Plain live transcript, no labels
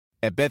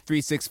At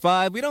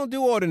Bet365, we don't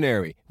do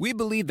ordinary. We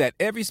believe that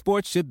every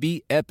sport should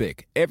be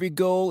epic. Every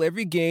goal,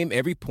 every game,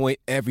 every point,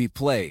 every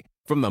play.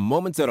 From the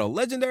moments that are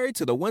legendary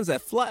to the ones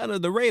that fly under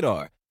the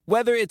radar.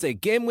 Whether it's a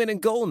game-winning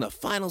goal in the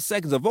final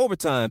seconds of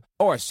overtime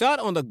or a shot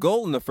on the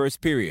goal in the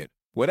first period.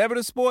 Whatever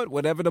the sport,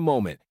 whatever the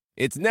moment.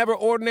 It's never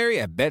ordinary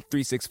at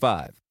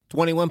Bet365.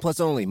 21 plus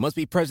only. Must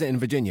be present in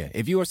Virginia.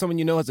 If you or someone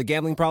you know has a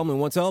gambling problem and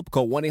wants help,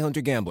 call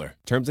 1-800-GAMBLER.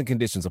 Terms and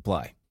conditions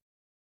apply.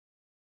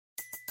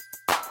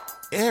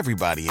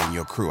 Everybody in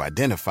your crew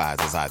identifies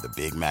as either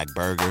Big Mac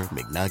Burger,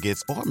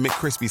 McNuggets, or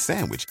McCrispy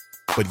Sandwich.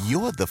 But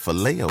you're the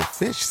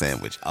Filet-O-Fish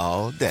Sandwich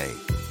all day.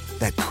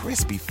 That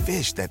crispy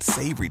fish, that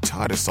savory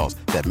tartar sauce,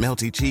 that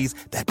melty cheese,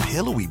 that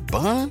pillowy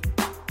bun.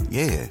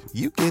 Yeah,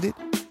 you get it.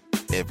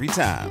 Every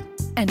time.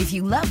 And if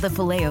you love the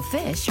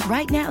Filet-O-Fish,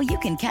 right now you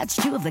can catch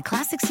two of the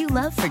classics you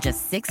love for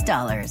just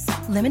 $6.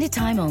 Limited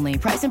time only.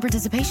 Price and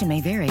participation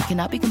may vary.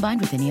 Cannot be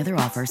combined with any other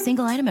offer.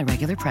 Single item at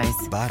regular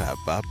price.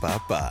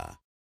 Ba-da-ba-ba-ba.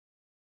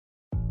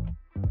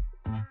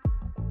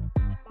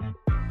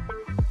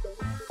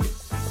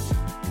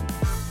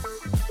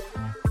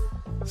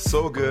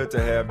 So good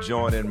to have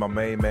joining my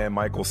main man,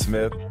 Michael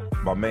Smith,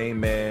 my main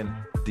man,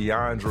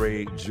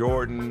 DeAndre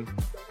Jordan,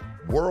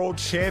 world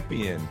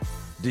champion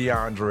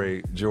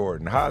DeAndre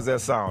Jordan. How's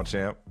that sound,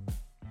 champ?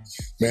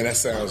 Man, that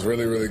sounds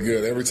really, really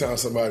good. Every time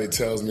somebody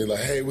tells me,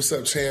 like, hey, what's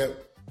up, champ?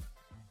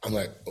 I'm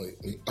like,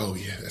 oh,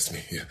 yeah, that's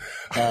me,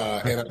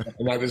 yeah.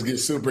 And I just get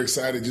super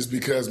excited just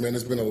because, man,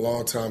 it's been a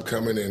long time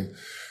coming, and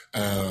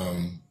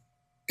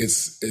it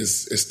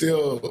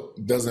still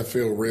doesn't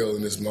feel real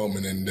in this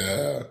moment.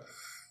 And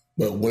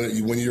but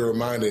when you're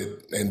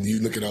reminded and you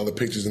look at all the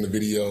pictures and the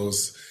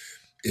videos,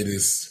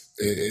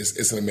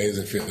 it's an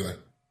amazing feeling.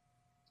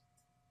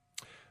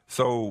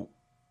 So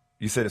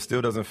you said it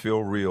still doesn't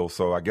feel real,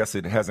 so I guess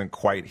it hasn't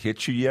quite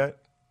hit you yet?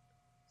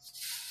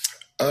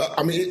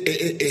 I mean,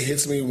 it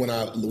hits me when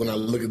I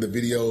look at the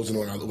videos and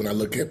when I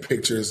look at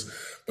pictures.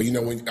 But, you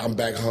know, when I'm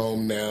back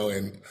home now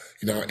and,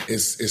 you know,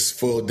 it's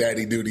full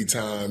daddy duty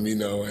time, you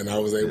know, and I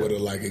was able to,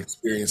 like,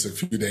 experience a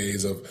few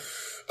days of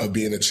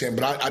being a champ.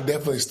 But I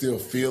definitely still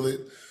feel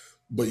it.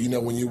 But, you know,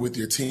 when you're with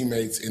your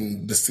teammates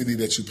in the city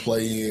that you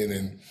play in,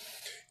 and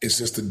it's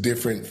just a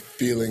different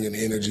feeling and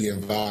energy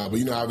and vibe. But,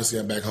 you know, obviously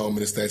I'm back home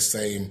and it's that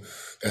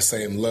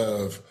same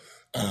love.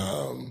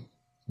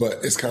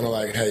 But it's kind of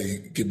like,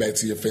 hey, get back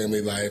to your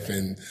family life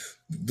and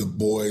the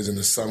boys in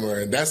the summer.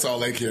 And that's all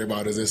they care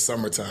about is it's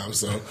summertime.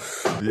 So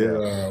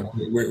yeah,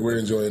 we're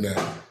enjoying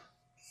that.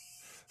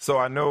 So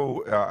I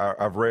know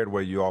I've read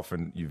where you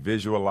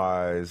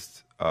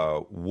visualized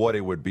what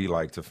it would be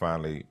like to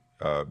finally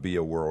be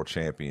a world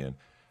champion.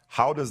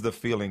 How does the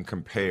feeling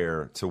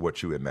compare to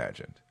what you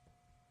imagined?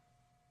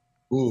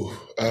 Well,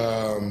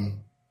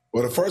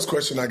 the first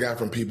question I got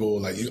from people,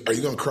 like, are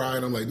you going to cry?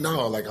 And I'm like,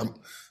 no, like,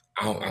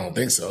 I don't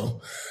think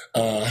so.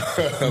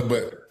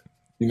 But,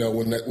 you know,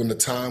 when the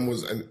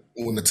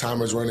time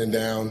was running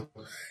down,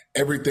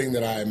 everything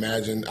that I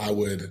imagined I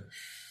would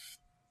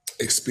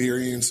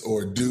experience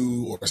or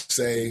do or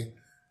say,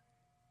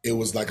 it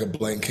was like a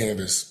blank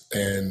canvas.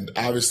 And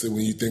obviously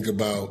when you think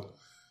about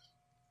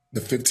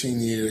the 15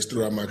 years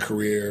throughout my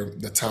career,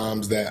 the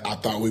times that I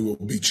thought we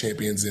would be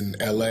champions in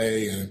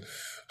LA and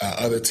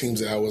other teams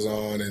that I was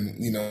on,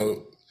 and, you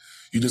know,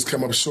 you just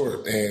come up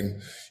short,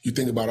 and you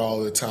think about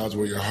all the times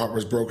where your heart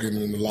was broken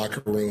in the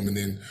locker room and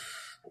then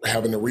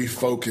having to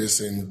refocus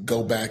and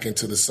go back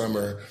into the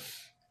summer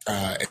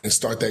and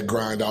start that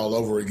grind all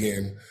over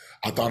again.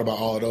 I thought about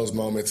all of those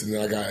moments, and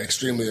then I got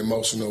extremely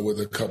emotional with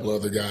a couple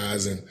other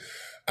guys, and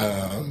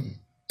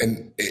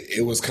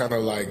it was kind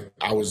of like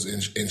I was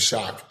in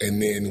shock.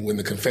 And then when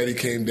the confetti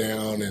came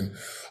down and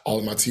all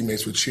of my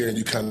teammates were cheering,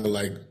 you kind of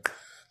like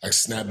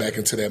snap back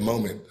into that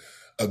moment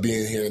of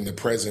being here in the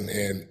present.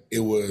 And it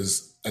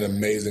was an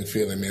amazing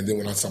feeling, man. Then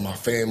when I saw my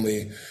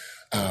family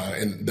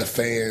and the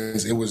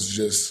fans, it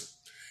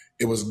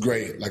was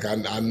great. Like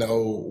I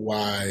know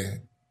why,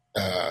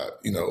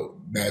 you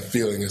know, that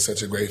feeling is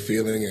such a great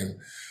feeling. And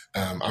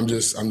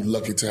I'm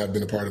lucky to have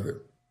been a part of it.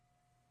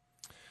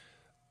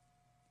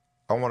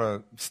 I want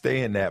to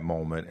stay in that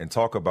moment and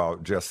talk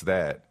about just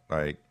that,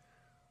 like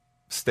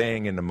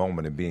staying in the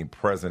moment and being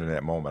present in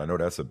that moment. I know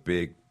that's a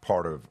big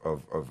part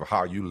of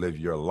how you live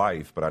your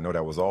life, but I know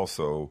that was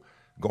also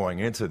going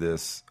into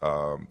this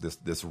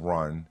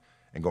run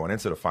and going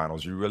into the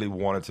finals. You really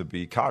wanted to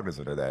be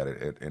cognizant of that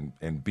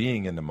and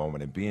being in the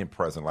moment and being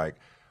present. Like,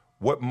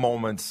 what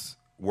moments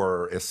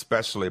were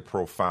especially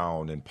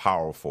profound and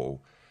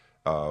powerful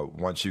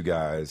once you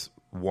guys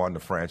won the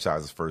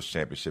franchise's first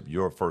championship,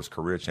 your first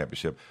career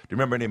championship? Do you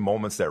remember any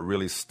moments that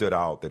really stood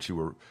out that you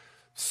were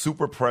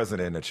super present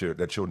in, that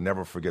you'll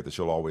never forget, that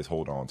you'll always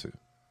hold on to?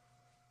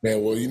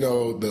 Man, well, you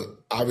know,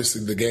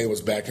 obviously the game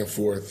was back and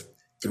forth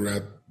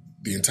throughout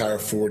the entire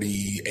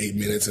 48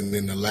 minutes. And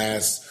then the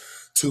last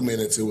 2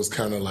 minutes, it was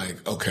kind of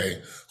like,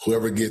 okay,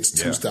 whoever gets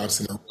two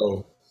stops in a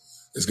row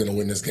is going to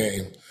win this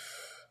game.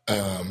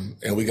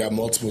 And we got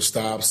multiple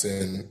stops.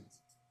 And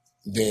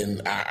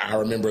then I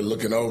remember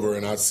looking over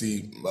and I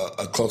see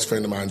a close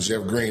friend of mine,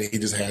 Jeff Green. He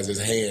just has his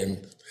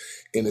hand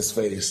in his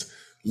face,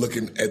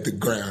 looking at the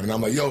ground. And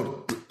I'm like,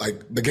 yo,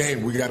 like the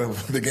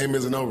game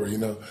isn't over, you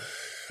know?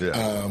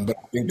 Yeah. But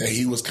I think that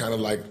he was kind of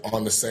like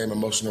on the same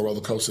emotional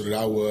roller coaster that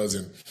I was.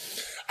 And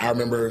I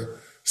remember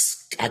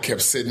I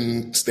kept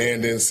standing,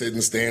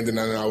 and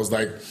I was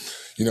like,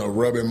 you know,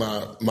 rubbing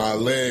my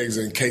legs,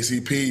 and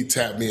KCP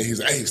tapped me and he's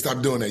like, hey,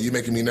 stop doing that. You're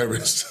making me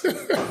nervous.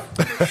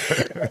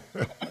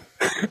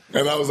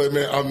 And I was like,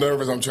 man, I'm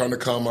nervous. I'm trying to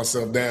calm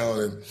myself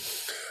down.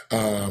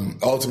 And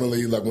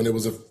ultimately, like when it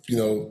was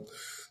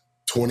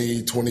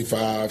 20,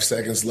 25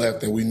 seconds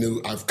left and we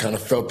knew, I've kind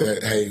of felt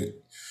that, hey,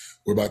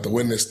 we're about to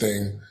win this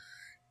thing.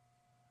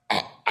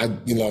 I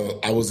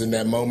was in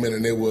that moment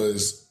and it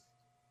was,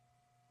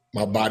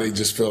 my body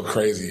just felt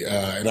crazy.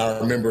 And I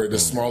remember the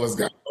smallest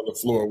guy on the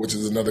floor, which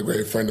is another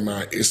great friend of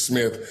mine, Ish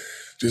Smith,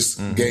 just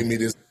gave me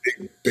this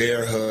big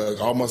bear hug,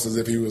 almost as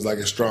if he was like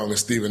as strong as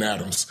Steven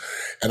Adams.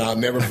 And I'll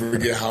never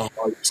forget how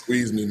hard he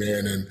squeezed me,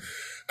 man.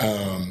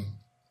 And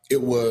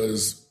it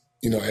was,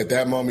 you know, at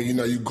that moment, you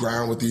know, you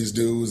grind with these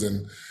dudes,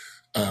 and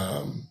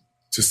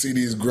to see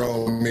these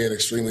grown men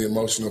extremely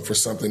emotional for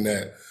something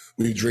that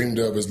we dreamed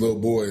of as little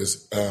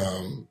boys,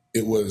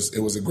 it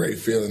was a great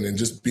feeling. And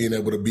just being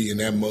able to be in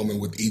that moment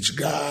with each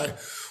guy,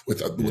 with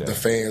the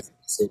fans,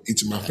 so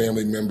each of my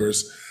family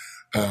members,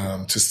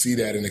 to see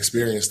that and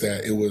experience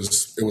that, it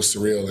was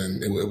surreal,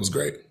 and it was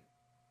great.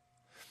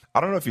 I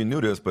don't know if you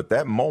knew this, but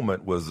that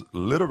moment was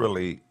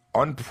literally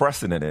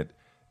unprecedented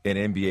in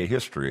NBA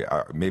history.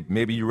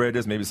 Maybe you read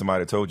this, maybe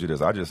somebody told you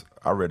this.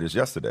 I read this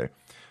yesterday.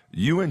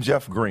 You and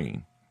Jeff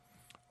Green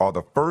are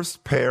the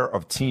first pair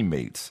of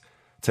teammates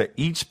to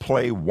each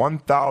play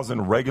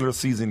 1,000 regular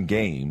season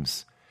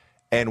games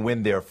and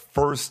win their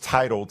first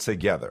title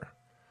together.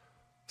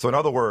 So in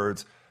other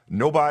words,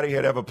 nobody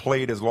had ever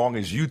played as long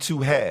as you two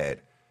had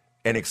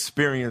and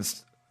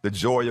experienced the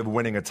joy of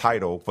winning a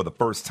title for the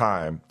first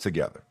time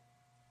together.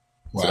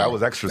 Wow. So that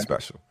was extra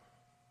special.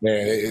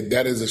 Man,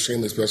 that is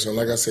extremely special.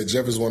 Like I said,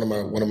 Jeff is one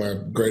of my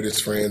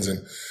greatest friends,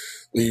 and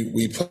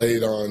we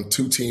played on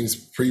two teams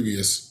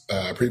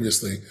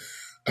previously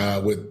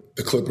with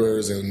the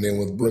Clippers and then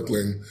with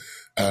Brooklyn.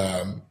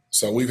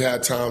 So we've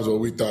had times where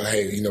we thought,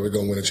 hey, you know, we're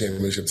going to win a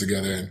championship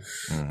together,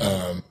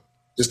 and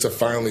just to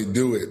finally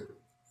do it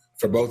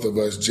for both of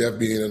us. Jeff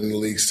being in the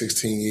league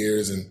 16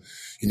 years, and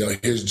you know,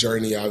 his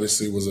journey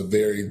obviously was a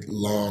very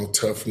long,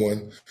 tough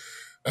one.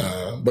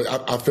 But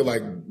I feel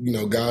like, you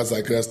know, guys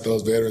like us,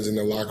 those veterans in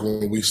the locker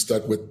room, we've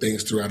stuck with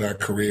things throughout our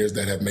careers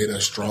that have made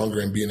us stronger,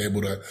 and being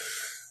able to,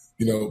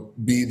 you know,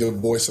 be the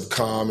voice of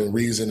calm and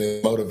reason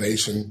and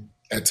motivation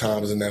at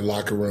times in that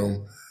locker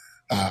room.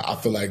 I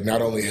feel like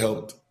not only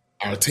helped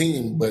our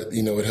team, but,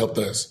 you know, it helped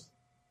us.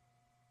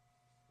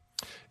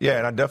 Yeah,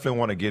 and I definitely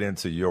want to get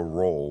into your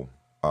role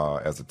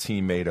as a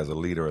teammate, as a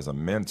leader, as a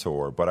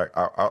mentor. But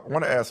I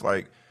want to ask,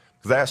 like,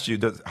 because I asked you,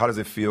 how does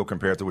it feel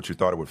compared to what you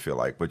thought it would feel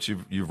like? But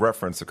you've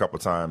referenced a couple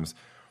of times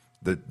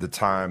the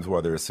times,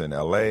 whether it's in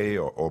L.A.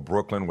 or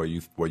Brooklyn, where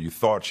you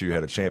thought you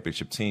had a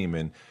championship team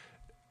and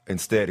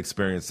instead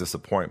experienced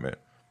disappointment.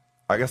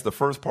 I guess the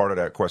first part of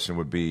that question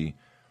would be,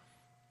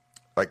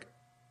 like,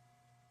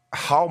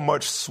 how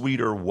much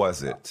sweeter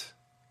was it,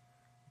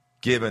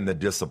 given the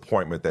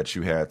disappointment that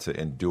you had to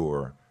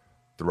endure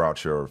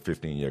throughout your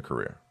 15-year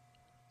career?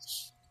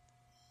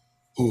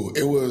 Ooh,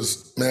 it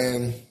was,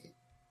 man.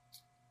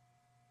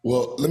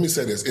 Well, let me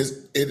say this.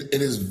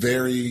 It is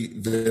very,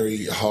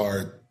 very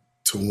hard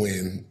to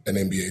win an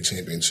NBA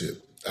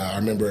championship. I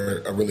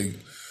remember a really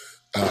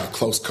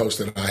close coach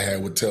that I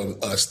had would tell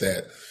us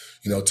that,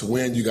 you know, to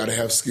win, you got to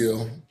have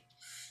skill.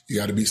 You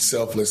got to be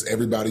selfless.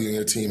 Everybody in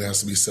your team has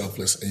to be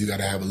selfless, and you got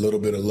to have a little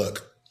bit of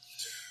luck.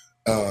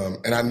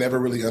 And I never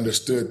really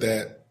understood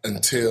that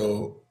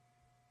until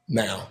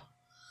now.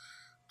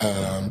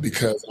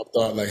 Because I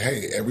thought, like,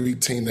 hey, every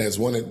team that has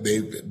won it,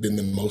 they've been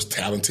the most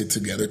talented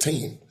together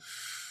team.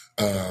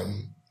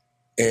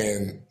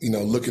 And, you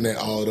know, looking at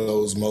all of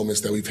those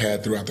moments that we've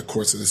had throughout the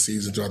course of the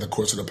season, throughout the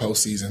course of the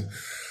postseason,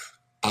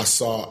 I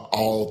saw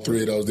all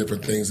three of those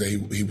different things that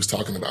he was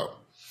talking about.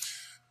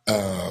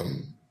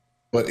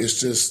 But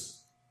it's just,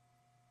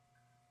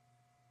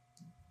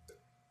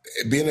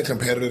 being a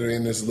competitor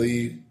in this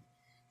league,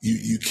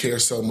 you care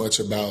so much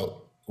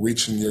about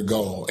reaching your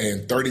goal.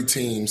 And 30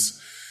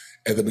 teams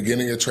at the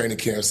beginning of training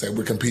camp said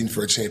we're competing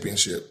for a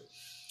championship.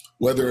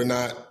 Whether or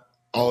not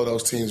all of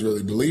those teams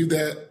really believe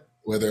that,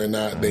 whether or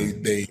not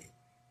they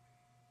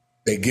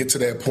get to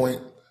that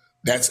point,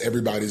 that's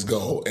everybody's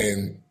goal.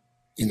 And,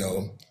 you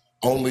know,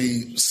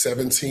 only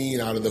 17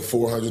 out of the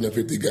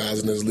 450 guys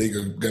in this league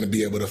are going to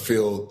be able to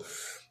feel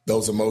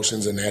those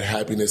emotions and that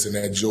happiness and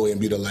that joy and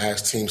be the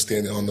last team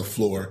standing on the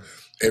floor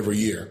every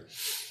year.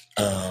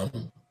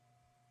 And,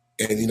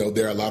 you know,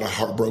 there are a lot of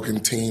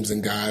heartbroken teams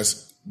and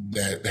guys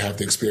that have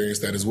to experience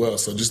that as well.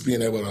 So just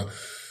being able to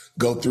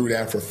go through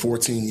that for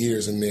 14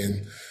 years and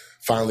then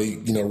finally,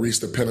 you know,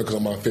 reach the pinnacle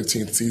of my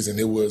 15th season,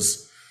 it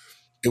was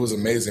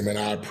amazing, man.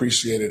 I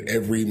appreciated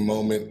every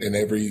moment and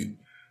every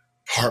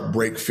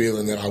heartbreak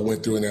feeling that I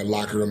went through in that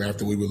locker room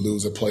after we would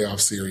lose a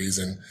playoff series.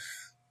 And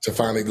to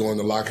finally go in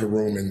the locker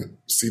room and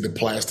see the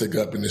plastic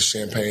up and the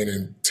champagne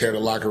and tear the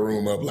locker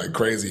room up like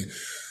crazy,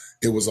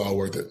 it was all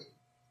worth it.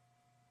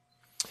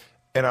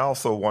 And I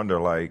also wonder,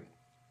 like,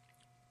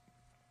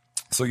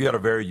 so you had a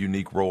very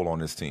unique role on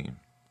this team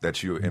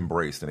that you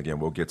embraced. And again,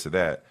 we'll get to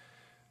that.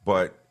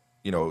 But,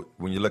 you know,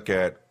 when you look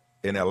at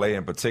in LA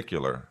in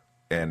particular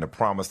and the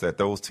promise that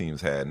those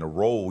teams had and the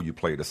role you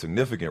played, a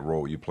significant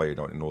role you played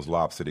in those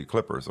Lob City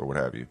Clippers or what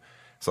have you.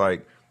 It's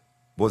like,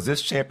 was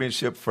this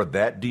championship for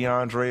that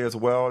DeAndre as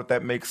well, if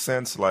that makes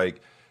sense?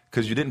 Like,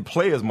 because you didn't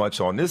play as much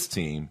on this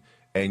team,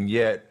 and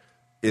yet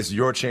it's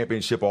your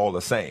championship all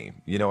the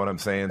same. You know what I'm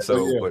saying?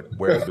 So, yeah. but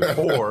whereas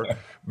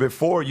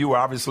before you were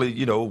obviously,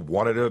 you know,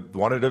 one of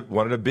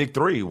the big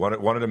three, one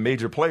of the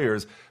major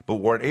players, but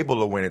weren't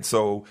able to win it.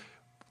 So,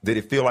 did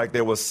it feel like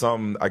there was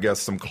some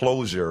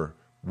closure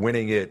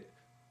winning it,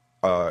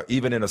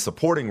 even in a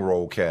supporting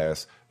role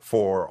cast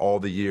for all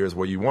the years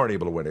where you weren't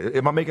able to win it?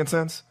 Am I making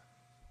sense?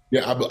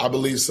 Yeah, I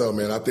believe so,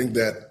 man. I think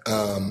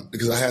that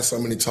because I had so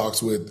many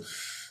talks with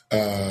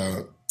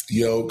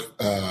Yoke,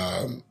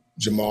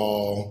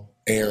 Jamal,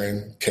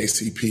 Aaron,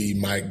 KCP,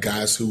 Mike,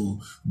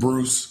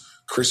 Bruce,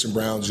 Christian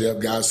Brown, Jeff,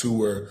 guys who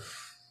were,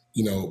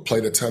 you know,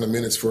 played a ton of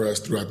minutes for us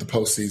throughout the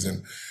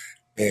postseason,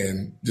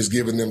 and just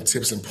giving them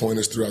tips and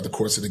pointers throughout the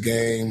course of the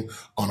game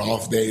on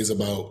off days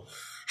about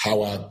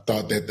how I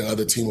thought that the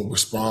other team would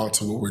respond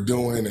to what we're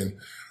doing.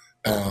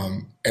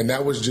 And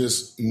that was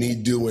just me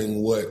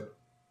doing what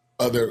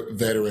other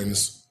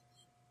veterans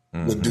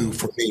would do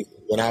for me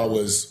when I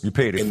was. You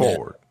paid it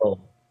forward.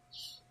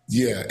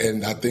 Yeah,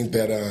 and I think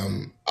that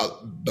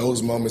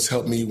those moments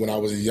helped me when I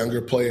was a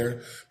younger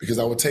player, because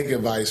I would take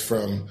advice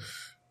from,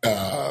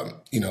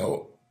 you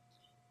know,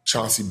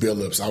 Chauncey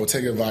Billups. I would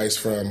take advice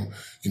from,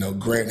 you know,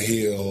 Grant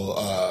Hill,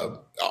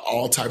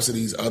 all types of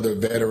these other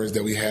veterans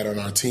that we had on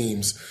our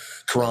teams,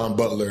 Caron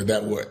Butler,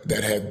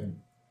 that had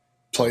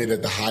played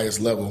at the highest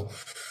level.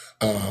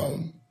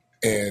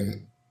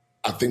 And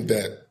I think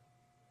that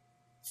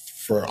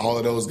for all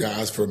of those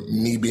guys, for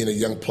me being a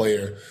young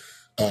player,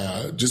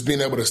 just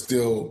being able to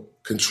still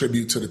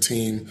contribute to the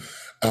team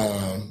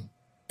and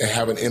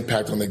have an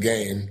impact on the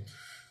game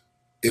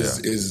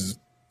is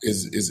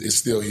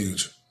still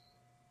huge.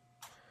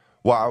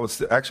 Well, I would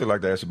actually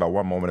like to ask you about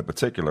one moment in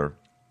particular.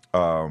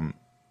 I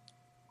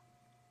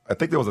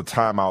think there was a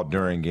timeout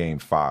during Game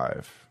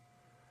 5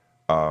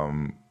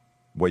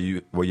 where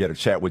you had a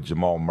chat with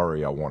Jamal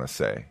Murray, I want to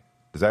say.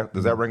 Does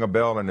that ring a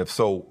bell? And if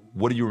so,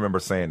 what do you remember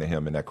saying to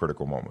him in that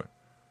critical moment?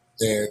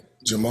 And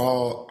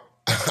Jamal,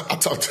 I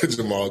talk to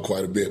Jamal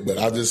quite a bit, but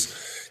I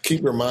just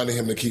keep reminding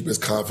him to keep his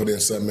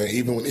confidence up, man.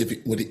 Even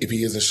if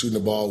he isn't shooting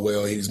the ball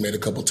well, he's made a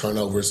couple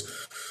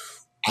turnovers,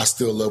 I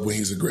still love when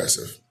he's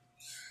aggressive,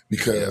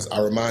 because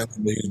I remind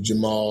him that he's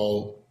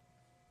Jamal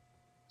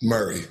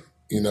Murray,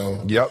 you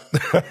know? Yep.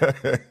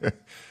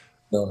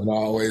 And I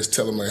always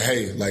tell him, like,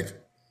 hey, like,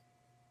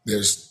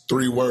 there's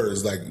 3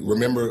 words, like,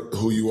 remember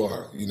who you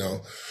are, you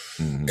know?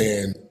 Mm-hmm.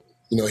 And,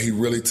 you know, he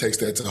really takes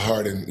that to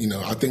heart. And, you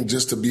know, I think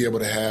just to be able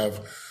to have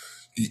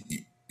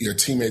your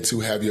teammates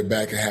who have your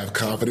back and have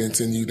confidence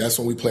in you, that's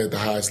when we play at the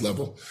highest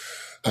level.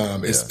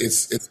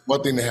 It's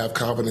one thing to have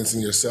confidence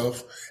in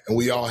yourself, and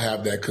we all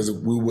have that because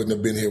we wouldn't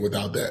have been here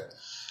without that.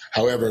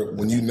 However,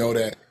 when you know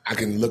that I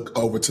can look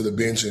over to the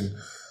bench, and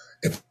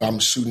if I'm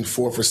shooting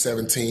 4 for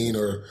 17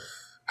 or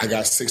I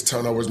got 6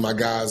 turnovers, my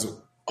guys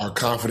are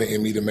confident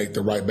in me to make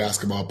the right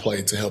basketball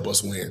play to help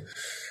us win.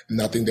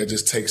 And I think that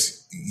just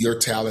takes your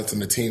talents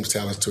and the team's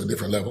talents to a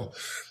different level.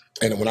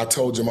 And when I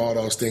told Jamal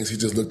those things, he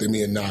just looked at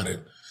me and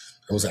nodded.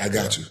 I was like, I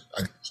got you.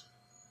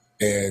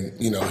 And,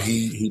 you know,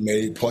 he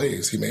made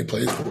plays. He made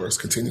plays for us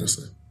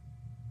continuously.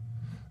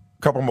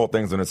 A couple more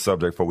things on this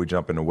subject before we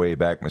jump in the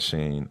Wayback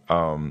Machine.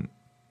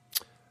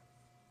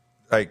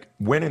 Like,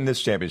 winning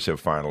this championship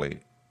finally,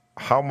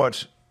 how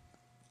much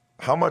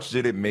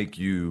did it make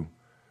you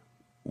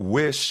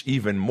wish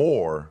even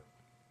more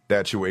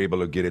that you were able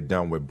to get it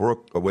done with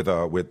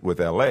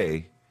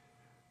LA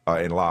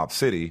in Lob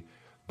City?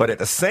 But at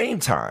the same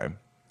time,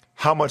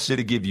 how much did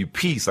it give you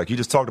peace? Like, you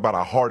just talked about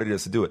how hard it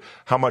is to do it.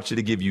 How much did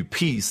it give you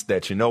peace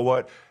that, you know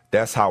what,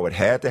 that's how it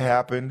had to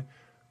happen.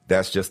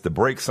 That's just the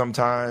break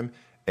sometime,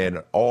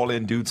 and all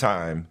in due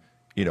time,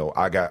 you know,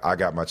 I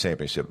got my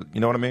championship.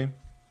 You know what I mean?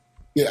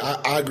 Yeah,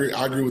 I agree.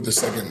 I agree with the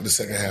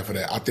second half of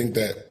that. I think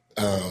that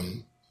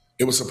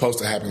it was supposed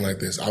to happen like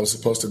this. I was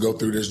supposed to go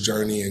through this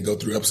journey and go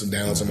through ups and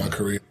downs in my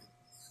career,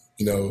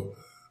 you know,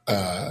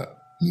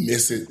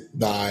 miss it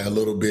by a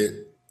little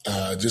bit,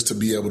 just to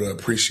be able to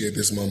appreciate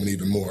this moment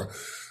even more.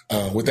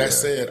 With that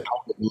said, I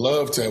would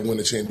love to have won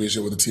the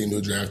championship with the team who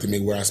drafted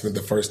me, where I spent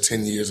the first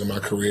 10 years of my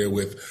career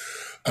with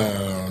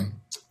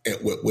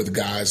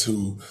guys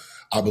who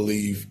I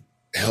believe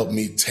helped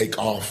me take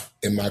off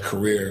in my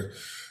career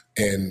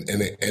and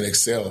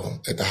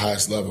excel at the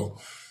highest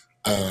level.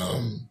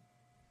 And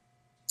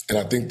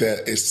I think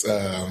that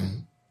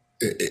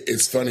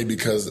it's funny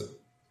because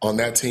on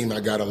that team I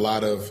got a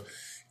lot of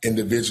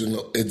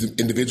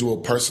individual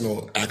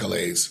personal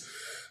accolades.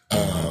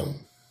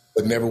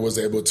 but never was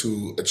able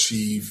to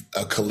achieve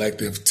a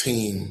collective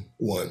team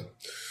one.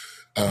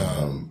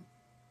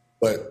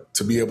 But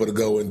to be able to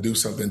go and do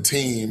something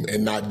team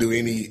and not do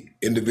any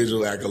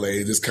individual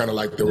accolades, it's kind of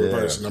like the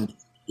reverse. And I'm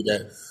happy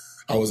that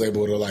I was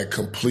able to like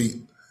complete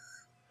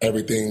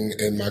everything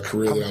in my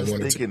career that I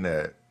wanted to. Thinking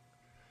that.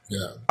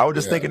 Yeah. I was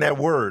just thinking that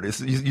word.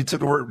 You took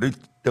the word,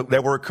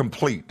 that word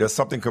complete. There's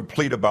something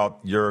complete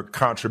about your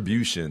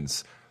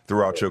contributions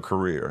throughout your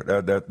career.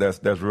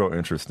 That's real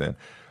interesting.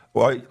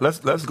 Well,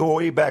 let's go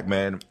way back,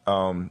 man.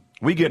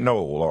 We getting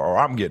old, or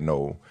I'm getting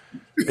old.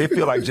 It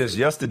feel like just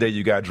yesterday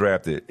you got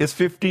drafted. It's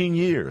 15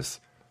 years.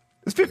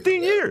 It's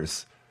 15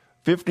 years.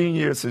 15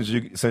 years since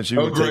you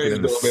were taken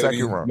in the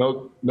second round.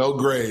 No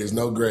grays.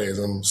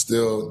 I'm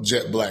still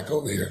jet black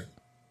over here.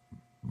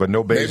 But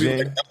no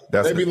Beijing?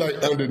 Maybe like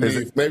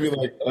underneath. Maybe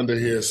like under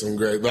here some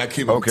gray. But I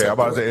keep it. Okay, I'm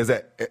about to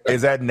say,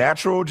 is that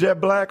natural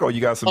jet black, or you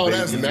got some? Oh,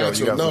 that's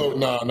natural.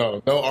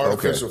 No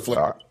artificial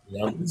flavor.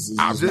 I'm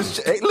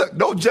just look.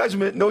 No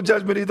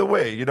judgment either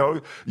way. You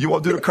know, you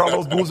won't do the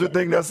Carlos Boozer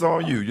thing. That's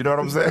on you. You know what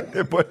I'm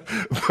saying? But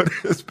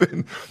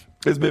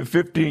it's been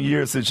 15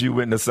 years since you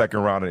went in the second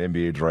round of the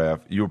NBA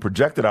draft. You were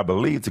projected, I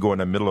believe, to go in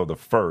the middle of the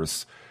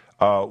first.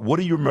 What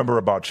do you remember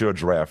about your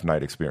draft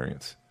night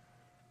experience?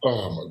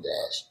 Oh my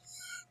gosh.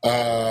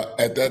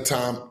 At that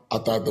time, I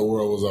thought the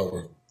world was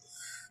over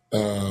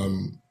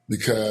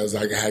because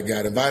I had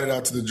got invited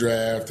out to the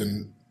draft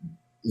and,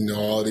 you know,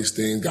 all these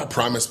things, got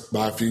promised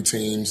by a few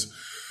teams.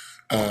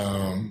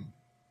 And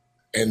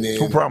then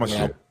who promised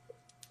you?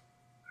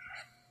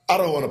 I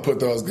don't want to put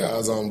those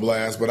guys on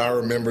blast, but I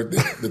remember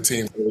the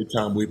teams every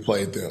time we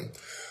played them.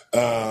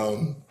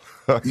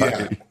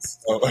 Yeah.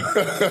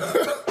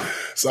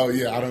 So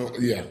yeah,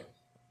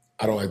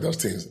 I don't like those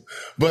teams.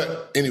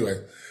 But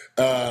anyway,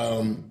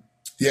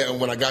 yeah,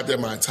 and when I got there,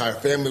 my entire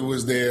family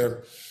was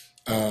there.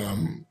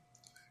 And,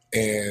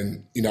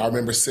 you know, I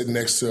remember sitting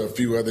next to a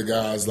few other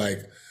guys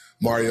like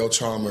Mario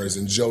Chalmers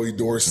and Joey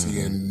Dorsey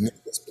and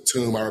Nicholas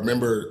Batum. I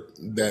remember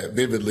that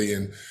vividly.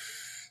 And,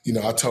 you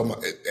know, I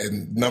told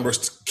and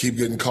numbers keep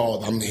getting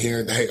called. I'm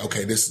hearing, hey,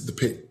 okay, this is the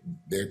pick.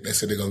 They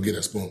said they're going to get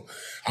us. Boom.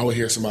 I would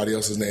hear somebody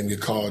else's name get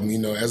called. And, you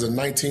know, as a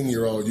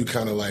 19-year-old, you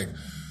kind of like,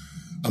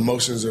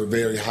 emotions are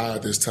very high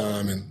at this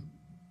time. And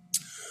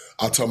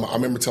I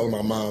remember telling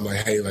my mom,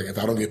 like, hey, like, if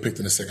I don't get picked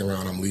in the second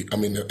round, I'm leaving. I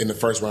mean, in the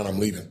first round, I'm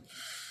leaving.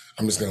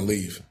 I'm just going to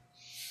leave.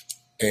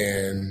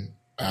 And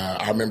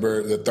I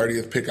remember the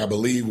 30th pick, I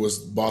believe, was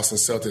Boston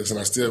Celtics. And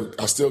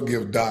I still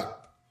give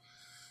Doc,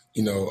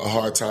 you know, a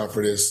hard time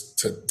for this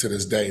to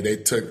this day. They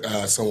took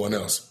someone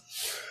else.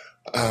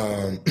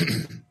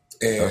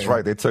 That's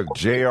right. They took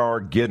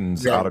J.R.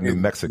 Giddens out of New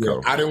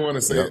Mexico. Yeah, I didn't want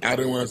to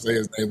say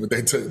his name, but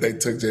they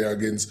took J.R.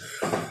 Giddens.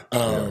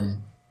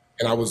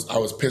 And I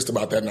was pissed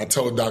about that. And I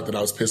told Doc that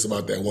I was pissed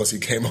about that once he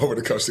came over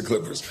to coach the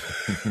Clippers.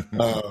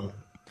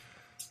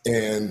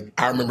 And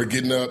I remember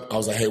getting up. I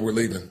was like, hey, we're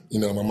leaving.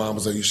 You know, my mom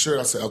was like, you sure?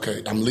 I said,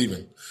 okay, I'm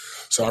leaving.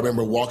 So I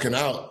remember walking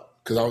out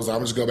because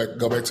I'm just go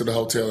back to the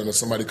hotel, and if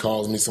somebody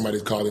calls me,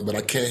 somebody's calling, but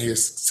I can't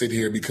sit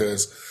here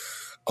because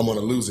I'm going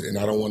to lose it. And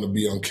I don't want to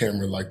be on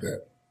camera like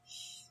that.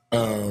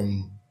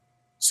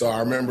 So I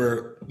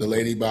remember the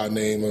lady by the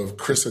name of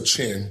Krista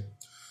Chin,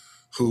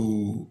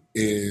 who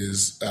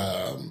is,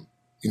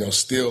 you know,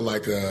 still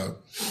like a,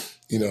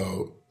 you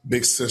know,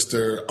 big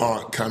sister,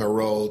 aunt kind of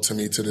role to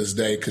me to this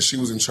day, because she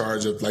was in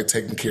charge of like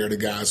taking care of the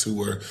guys who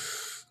were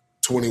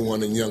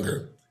 21 and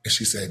younger. And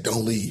she said,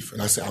 don't leave.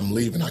 And I said, I'm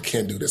leaving. I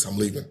can't do this. I'm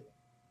leaving.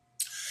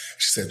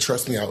 She said,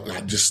 trust me out. And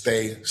I just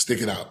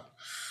stick it out.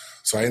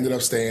 So I ended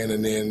up staying.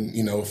 And then,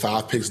 you know,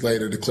 5 picks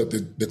later,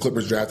 the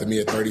Clippers drafted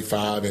me at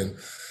 35. And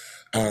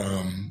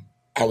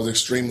I was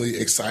extremely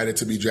excited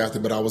to be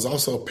drafted, but I was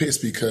also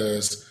pissed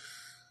because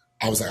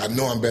I was like, I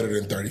know I'm better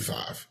than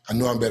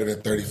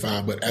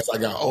 35. But as I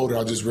got older,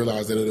 I just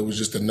realized that it was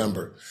just a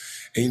number.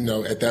 And, you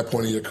know, at that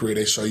point in your career,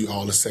 they show you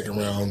all the second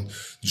round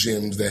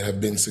gems that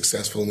have been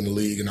successful in the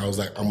league. And I was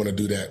like, I'm going to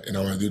do that. And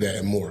I'm going to do that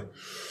and more.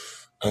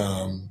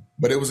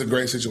 But it was a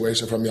great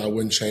situation for me. I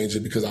wouldn't change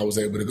it because I was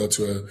able to go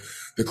to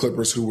the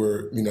Clippers, who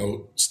were, you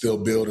know, still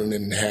building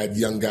and had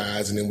young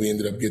guys. And then we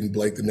ended up getting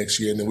Blake the next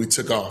year, and then we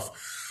took off.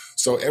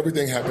 So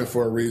everything happened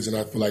for a reason,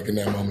 I feel like, in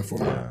that moment for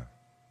me. Yeah.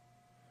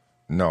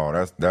 No,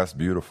 that's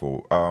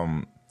beautiful.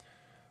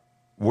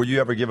 Were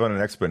you ever given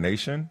an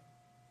explanation,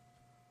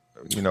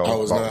 you know,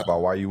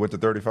 about why you went to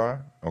 35?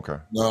 Okay.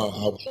 No,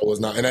 I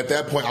was not. And at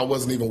that point, I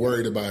wasn't even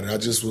worried about it. I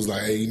just was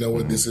like, hey, you know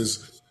what? This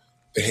is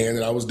the hand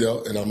that I was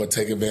dealt, and I'm going to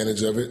take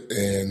advantage of it.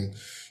 And,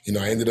 you know,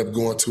 I ended up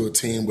going to a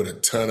team with a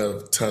ton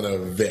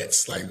of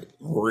vets, like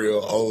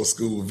real old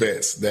school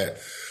vets that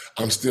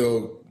I'm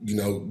still, you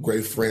know,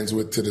 great friends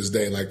with to this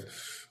day. Like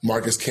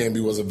Marcus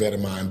Camby was a vet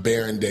of mine,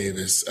 Baron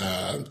Davis,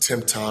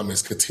 Tim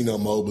Thomas, Katino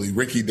Mobley,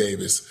 Ricky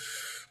Davis,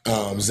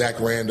 Zach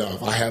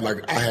Randolph. I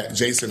had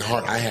Jason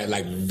Hart. I had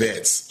like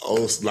vets.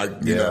 Those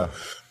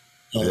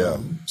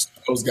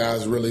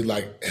guys really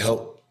like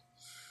helped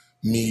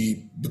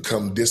me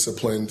become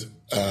disciplined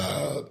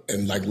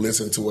and like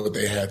listen to what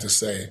they had to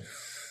say.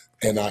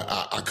 And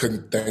I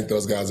couldn't thank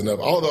those guys enough.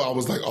 Although I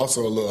was like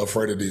also a little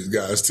afraid of these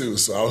guys too.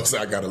 So I was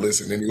like, I got to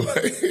listen anyway.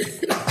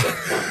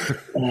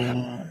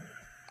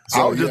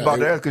 I was just about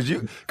to ask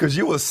because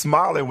you were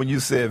smiling when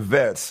you said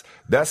vets.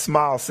 That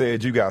smile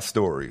said you got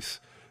stories.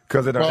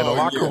 Because in the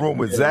locker room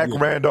with Zach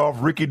Randolph,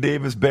 Ricky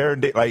Davis, Baron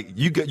Davis, like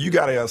you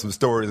got to have some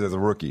stories as a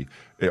rookie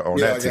on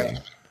that team.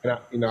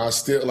 And I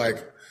still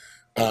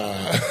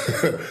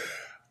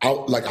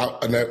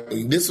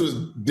this was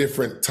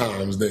different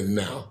times than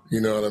now. You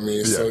know what I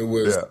mean? Yeah, so it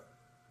was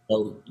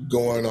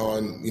going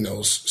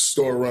on,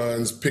 store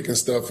runs, picking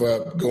stuff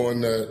up,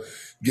 going to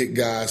get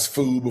guys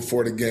food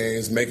before the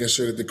games, making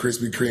sure that the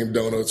Krispy Kreme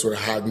donuts were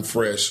hot and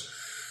fresh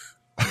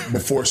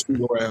before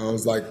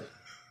shoot-arounds. Like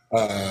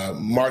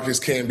Marcus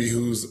Camby,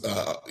 who's,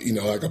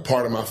 like a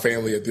part of my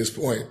family at this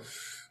point.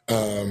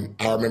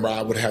 I remember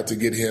I would have to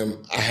get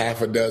him a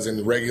half a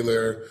dozen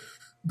regular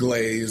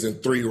glazed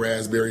and 3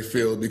 raspberry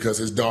filled because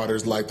his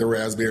daughters like the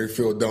raspberry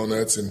filled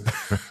donuts. And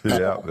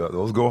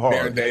those go hard.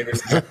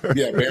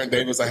 Baron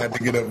Davis, I had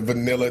to get a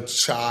vanilla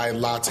chai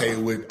latte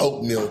with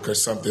oat milk or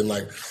something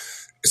like.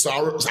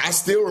 So I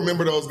still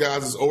remember those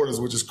guys'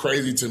 orders, which is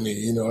crazy to me.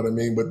 You know what I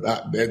mean? But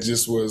that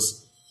just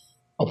was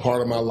a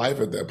part of my life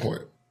at that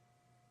point.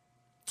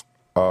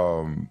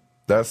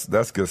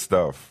 That's good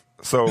stuff.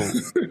 So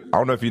I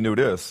don't know if you knew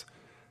this,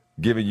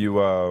 giving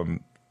you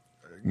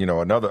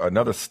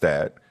another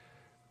stat.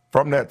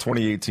 From that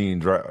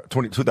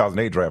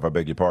 2008 draft, I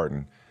beg your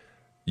pardon,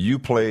 you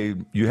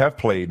have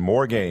played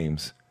more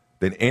games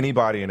than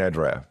anybody in that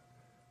draft,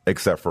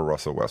 except for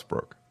Russell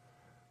Westbrook.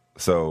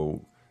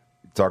 So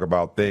talk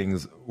about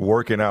things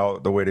working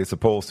out the way they're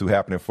supposed to,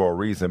 happening for a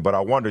reason. But I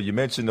wonder, you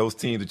mentioned those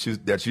teams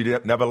that you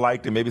never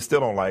liked and maybe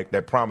still don't like,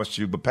 that promised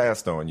you but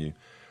passed on you.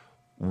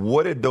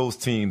 What did those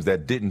teams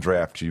that didn't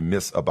draft you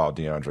miss about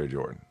DeAndre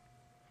Jordan?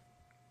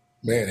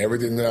 Man,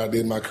 everything that I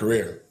did in my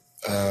career.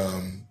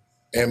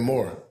 And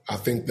more. I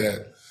think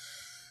that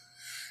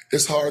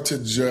it's hard to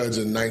judge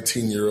a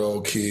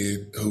 19-year-old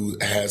kid who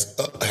has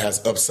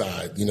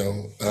upside,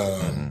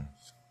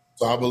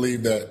 So I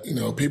believe that,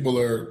 people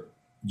are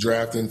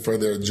drafting for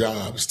their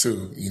jobs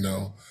too,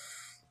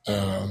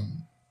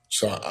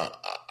 So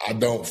I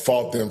don't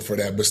fault them for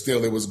that, but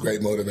still it was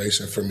great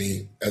motivation for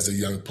me as a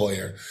young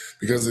player.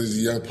 Because as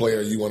a young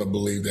player, you want to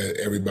believe that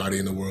everybody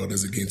in the world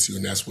is against you,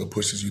 and that's what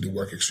pushes you to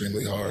work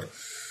extremely hard.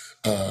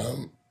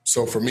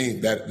 So for me,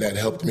 that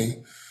helped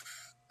me.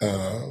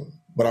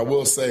 But I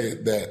will say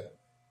that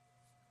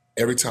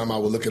every time I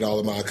would look at all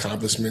of my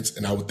accomplishments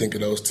and I would think of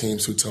those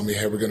teams who told me,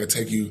 hey, we're going to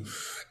take you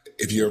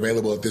if you're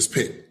available at this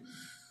pick,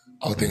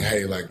 I would think,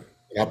 hey, like,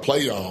 I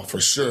play y'all for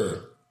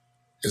sure.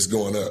 It's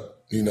going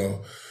up,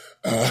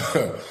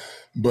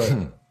 But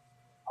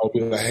I would be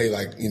like, hey,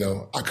 like,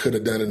 I could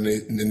have done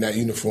it in that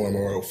uniform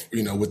or,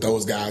 with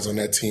those guys on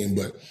that team.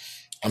 But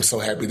I'm so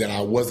happy that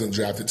I wasn't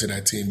drafted to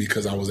that team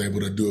because I was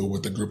able to do it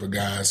with a group of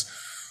guys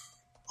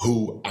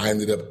who I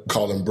ended up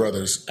calling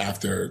brothers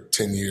after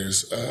 10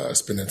 years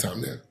spending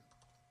time there.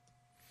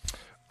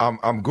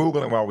 I'm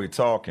Googling while we're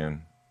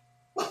talking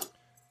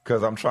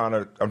because I'm trying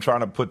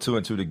to put 2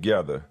 and 2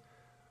 together.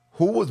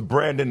 Who was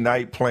Brandon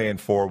Knight playing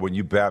for when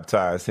you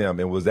baptized him,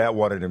 and was that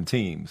one of them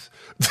teams?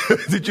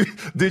 Did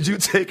you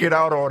take it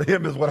out on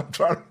him? Is what I'm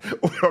trying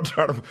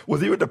to.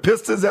 Was he with the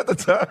Pistons at the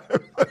time?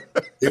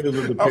 It was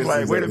with the Pistons. I'm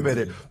like, wait a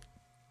minute.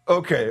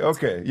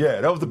 Okay, yeah,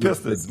 that was the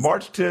Pistons.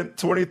 March 10th,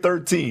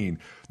 2013.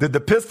 Did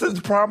the Pistons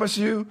promise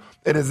you?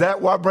 And is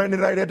that why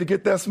Brandon Knight had to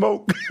get that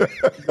smoke?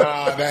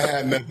 Nah, that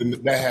had nothing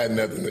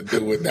to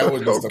do with. That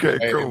was just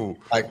cool.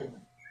 Like,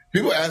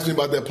 people ask me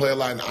about that play a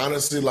lot, and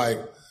honestly, like,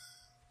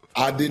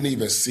 I didn't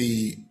even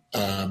see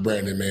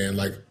Brandon, man.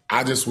 Like,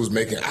 I just was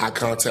making eye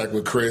contact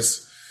with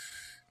Chris,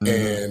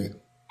 and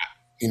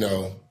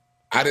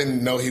I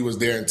didn't know he was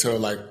there until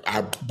like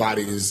our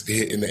bodies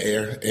hit in the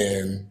air,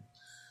 and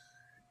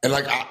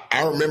like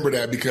I remember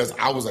that because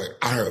I was like,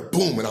 I heard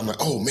boom, and I'm like,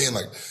 oh man,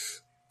 like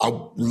I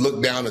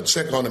looked down to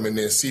check on him, and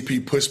then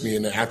CP pushed me,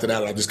 and then after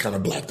that, I just kind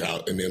of blacked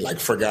out, and then like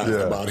forgot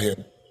about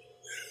him.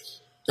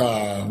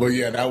 But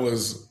yeah, that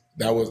was.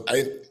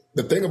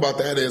 The thing about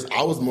that is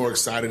I was more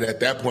excited at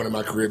that point in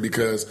my career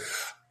because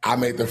I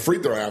made the free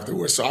throw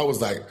afterwards. So I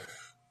was like,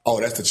 oh,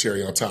 that's the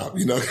cherry on top,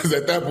 because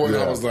at that point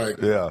I was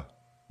like, I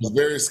was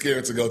very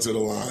scared to go to the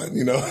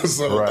line,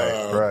 So,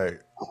 right.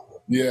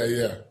 Yeah.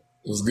 It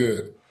was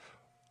good.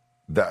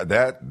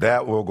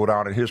 That will go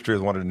down in history as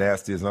one of the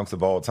nastiest dunks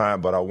of all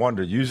time. But I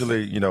wonder,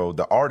 usually,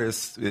 the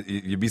artists,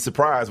 you'd be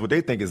surprised what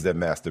they think is their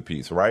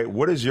masterpiece, right?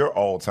 What is your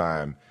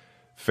all-time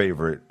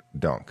favorite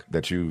dunk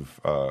that you've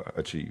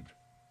achieved?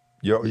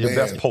 Your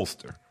best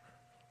poster.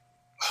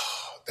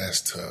 Oh,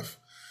 that's tough.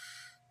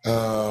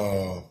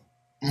 I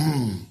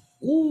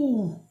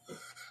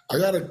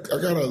got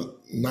a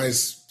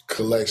nice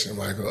collection,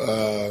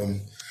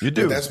 Michael. You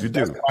do. That's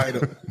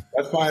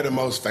probably the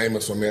most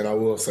famous one, man. I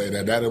will say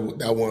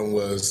that one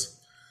was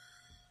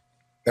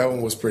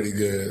pretty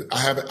good.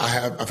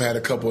 I've had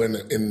a couple in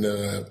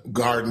the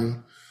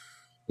Garden,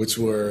 which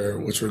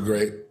were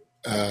great.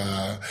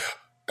 And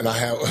I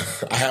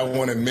had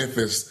one in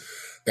Memphis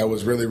that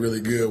was really,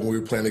 really good when we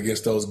were playing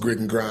against those grit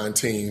and grind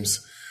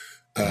teams.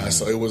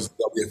 So it was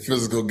a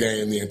physical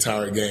game the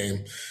entire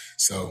game.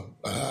 So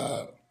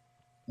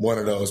one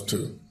of those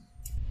two.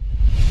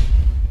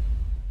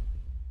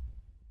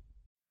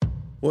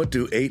 What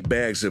do 8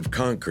 bags of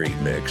concrete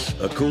mix,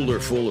 a cooler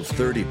full of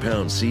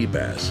 30-pound sea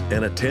bass,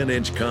 and a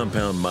 10-inch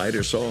compound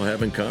miter saw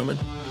have in common?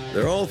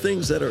 They're all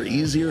things that are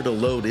easier to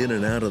load in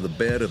and out of the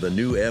bed of the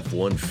new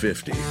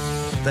F-150.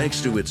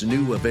 Thanks to its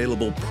new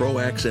available Pro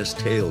Access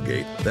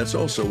tailgate that's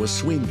also a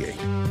swing gate.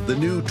 The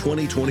new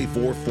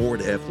 2024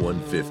 Ford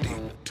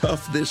F-150.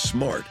 Tough this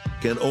smart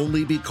can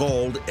only be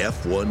called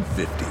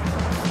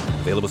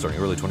F-150. Available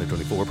starting early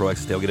 2024. Pro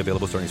Access tailgate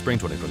available starting spring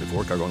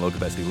 2024. Cargo and load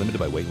capacity limited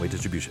by weight and weight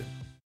distribution.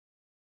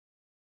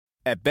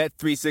 At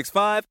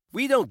Bet365,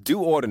 we don't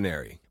do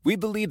ordinary. We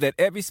believe that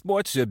every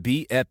sport should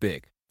be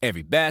epic.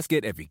 Every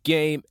basket, every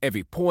game,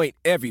 every point,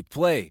 every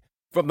play.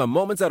 From the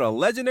moments that are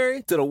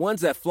legendary to the ones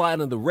that fly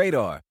under the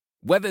radar.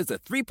 Whether it's a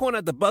three-pointer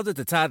at the buzzer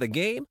to tie the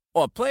game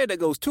or a player that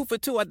goes 2 for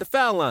 2 at the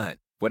foul line.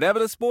 Whatever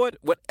the sport,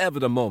 whatever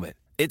the moment.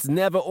 It's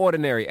never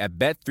ordinary at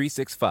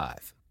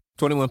Bet365.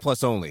 21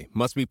 plus only.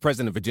 Must be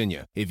present in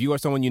Virginia. If you or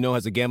someone you know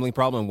has a gambling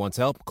problem and wants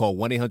help, call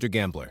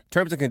 1-800-GAMBLER.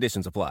 Terms and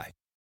conditions apply.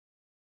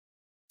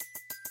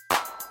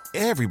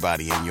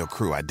 Everybody in your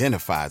crew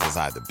identifies as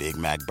either Big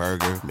Mac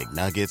Burger,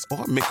 McNuggets,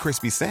 or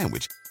McCrispy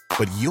Sandwich.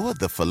 But you're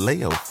the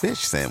Filet-O-Fish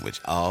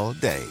Sandwich all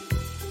day.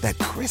 That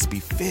crispy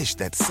fish,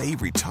 that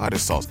savory tartar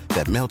sauce,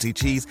 that melty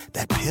cheese,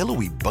 that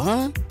pillowy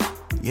bun.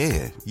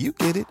 Yeah, you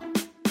get it.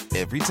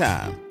 Every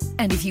time.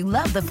 And if you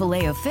love the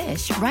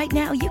Filet-O-Fish, right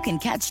now you can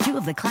catch 2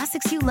 of the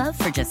classics you love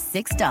for just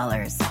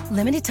 $6.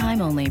 Limited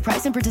time only.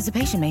 Price and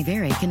participation may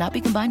vary. Cannot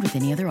be combined with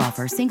any other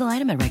offer. Single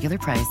item at regular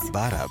price.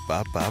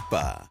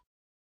 Ba-da-ba-ba-ba.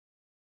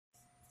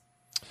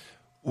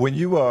 When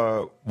you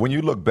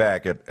look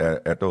back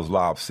at those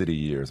Lob City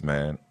years,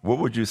 man, what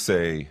would you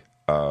say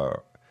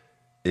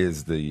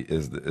is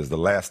the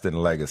lasting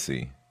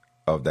legacy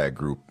of that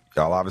group?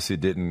 Y'all obviously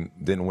didn't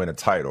win a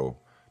title,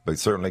 but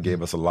certainly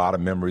gave us a lot of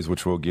memories,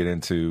 which we'll get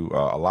into,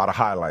 a lot of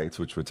highlights,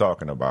 which we're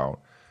talking about.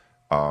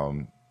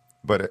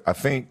 But I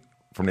think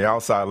from the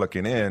outside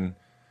looking in,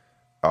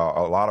 a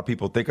lot of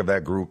people think of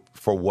that group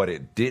for what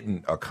it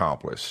didn't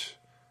accomplish.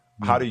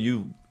 How do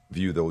you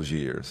view those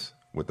years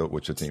with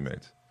your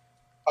teammates?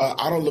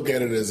 I don't look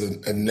at it as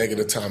a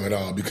negative time at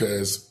all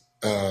because,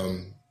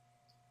 I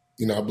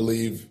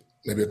believe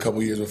maybe a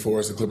couple years before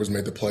us, the Clippers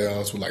made the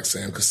playoffs with like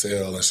Sam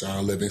Cassell and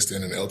Sean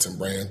Livingston and Elton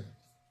Brand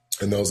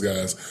and those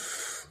guys.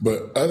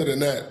 But other than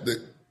that,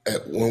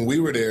 when we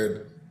were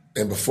there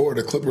and before,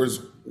 the Clippers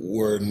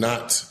were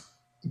not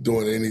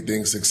doing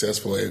anything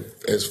successful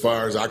as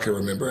far as I can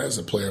remember as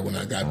a player when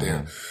I got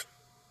there.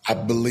 I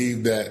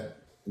believe that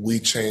we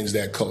changed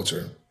that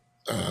culture.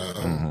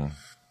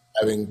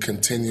 Having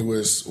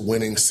continuous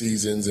winning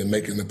seasons and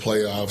making the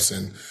playoffs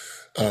and,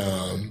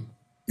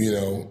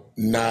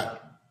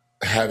 not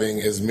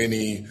having as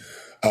many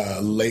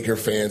Laker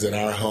fans at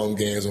our home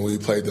games when we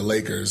played the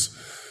Lakers.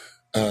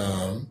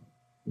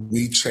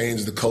 We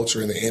changed the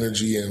culture and the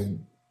energy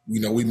and,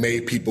 we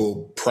made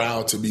people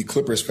proud to be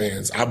Clippers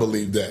fans. I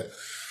believe that.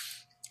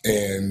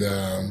 And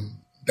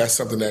that's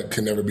something that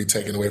can never be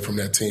taken away from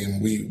that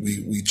team.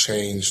 We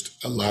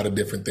changed a lot of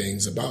different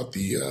things about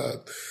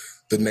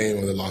the name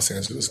of the Los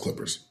Angeles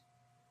Clippers.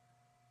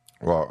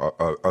 Well,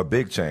 a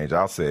big change,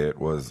 I'll say it,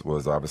 was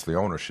obviously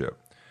ownership.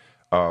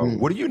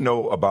 What do you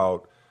know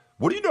about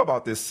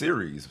this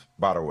series,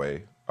 by the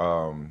way?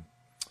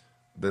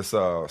 This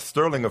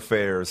Sterling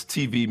Affairs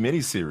TV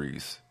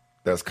miniseries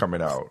that's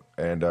coming out.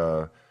 And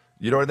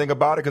you know anything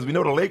about it? Because we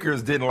know the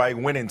Lakers didn't like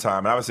winning time.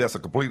 And obviously that's a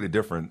completely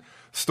different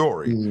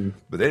story.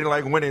 But they didn't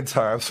like winning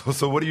time.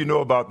 So what do you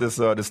know about this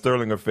the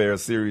Sterling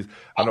Affairs series?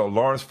 I know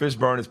Lawrence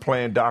Fishburne is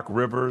playing Doc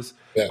Rivers.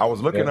 Yeah, I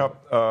was looking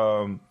up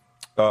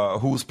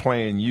who's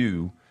playing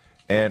you.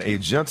 And a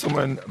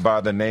gentleman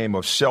by the name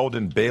of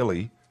Sheldon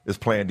Bailey is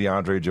playing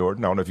DeAndre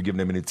Jordan. I don't know if you're giving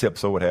him any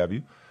tips or what have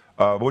you.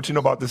 But what you know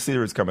about this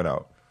series coming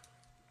out?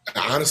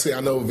 Honestly,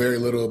 I know very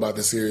little about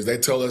the series. They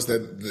told us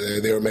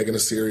that they were making a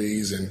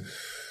series, and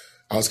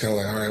I was kind of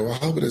like, all right, well, I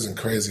hope it isn't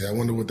crazy. I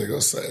wonder what they're going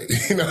to say,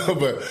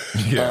 But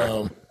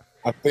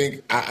I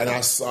think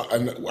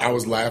I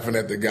was laughing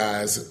at the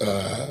guys,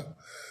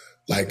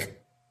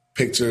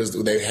 pictures.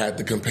 They had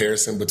the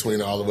comparison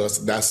between all of us.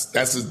 That's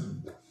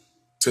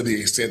to the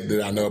extent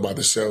that I know about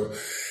the show.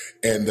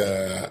 And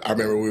I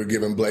remember we were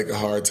giving Blake a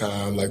hard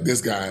time, like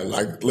this guy,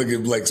 like look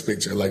at Blake's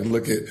picture, like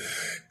look at.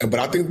 But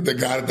I think the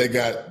guy that they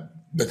got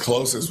the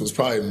closest was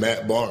probably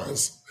Matt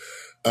Barnes,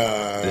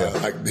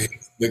 like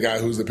the guy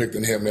who's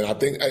depicting him. And I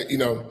think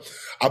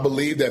I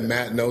believe that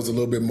Matt knows a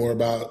little bit more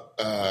about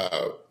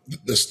the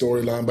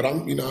storyline. But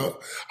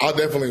I'll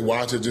definitely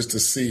watch it just to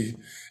see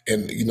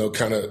and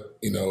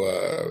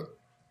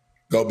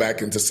go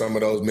back into some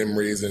of those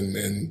memories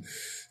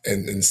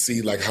and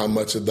see like how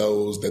much of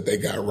those that they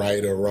got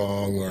right or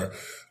wrong, or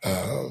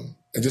and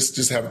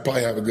just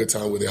probably have a good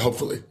time with it.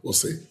 Hopefully, we'll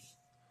see.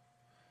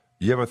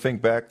 You ever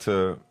think back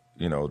to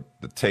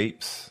the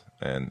tapes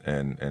and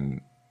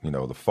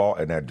the fall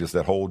and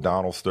that whole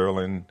Donald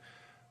Sterling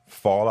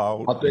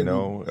fallout.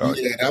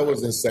 Yeah, that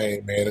was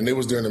insane, man. And it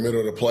was during the middle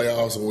of the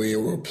playoffs, and we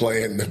were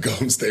playing the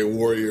Golden State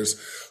Warriors,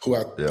 who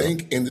I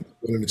think ended up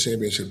winning the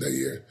championship that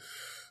year.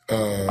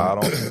 I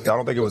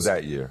don't think it was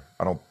that year.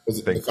 I don't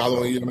was think it the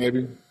following year,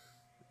 maybe.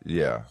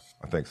 Yeah,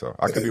 I think so.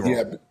 I could be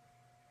wrong.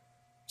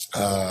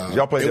 Yeah,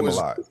 y'all played them a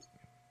lot.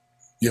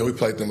 Yeah, we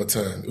played them a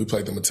ton.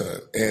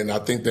 And I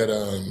think that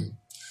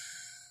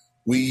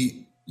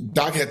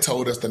Doc had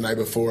told us the night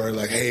before,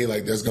 like, hey,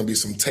 like there's going to be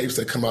some tapes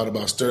that come out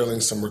about Sterling,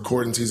 some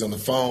recordings he's on the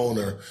phone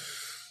or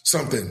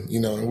something,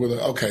 and we're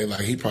like, okay,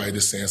 like he probably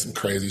just saying some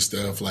crazy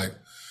stuff, like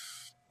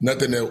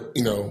nothing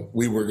that,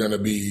 we were going to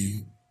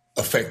be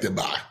affected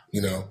by,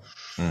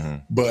 Mm-hmm.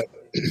 But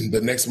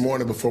the next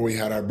morning before we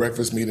had our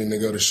breakfast meeting to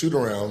go to shoot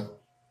around,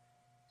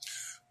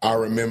 I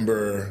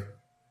remember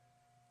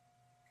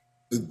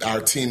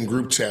our team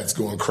group chats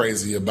going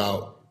crazy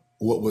about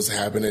what was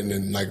happening,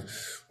 and like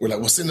we're like,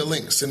 well, send the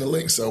link.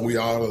 So we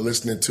all are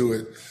listening to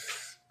it,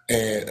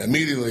 and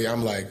immediately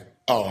I'm like,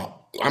 oh,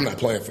 I'm not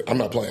playing.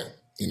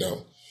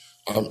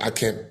 I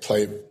can't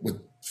play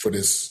for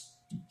this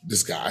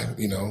guy,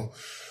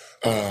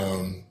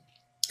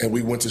 and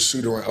we went to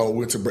shoot around. Oh, we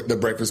went to the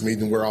breakfast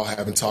meeting. We're all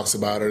having talks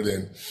about it,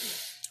 and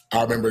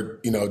I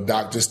remember,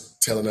 Doc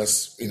just telling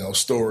us,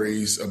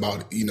 stories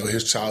about,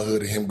 his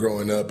childhood and him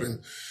growing up, and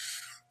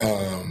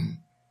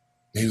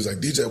he was like,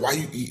 DJ, why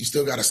you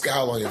still got a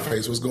scowl on your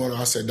face? What's going on?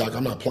 I said, Doc,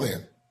 I'm not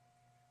playing.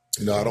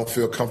 I don't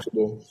feel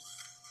comfortable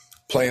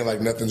playing like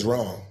nothing's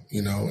wrong,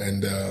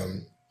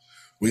 and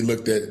we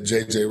looked at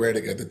J.J.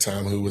 Redick at the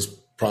time, who was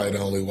probably the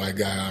only white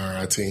guy on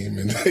our team,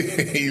 and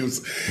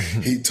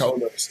he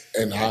told us,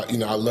 and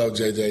I love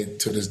J.J.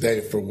 to this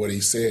day for what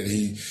he said.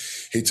 He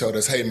told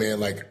us, hey, man,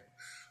 like,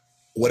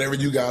 whatever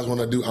you guys want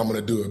to do, I'm going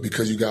to do it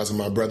because you guys are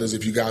my brothers.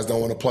 If you guys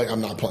don't want to play,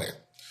 I'm not playing.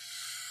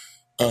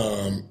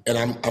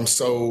 And I'm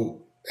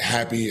so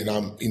happy, and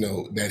I'm,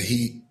 that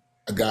he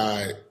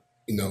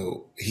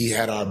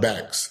had our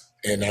backs,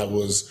 and that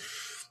was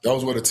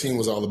what a team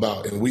was all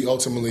about. And we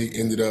ultimately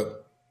ended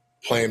up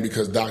playing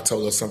because Doc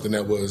told us something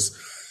that was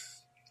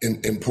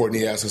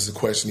important. He asked us a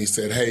question. He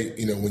said, hey,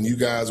 when you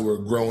guys were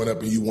growing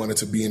up and you wanted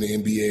to be in the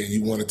NBA and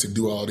you wanted to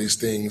do all these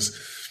things,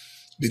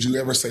 did you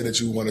ever say that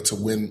you wanted to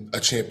win a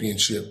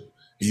championship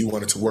and you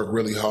wanted to work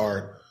really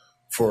hard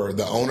for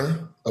the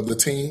owner of the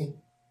team?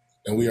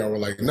 And we all were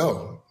like,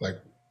 no. Like,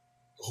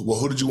 well,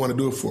 who did you want to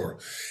do it for?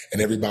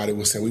 And everybody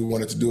was saying we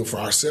wanted to do it for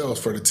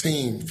ourselves, for the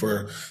team,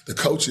 for the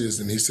coaches.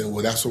 And he said,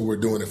 well, that's what we're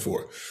doing it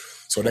for.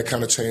 So that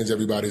kind of changed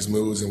everybody's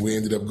moods, and we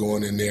ended up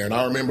going in there. And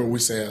I remember we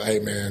saying, hey,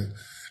 man,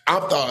 I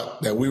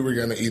thought that we were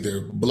going to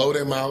either blow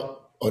them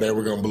out or they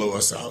were going to blow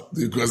us out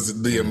because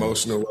of the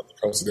emotional roller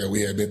coaster that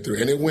we had been through.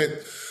 And it went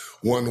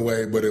one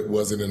way, but it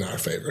wasn't in our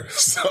favor.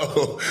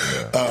 So,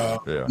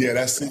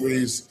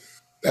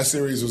 that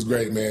series was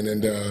great, man.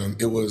 And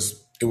it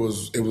was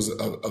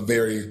a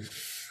very,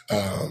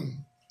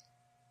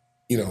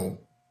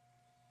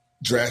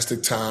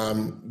 drastic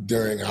time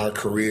during our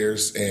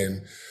careers.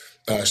 And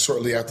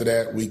shortly after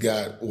that, we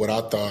got what I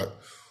thought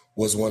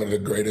was one of the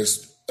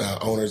greatest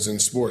owners in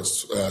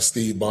sports,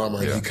 Steve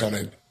Ballmer. Yeah. He kind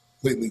of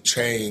completely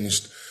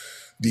changed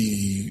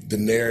the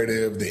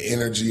narrative, the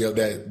energy of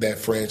that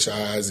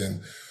franchise.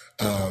 And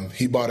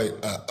he brought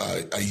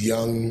a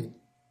young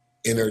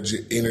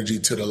energy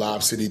to the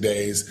Lob City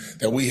days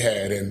that we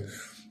had. And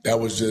that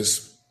was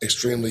just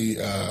extremely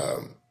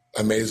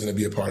amazing to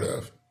be a part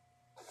of.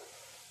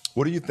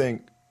 What do you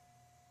think,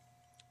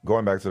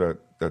 going back to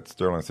that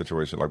Sterling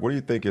situation, like what do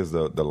you think is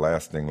the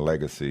lasting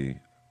legacy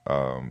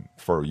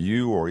for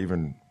you or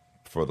even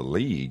for the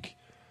league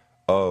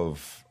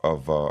of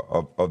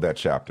that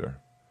chapter?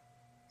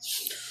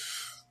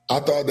 I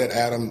thought that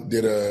Adam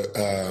did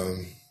a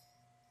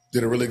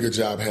really good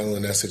job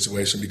handling that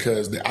situation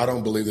because I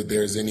don't believe that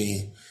there's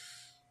any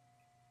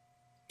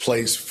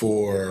place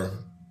for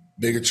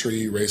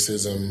bigotry,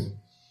 racism,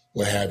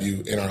 what have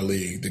you, in our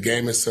league. The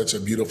game is such a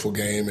beautiful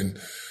game, and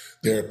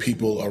there are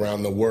people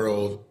around the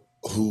world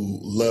who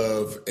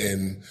love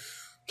and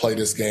play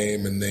this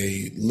game, and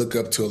they look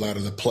up to a lot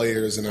of the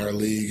players in our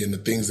league and the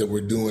things that we're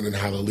doing and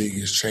how the league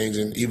is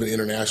changing, even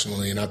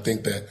internationally. And I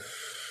think that,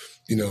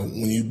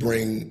 when you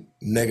bring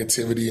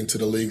negativity into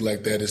the league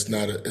like that, it's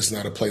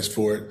not a place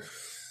for it.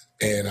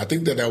 And I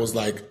think that was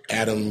like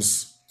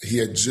Adams. He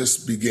had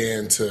just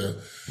began to.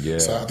 Yeah.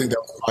 So I think that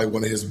was probably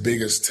one of his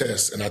biggest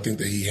tests, and I think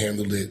that he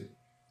handled it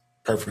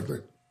perfectly.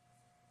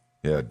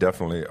 Yeah,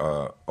 definitely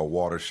a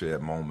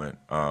watershed moment.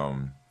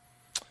 And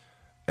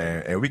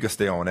we could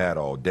stay on that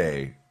all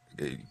day.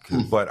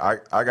 But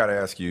I got to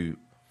ask you,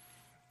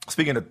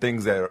 speaking of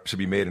things that should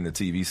be made in the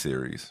TV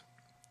series,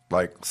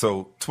 like,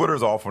 so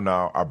Twitter's awful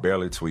now. I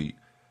barely tweet.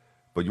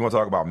 But you want to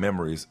talk about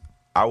memories?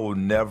 I will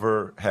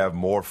never have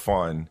more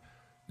fun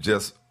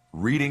just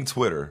reading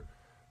Twitter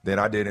than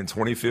I did in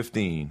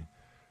 2015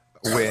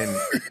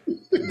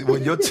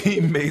 when your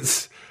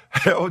teammates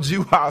held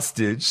you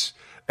hostage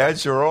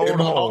at your own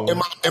home.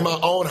 In my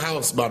own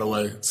house, by the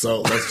way.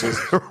 So let's just.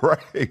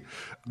 Right.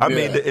 I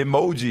mean, the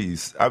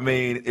emojis. I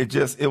mean,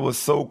 it was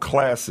so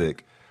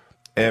classic.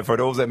 And for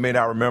those that may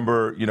not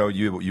remember,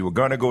 you were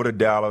going to go to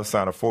Dallas,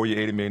 sign a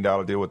 4-year, $80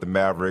 million deal with the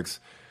Mavericks.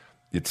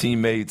 Your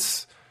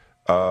teammates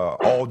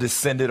all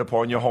descended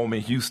upon your home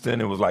in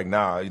Houston. It was like,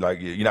 nah, like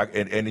you're not,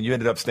 and you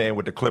ended up staying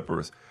with the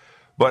Clippers.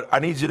 But I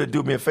need you to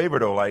do me a favor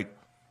though, like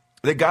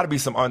there got to be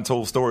some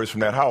untold stories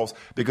from that house,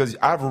 because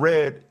I've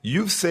read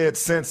you've said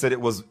since that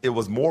it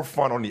was more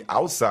fun on the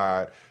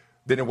outside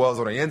than it was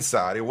on the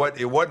inside. It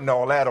wasn't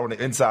all that on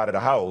the inside of the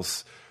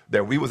house,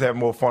 that we was having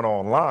more fun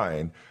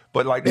online.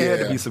 But like there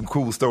had to be some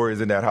cool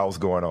stories in that house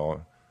going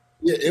on.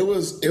 Yeah, it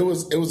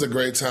was a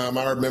great time.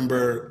 I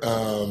remember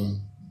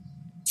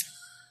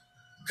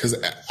because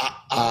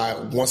I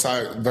once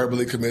I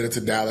verbally committed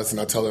to Dallas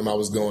and I told him I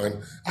was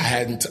going,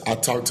 I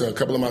talked to a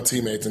couple of my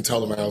teammates and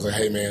told them, I was like,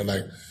 hey man,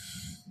 like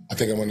I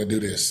think I'm going to do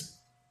this.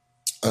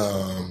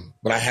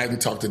 But I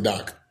hadn't talked to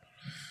Doc.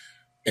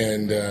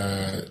 And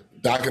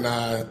Doc and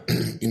I,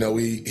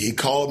 he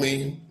called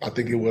me. I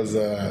think it was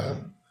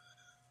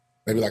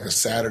maybe like a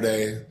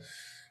Saturday.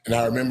 And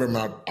I remember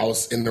I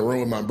was in the room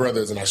with my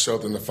brothers and I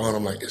showed them the phone.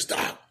 I'm like, it's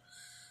Doc.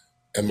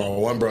 And my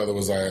one brother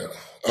was like,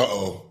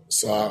 uh-oh.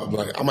 So I'm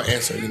like, I'm going to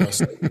answer,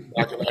 So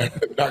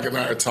Doc and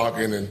I are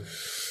talking, and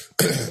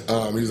he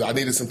was like, I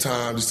needed some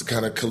time just to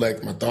kind of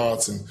collect my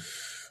thoughts. And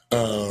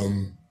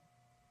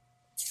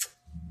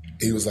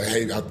he was like,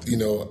 hey,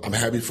 I'm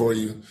happy for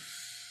you,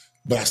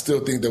 but I still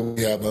think that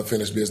we have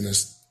unfinished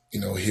business,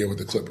 here with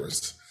the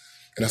Clippers.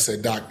 And I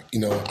said, Doc,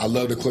 I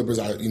love the Clippers.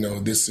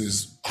 This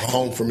is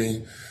home for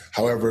me.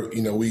 However,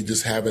 we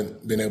just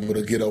haven't been able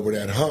to get over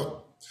that hump.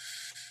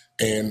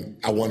 And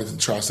I wanted to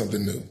try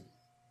something new.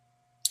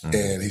 Mm-hmm.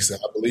 And he said,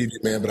 I believe you,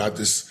 man, but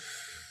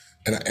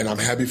and I'm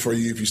happy for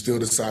you if you still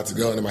decide to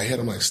go. And in my head,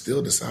 I'm like,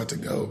 still decide to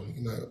go?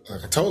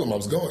 Like I told him I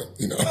was going,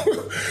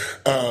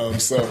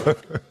 So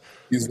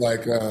he's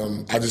like,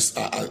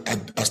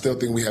 I still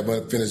think we have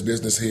unfinished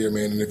business here,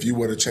 man. And if you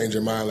were to change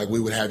your mind, like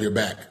we would have your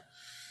back.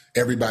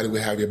 Everybody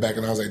would have your back.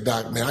 And I was like,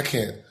 Doc, man, I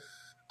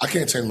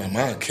can't change my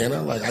mind, can I?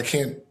 Like, I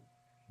can't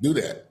do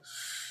that.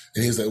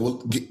 And he's like,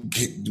 well,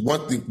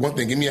 one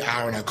thing, give me an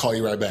hour and I'll call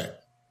you right back.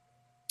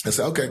 I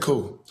said, okay,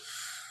 cool.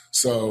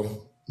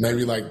 So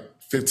maybe like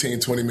 15,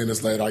 20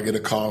 minutes later, I get a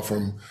call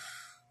from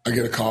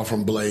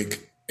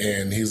Blake,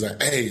 and he's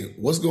like, hey,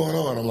 what's going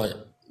on? I'm like,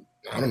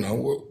 I don't know.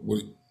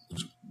 What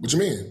you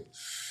mean?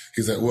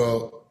 He's like,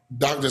 well,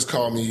 Doc just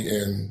called me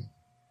and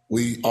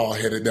we all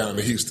headed down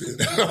to Houston.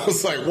 And I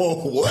was like, whoa,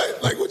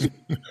 what? Like,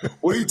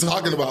 what are you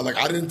talking about? Like,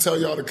 I didn't tell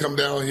y'all to come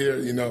down here,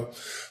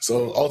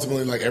 So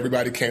ultimately, like,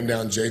 everybody came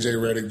down. JJ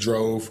Redick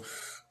drove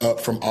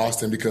up from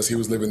Austin because he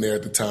was living there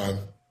at the time.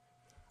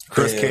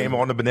 Chris came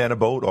on the banana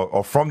boat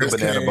or from the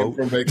banana boat.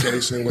 From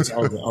vacation, which I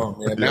was like, oh,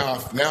 man.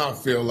 Now I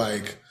feel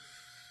like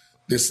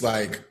this,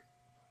 like,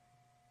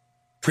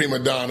 prima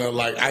donna.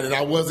 Like,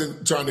 I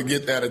wasn't trying to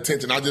get that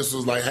attention. I just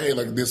was like, hey,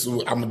 like, I'm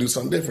going to do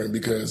something different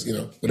because,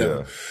 whatever.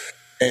 Yeah.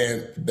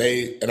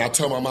 And I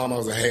told my mom, I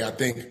was like, hey, I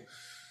think,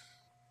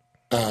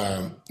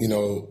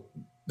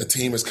 the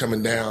team is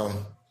coming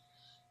down,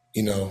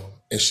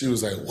 and she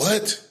was like,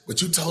 what?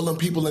 But you told them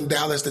people in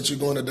Dallas that you're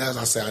going to Dallas?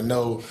 I said, I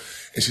know.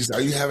 And she said,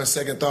 are you having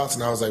second thoughts?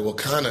 And I was like, well,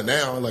 kind of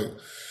now.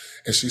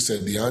 And she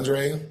said,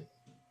 DeAndre,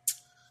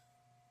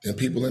 them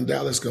people in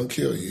Dallas going to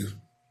kill you.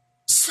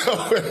 So,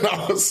 and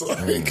I was like,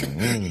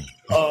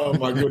 oh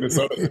my goodness.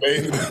 So they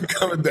ended up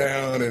coming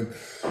down,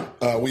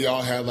 and we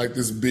all had like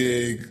this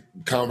big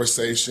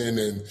conversation,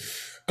 and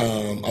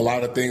a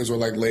lot of things were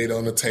like laid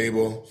on the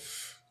table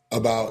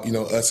about,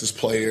 us as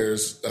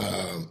players,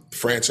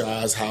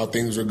 franchise, how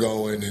things were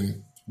going,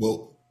 and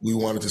what we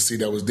wanted to see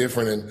that was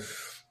different. And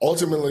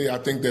ultimately, I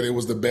think that it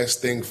was the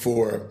best thing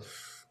for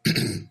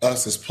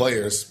us as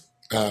players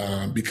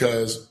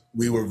because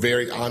we were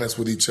very honest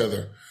with each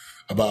other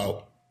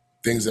about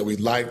things that we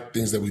liked,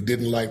 things that we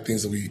didn't like,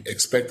 things that we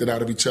expected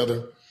out of each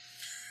other.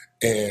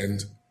 And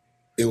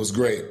it was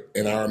great.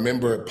 And I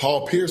remember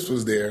Paul Pierce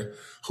was there,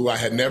 who I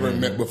had never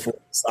met before,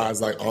 besides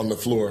like on the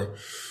floor.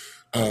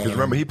 Because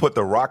remember, he put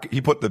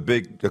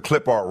the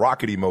clip art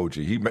rocket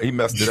emoji. He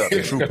messed it up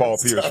in true Paul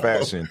Pierce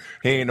fashion.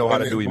 He ain't know how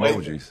to do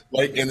emojis.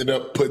 Blake ended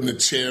up putting the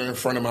chair in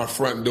front of my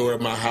front door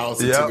of my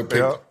house and took a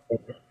picture.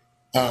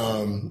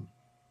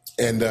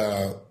 And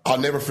I'll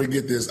never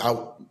forget this.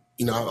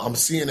 I'm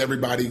seeing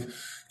everybody,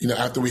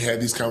 after we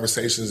had these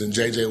conversations, and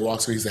JJ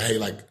walks me, he said, hey,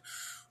 like,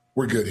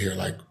 we're good here.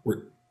 Like,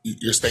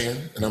 you're staying?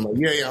 And I'm like,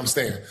 yeah, I'm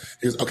staying.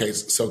 He goes, okay,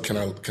 so can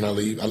I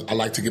leave? I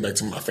like to get back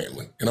to my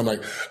family. And I'm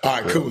like,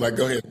 all right, cool. Like,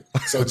 go ahead.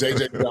 So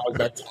JJ drives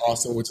back to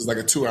Austin, which is like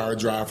a 2-hour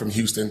drive from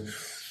Houston.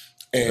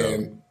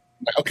 And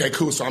like, okay,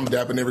 cool. So I'm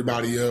dapping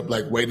everybody up,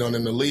 like waiting on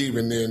them to leave.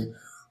 And then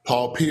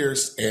Paul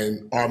Pierce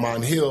and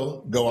Armand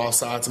Hill go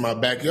outside to my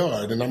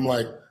backyard. And I'm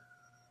like,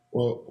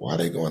 well, why are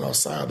they going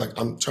outside? Like,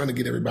 I'm trying to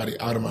get everybody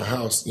out of my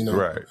house,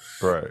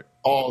 Right.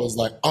 All is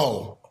like,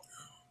 oh,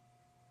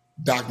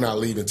 Doc not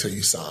leaving until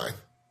you sign.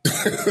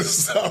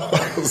 So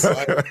I was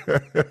like,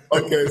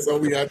 okay, so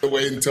we had to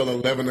wait until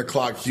 11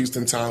 o'clock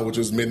Houston time, which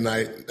was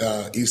midnight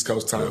East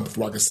Coast time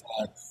before I could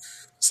sign.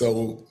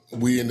 So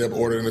we ended up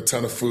ordering a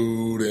ton of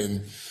food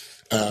and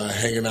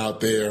hanging out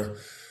there.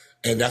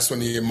 And that's when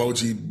the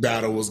emoji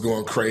battle was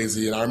going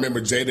crazy. And I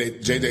remember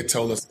JJ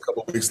told us a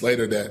couple of weeks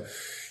later that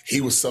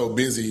he was so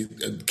busy,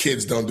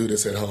 kids don't do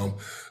this at home,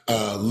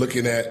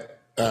 looking at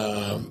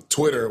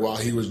Twitter while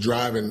he was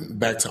driving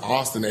back to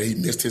Austin that he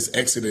missed his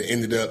exit and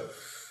ended up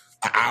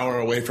an hour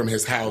away from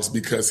his house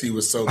because he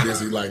was so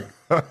busy, like,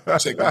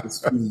 checking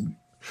his feed.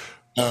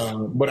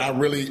 But I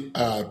really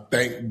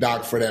thank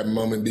Doc for that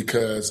moment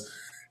because,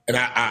 and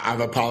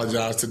I've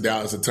apologized to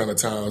Dallas a ton of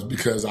times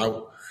because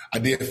I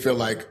did feel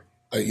like,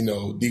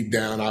 deep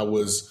down I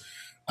was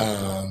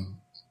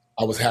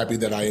happy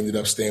that I ended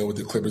up staying with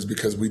the Clippers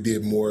because we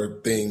did more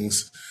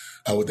things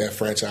with that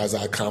franchise.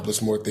 I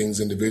accomplished more things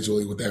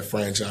individually with that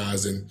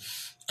franchise and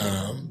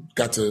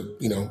got to,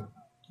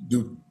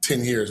 do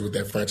 10 years with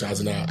that franchise.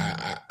 And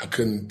I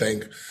couldn't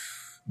thank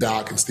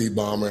Doc and Steve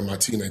Ballmer and my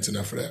teammates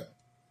enough for that.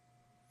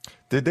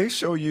 Did they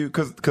show you,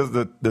 because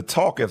the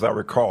talk, as I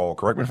recall,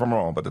 correct me if I'm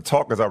wrong, but the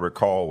talk, as I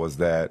recall, was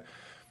that,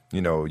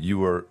 you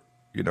were,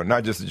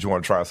 not just that you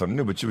want to try something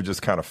new, but you were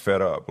just kind of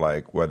fed up,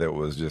 like whether it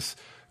was just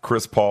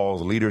Chris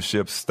Paul's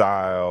leadership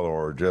style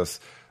or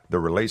just the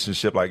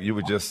relationship, like you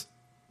were just,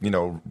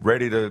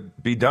 ready to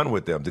be done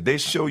with them. Did they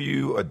show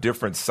you a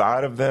different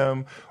side of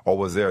them, or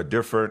was there a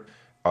different,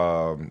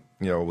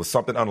 was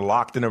something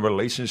unlocked in a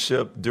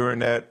relationship during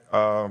that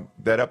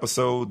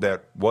episode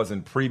that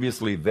wasn't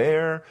previously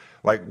there?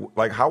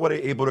 Like how were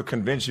they able to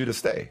convince you to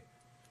stay?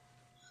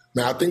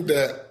 Now, I think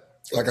that,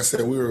 like I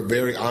said, we were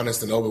very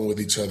honest and open with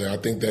each other. I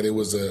think that it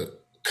was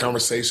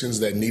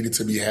conversations that needed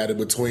to be had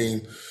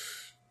between,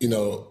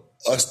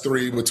 us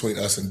three, between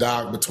us and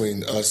Doc,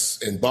 between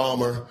us and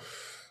Ballmer.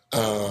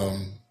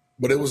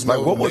 But it was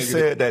what was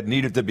said that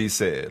needed to be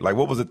said? Like,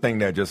 what was the thing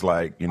that just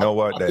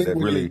that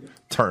really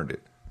turned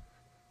it?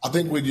 I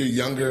think when you're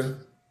younger,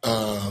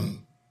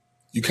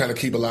 you kind of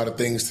keep a lot of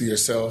things to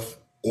yourself,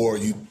 or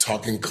you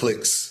talk in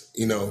cliques,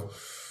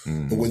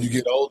 Mm-hmm. But when you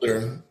get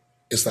older,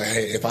 it's like,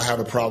 hey, if I have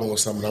a problem with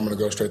something, I'm going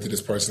to go straight to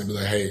this person and be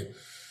like, hey,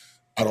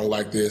 I don't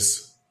like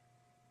this.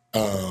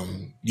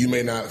 You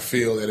may not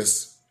feel that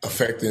it's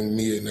affecting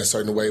me in a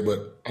certain way,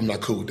 but I'm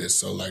not cool with this.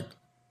 So,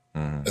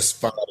 let's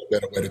find out a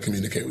better way to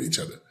communicate with each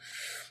other.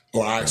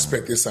 Or I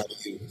expect this out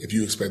of you if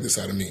you expect this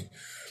out of me.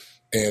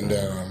 And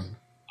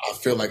I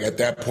feel like at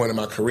that point in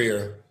my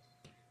career,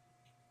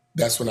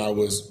 that's when I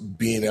was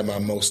being at my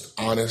most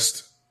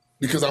honest,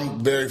 because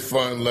I'm very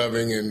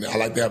fun-loving and I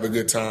like to have a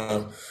good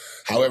time.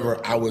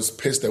 However, I was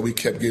pissed that we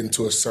kept getting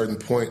to a certain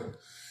point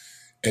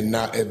and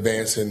not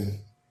advancing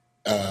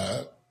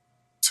to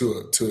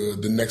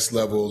the next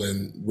level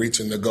and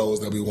reaching the goals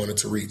that we wanted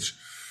to reach.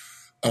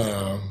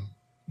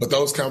 But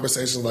those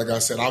conversations, like I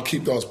said, I'll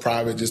keep those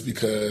private just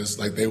because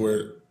they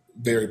were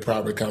very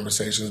private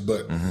conversations,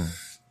 but they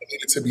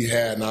needed to be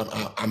had. And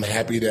I'm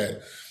happy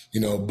that,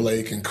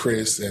 Blake and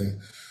Chris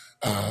and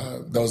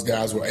those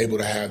guys were able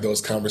to have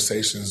those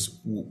conversations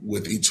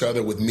with each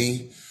other, with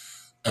me,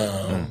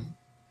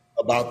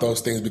 about those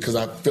things, because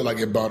I feel like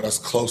it brought us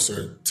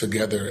closer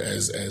together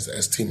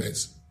as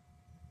teammates.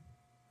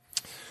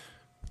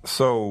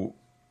 So,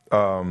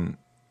 want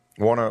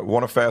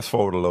to fast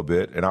forward a little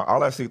bit, and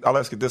I'll ask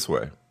it this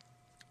way: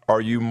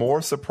 are you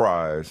more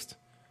surprised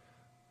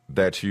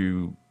that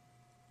you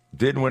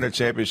didn't win a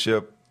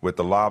championship with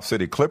the Lob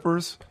City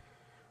Clippers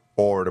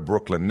or the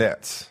Brooklyn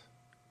Nets?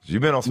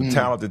 You've been on some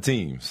talented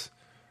teams.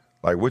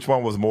 Like, which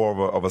one was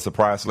more of a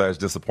surprise /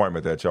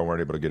 disappointment that y'all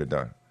weren't able to get it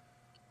done?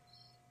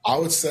 I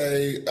would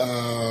say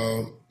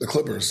the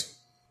Clippers.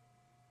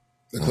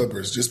 The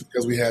Clippers, just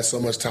because we had so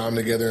much time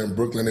together in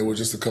Brooklyn. It was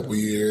just a couple of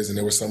years, and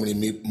there were so many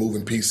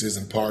moving pieces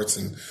and parts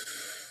and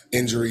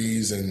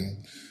injuries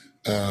and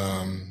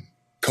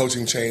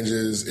coaching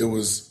changes. It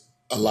was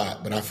a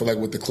lot. But I feel like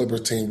with the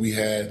Clippers team, we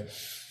had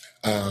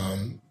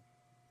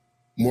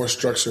more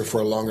structure for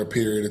a longer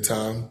period of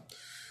time.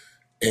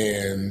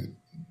 And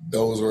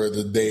those were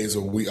the days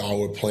where we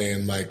all were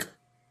playing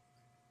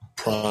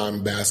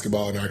prime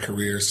basketball in our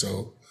career.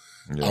 So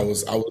yeah. I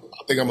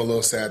think I'm a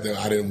little sad that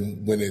I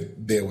didn't win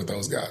it there with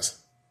those guys.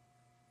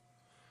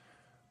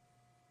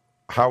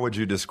 How would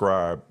you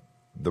describe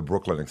the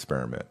Brooklyn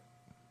experiment?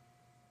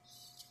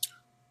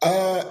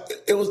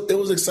 It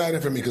was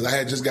exciting for me because I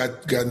had just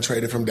gotten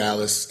traded from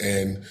Dallas,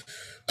 and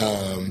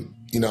with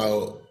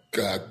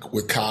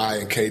Kai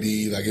and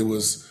KD, it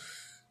was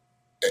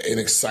an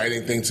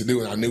exciting thing to do.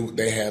 And I knew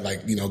they had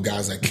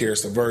guys like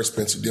Karis LeVert,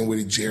 Spencer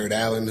Dinwiddie, Jared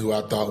Allen, who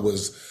I thought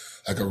was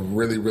a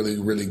really, really,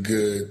 really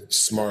good,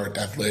 smart,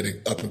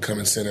 athletic,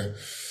 up-and-coming center.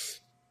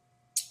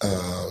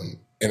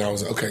 And I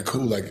was like, okay,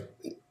 cool.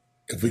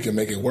 If we can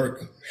make it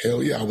work,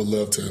 hell yeah, I would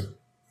love to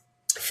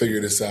figure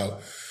this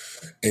out.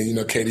 And,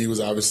 KD was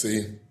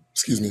obviously,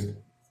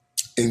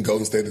 in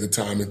Golden State at the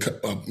time. And,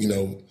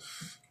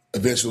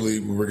 eventually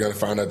we were going to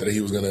find out that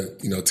he was going to,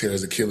 tear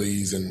his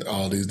Achilles and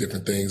all these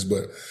different things.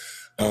 But,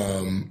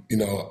 talking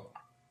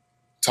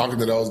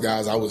to those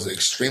guys, I was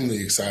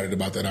extremely excited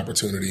about that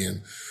opportunity.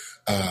 And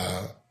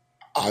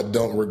I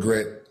don't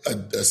regret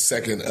a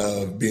second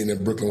of being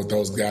in Brooklyn with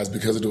those guys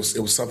because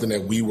it was something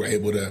that we were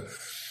able to,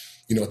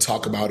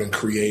 talk about and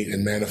create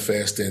and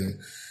manifest and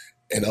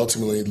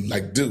ultimately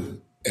like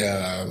do.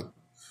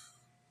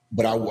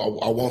 But I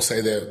won't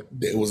say that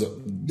it was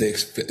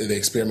the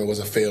experiment was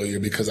a failure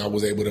because I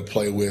was able to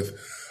play with,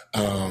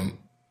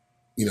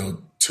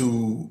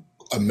 two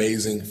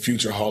amazing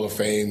future Hall of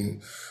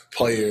Fame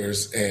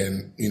players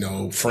and,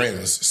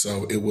 friends.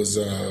 So it was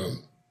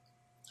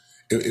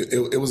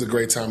it was a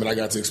great time, and I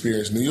got to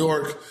experience New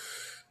York,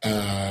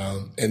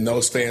 and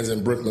those fans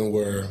in Brooklyn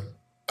were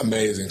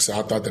amazing. So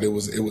I thought that it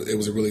was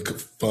a really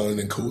fun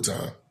and cool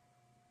time.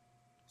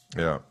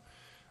 Yeah.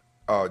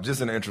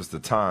 Just in the interest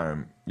of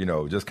time,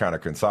 just kind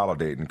of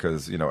consolidating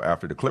because,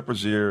 after the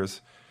Clippers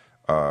years,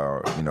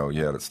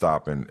 you had a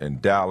stop in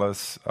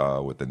Dallas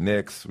with the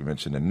Knicks. We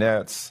mentioned the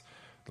Nets,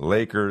 the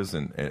Lakers,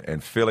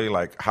 and Philly.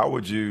 Like, how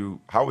would you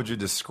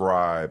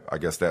describe, I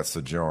guess, that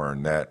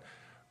sojourn, that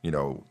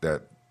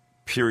that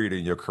period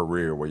in your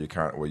career where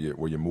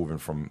you're moving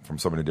from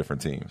so many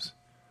different teams?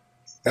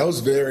 That was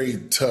very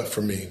tough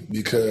for me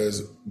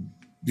because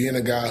being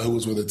a guy who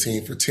was with a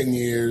team for 10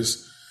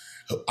 years,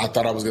 I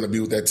thought I was going to be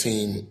with that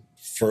team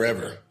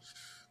forever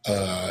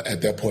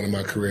at that point in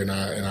my career, and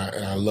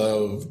I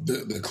love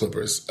the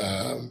Clippers.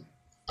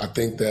 I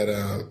think that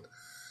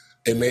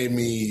it made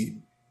me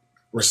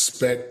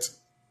respect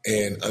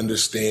and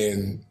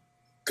understand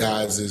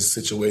guys'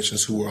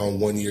 situations who were on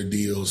one-year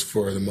deals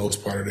for the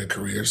most part of their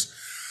careers,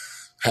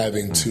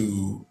 having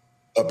to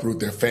uproot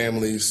their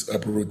families,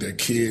 uproot their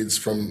kids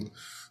from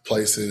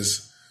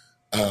places.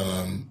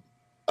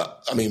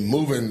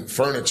 Moving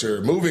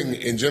furniture, moving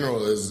in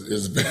general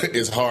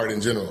is hard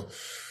in general.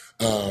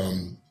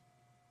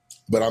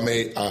 But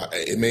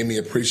it made me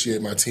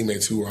appreciate my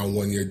teammates who were on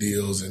one-year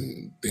deals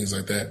and things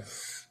like that.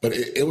 But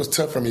it was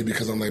tough for me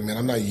because I'm like, man,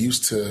 I'm not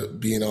used to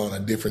being on a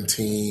different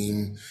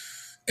team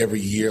every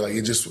year. Like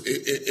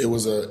it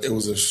was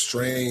a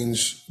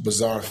strange,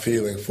 bizarre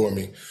feeling for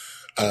me.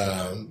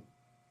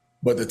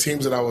 But the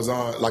teams that I was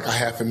on, like I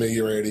had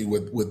familiarity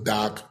with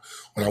Doc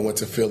when I went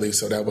to Philly,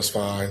 so that was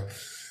fine.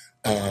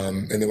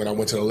 And then when I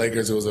went to the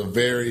Lakers, it was a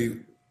very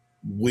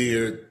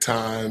weird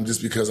time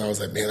just because I was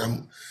like,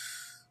 man,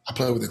 I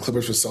played with the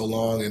Clippers for so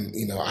long,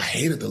 and I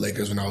hated the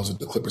Lakers when I was with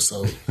the Clippers,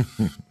 so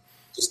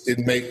just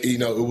didn't make it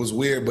was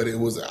weird, but it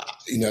was at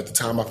the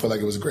time I felt like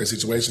it was a great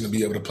situation to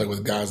be able to play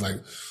with guys like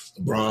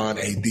LeBron,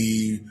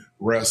 AD,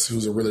 Russ,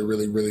 who's a really,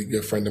 really, really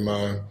good friend of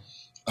mine,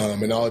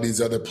 and all of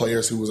these other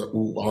players who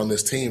were on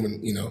this team,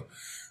 and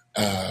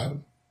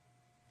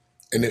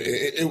and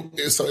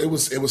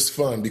it was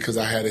fun because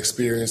I had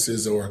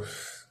experiences or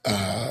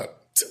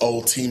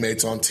old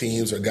teammates on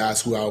teams or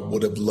guys who I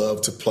would have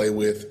loved to play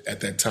with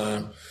at that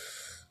time.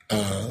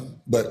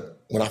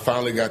 But when I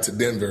finally got to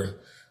Denver,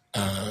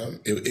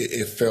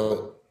 it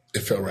felt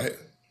right.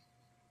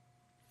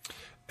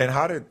 And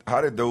how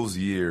did those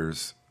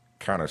years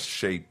kind of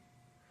shape?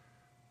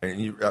 And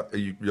you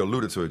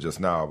alluded to it just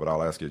now, but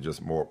I'll ask you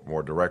just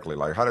more directly.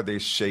 Like, how did they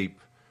shape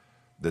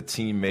the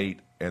teammate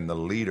and the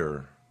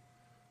leader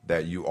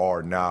that you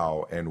are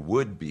now and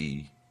would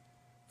be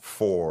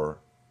for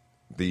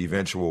the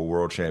eventual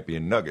world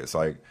champion Nuggets?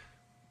 Like,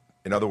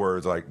 in other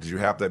words, like, did you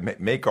have to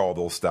make all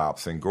those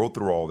stops and go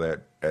through all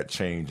that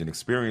change and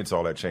experience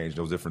all that change,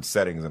 those different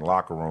settings and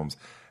locker rooms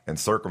and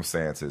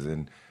circumstances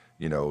and,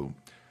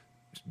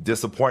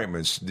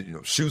 disappointments,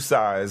 shoe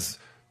size,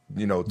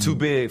 too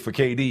big for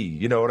KD,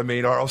 you know what I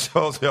mean? Or else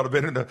you'd have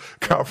been in the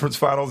conference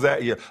finals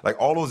that year.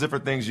 Like, all those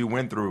different things you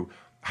went through,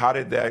 how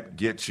did that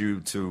get you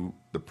to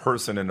the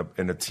person and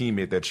the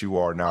teammate that you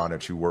are now and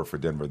that you were for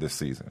Denver this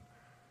season?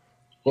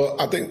 Well,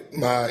 I think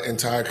my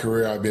entire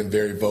career I've been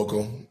very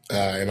vocal,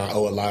 and I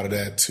owe a lot of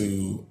that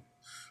to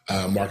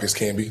Marcus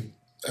Camby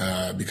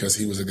because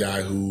he was a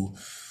guy who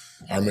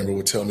I remember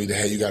would tell me that,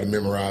 hey, you got to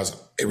memorize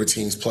every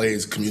team's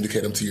plays,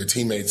 communicate them to your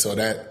teammates. So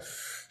that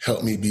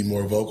helped me be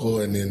more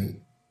vocal, and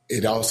then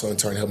it also in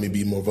turn helped me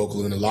be more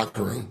vocal in the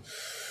locker room.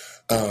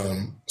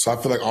 So I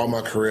feel like all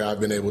my career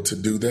I've been able to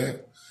do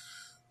that,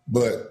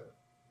 but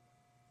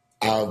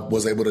I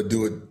was able to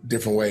do it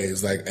different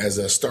ways, like as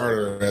a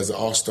starter, as an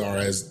all-star,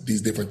 as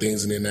these different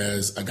things, and then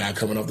as a guy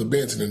coming off the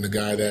bench, and then the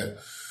guy that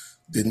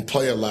didn't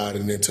play a lot,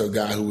 and then to a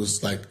guy who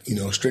was like,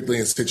 strictly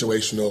in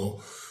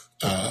situational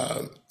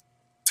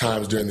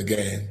times during the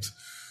games.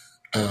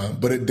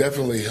 But it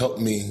definitely helped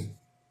me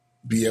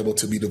be able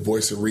to be the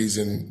voice of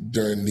reason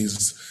during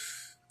these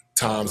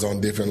times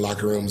on different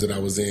locker rooms that I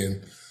was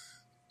in.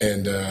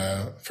 And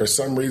for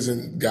some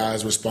reason,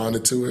 guys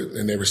responded to it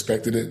and they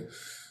respected it.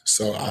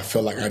 So I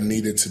felt like I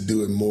needed to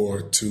do it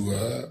more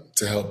to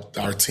help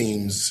our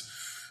teams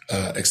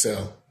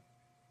excel.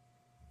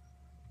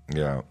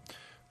 Yeah.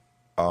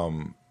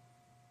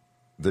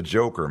 The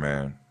Joker,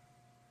 man.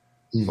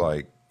 Mm.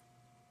 Like,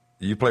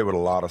 you play with a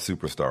lot of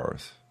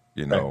superstars,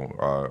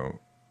 right.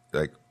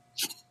 Like,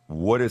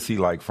 what is he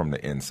like from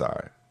the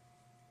inside?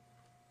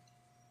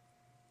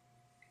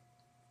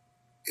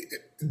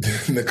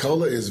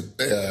 Nikola is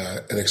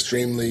an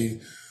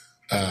extremely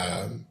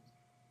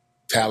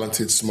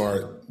talented,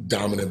 smart,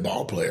 dominant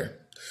ball player.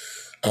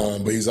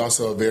 But he's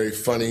also a very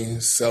funny,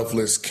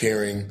 selfless,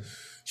 caring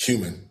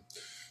human.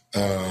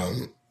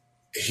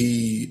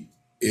 He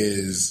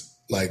is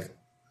like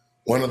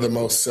one of the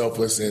most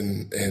selfless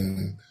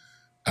and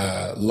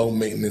low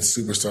maintenance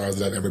superstars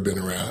that I've ever been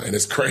around. And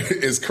it's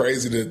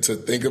crazy to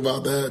think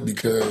about that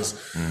because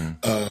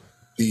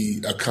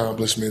the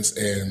accomplishments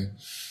and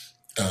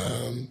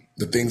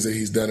the things that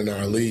he's done in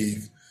our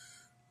league.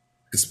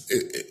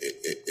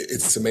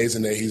 It's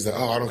amazing that he's like,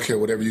 oh, I don't care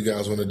whatever you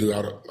guys want to do.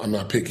 I'm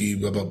not picky,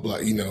 blah, blah, blah,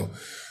 you know.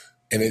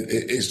 And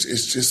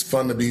it's just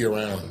fun to be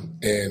around.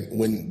 And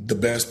when the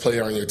best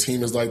player on your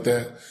team is like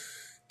that,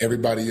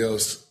 everybody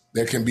else,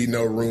 there can be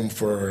no room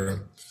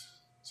for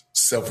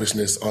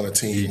selfishness on a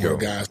team where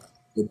guys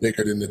are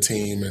bigger than the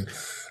team. And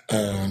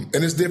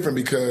it's different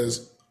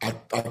because I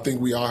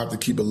think we all have to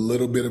keep a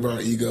little bit of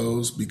our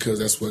egos because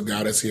that's what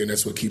got us here and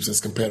that's what keeps us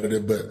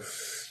competitive. But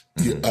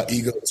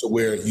ego to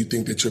where you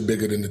think that you're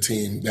bigger than the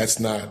team, that's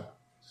not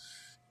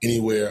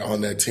anywhere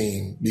on that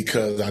team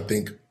because I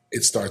think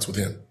it starts with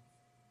him.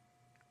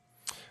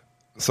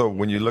 So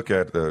when you look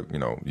at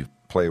you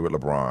play with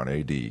LeBron,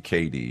 AD,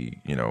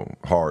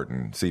 KD,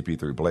 Harden,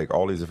 CP3, Blake,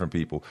 all these different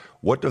people.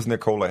 What does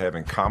Nikola have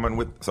in common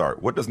with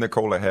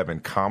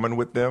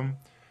them,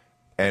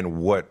 and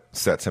what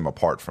sets him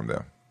apart from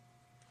them?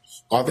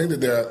 I think that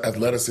their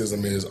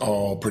athleticism is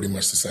all pretty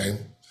much the same.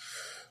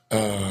 I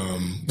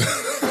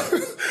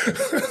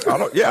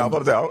don't know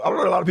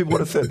a lot of people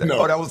would have said that.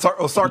 No. Oh, that was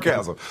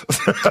sarcasm.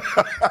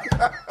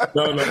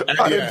 No.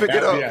 I didn't pick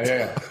it up.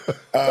 Yeah.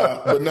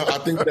 But no, I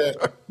think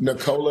that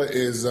Nikola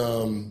is,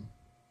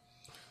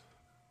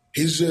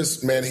 he's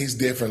just, man, he's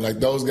different. Like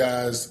those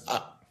guys,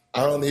 I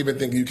don't even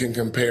think you can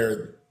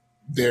compare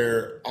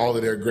all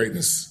of their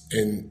greatness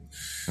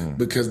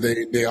because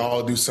they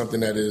all do something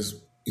that is,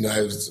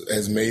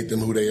 has made them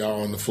who they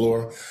are on the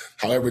floor.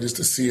 However, just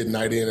to see it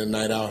night in and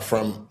night out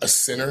from a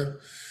center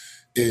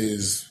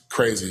is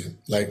crazy.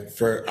 Like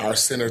for our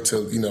center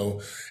to,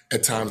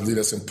 at times lead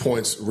us in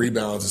points,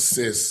 rebounds,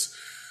 assists,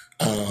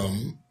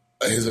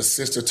 his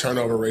assist to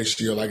turnover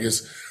ratio, like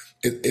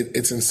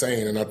it's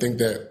insane. And I think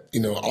that,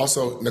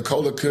 also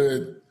Nikola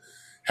could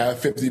have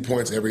 50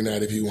 points every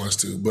night if he wants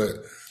to,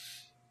 but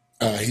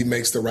he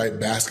makes the right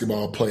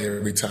basketball play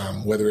every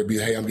time, whether it be,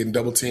 hey, I'm getting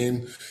double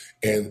teamed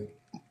and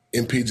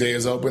MPJ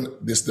is open,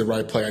 this is the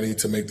right play. I need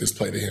to make this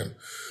play to him.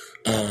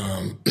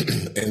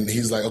 And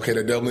he's like, okay,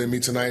 they're doubling me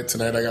tonight.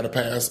 Tonight I got to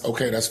pass.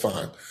 Okay, that's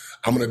fine.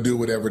 I'm going to do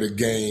whatever the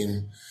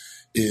game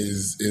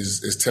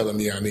is telling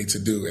me I need to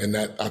do. And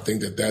that I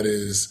think that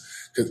is,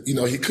 cause,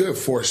 he could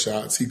force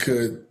shots. He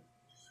could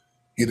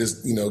get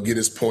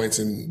his points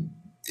and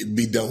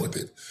be done with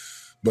it.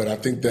 But I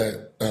think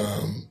that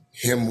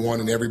him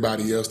wanting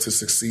everybody else to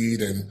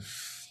succeed and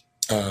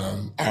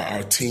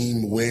our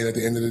team win at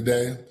the end of the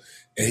day,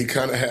 and he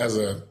kind of has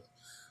a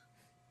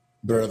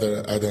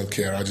brother, I don't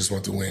care, I just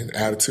want to win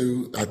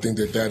attitude. I think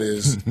that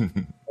is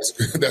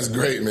that's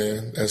great,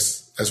 man.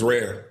 That's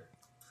rare.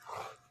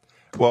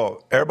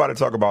 Well, everybody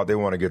talk about they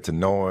want to get to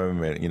know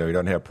him, and he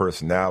doesn't have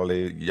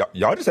personality.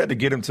 Y'all just had to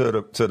get him to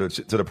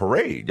the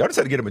parade. Y'all just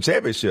had to get him a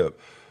championship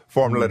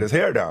for him to let his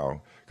hair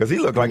down because he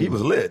looked like he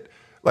was lit.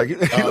 Like he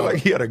looked like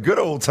he had a good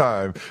old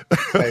time.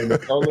 Hey,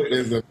 Nikola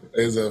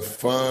is a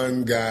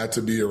fun guy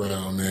to be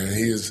around, man.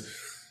 He's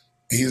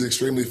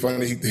extremely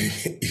funny.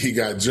 He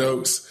got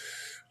jokes.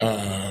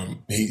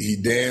 He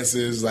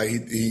dances. Like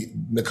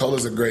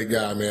Nikola's a great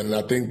guy, man. And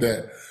I think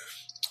that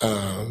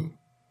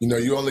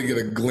you only get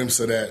a glimpse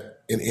of that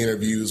in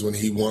interviews when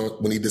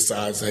he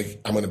decides,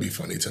 like, I'm going to be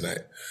funny tonight,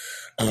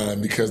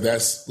 because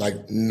that's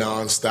like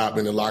nonstop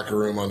in the locker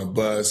room, on the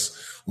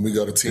bus, when we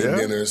go to team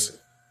dinners.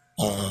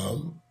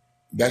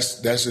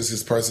 That's just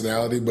his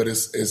personality. But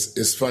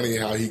it's funny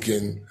how he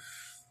can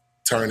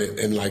turn it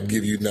and like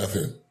give you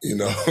nothing,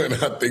 And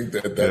I think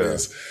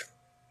that's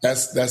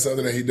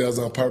something that he does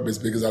on purpose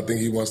because I think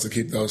he wants to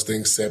keep those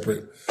things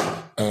separate.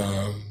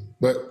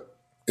 But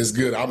it's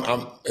good.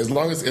 I'm as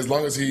long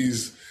as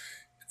he's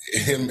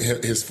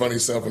his funny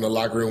self in the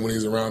locker room when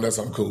he's around us,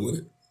 I'm cool with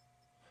it.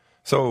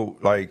 So,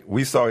 like,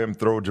 we saw him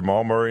throw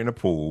Jamal Murray in the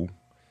pool,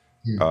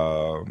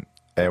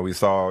 and we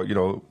saw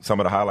some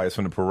of the highlights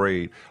from the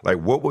parade. Like,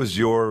 what was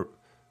your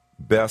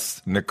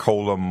best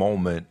Nikola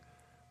moment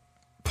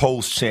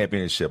post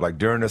championship? Like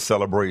during the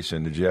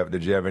celebration, did you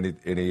have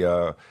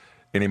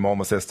any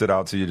moments that stood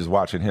out to you just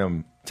watching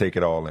him take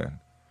it all in?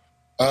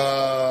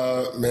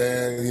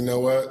 Man, you know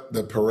what?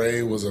 The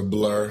parade was a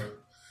blur.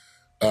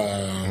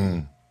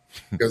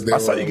 Because I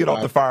saw you get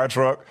off the fire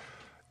truck.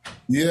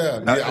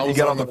 Yeah. I was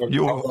on the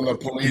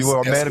police. You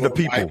were a man of the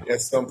people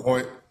at some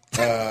point.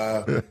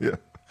 It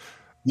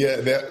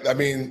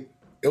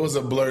was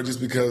a blur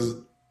just because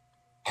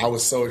I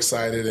was so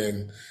excited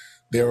and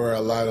there were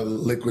a lot of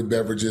liquid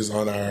beverages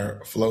on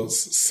our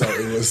floats, so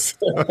it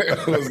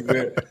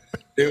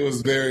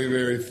was very,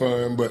 very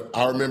fun. But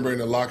I remember in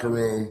the locker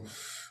room,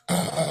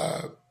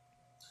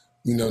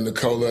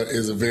 Nikola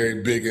is a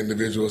very big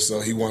individual,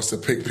 so he wants to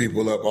pick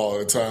people up all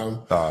the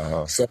time.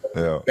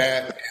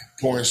 That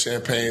pouring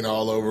champagne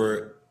all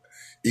over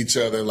each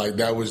other, like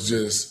that was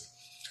just,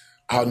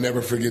 I'll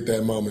never forget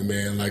that moment,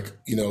 man. Like,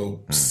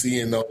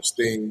 seeing those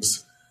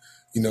things,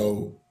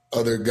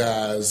 other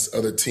guys,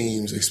 other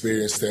teams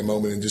experience that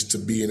moment, and just to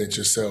be in it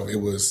yourself, it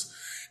was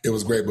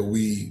great. But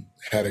we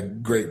had a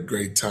great,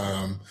 great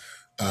time,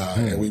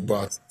 and we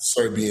brought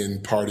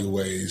Serbian party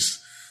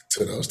ways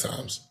to those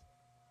times.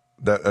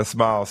 That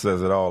smile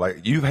says it all.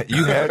 Like you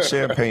had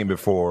champagne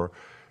before,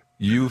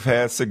 you've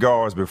had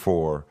cigars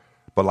before,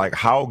 but like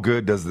how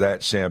good does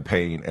that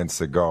champagne and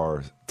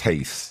cigars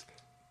taste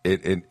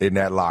in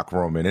that locker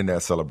room and in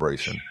that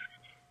celebration?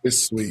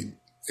 It's sweet.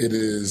 It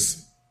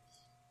is.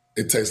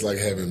 It tastes like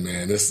heaven,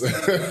 man. It's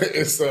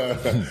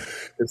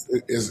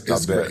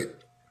great.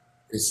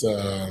 It's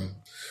I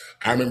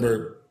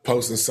remember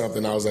posting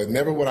something. I was like,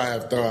 never would I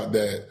have thought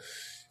that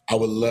I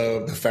would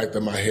love the fact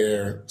that my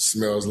hair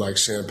smells like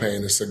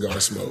champagne and cigar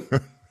smoke.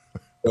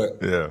 But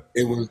yeah,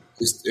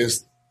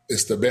 it's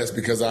the best,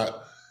 because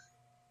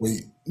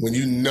when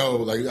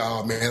like,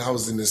 oh man, I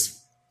was in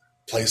this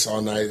place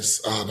all night,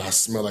 I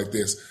smell like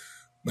this.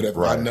 But if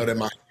I know that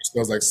my hair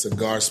smells like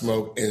cigar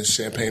smoke and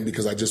champagne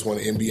because I just won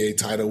an NBA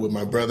title with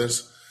my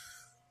brothers,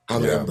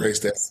 I'm gonna embrace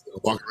that.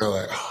 Walking around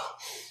like, oh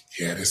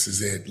yeah, this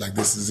is it. Like,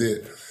 this is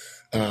it.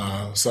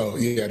 So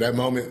yeah, that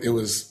moment, it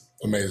was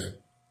amazing.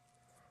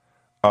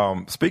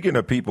 Speaking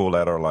of people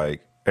that are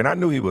like, and I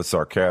knew he was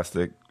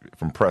sarcastic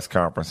from press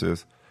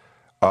conferences.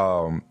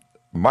 Michael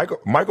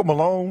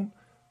Malone,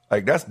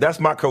 like that's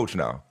my coach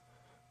now.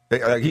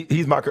 Like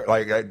he's my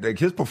like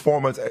his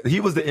performance. He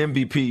was the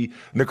MVP.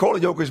 Nikola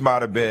Jokic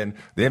might have been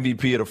the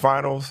MVP of the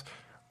finals.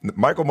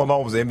 Michael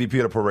Malone was the MVP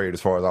of the parade,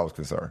 as far as I was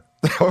concerned.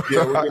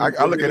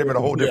 I look at him in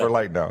a whole different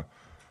light now.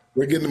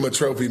 We're getting him a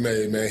trophy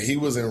made, man. He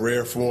was in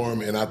rare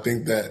form, and I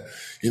think that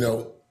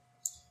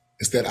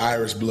it's that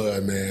Irish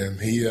blood, man.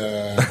 He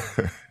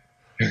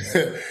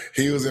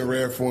he was in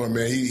rare form,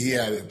 man. He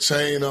had a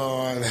chain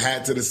on,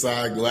 hat to the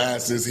side,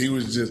 glasses. He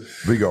was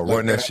just we gonna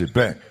run that shit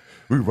back.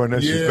 We run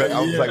that shit back.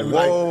 I was like,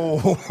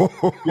 whoa.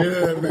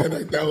 Yeah, man,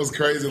 like, that was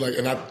crazy. Like,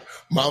 and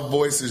my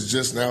voice is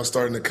just now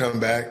starting to come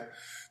back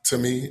to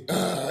me.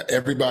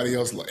 Everybody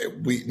else,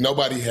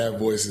 nobody had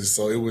voices,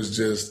 so it was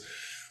just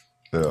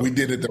we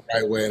did it the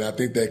right way. And I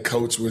think that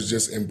coach was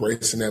just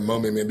embracing that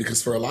moment, man,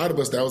 because for a lot of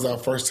us, that was our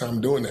first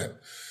time doing that.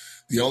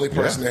 The only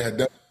person that had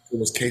done it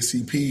was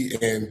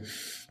KCP, and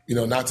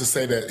not to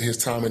say that his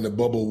time in the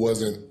bubble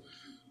wasn't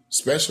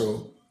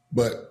special,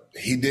 but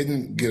he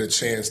didn't get a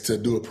chance to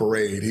do a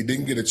parade. He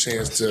didn't get a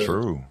chance That's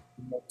true.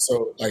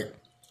 So, like,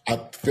 I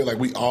feel like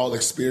we all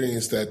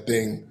experienced that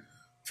thing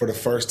for the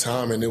first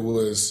time, and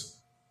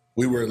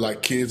we were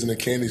like kids in a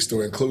candy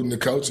store, including the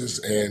coaches,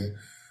 and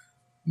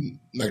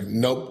like,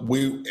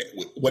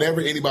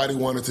 whatever anybody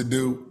wanted to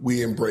do,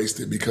 we embraced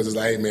it, because it's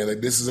like, hey man,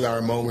 like, this is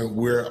our moment.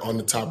 We're on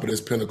the top of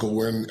this pinnacle.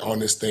 We're on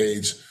this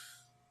stage.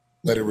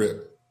 Let it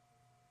rip.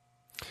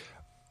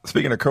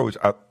 Speaking of coach,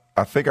 I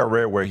think I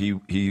read where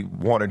he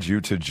wanted you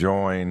to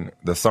join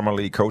the summer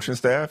league coaching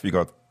staff. You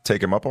gonna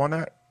take him up on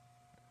that?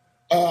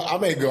 I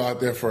may go out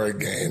there for a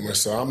game or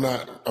so. I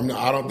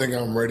don't think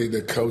I'm ready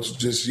to coach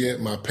just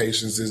yet. My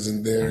patience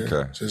isn't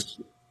there.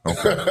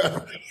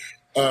 Okay.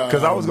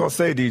 Because I was gonna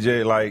say,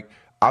 DJ, like,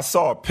 I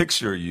saw a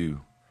picture of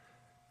you,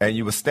 and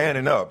you were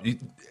standing up,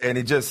 and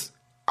it just,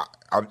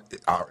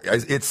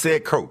 it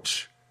said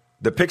coach.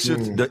 The picture,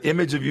 the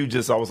image of you,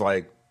 I was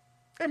like,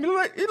 I mean,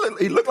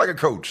 he looked like a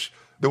coach.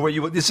 The way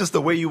it's just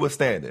the way you were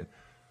standing.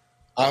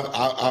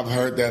 I've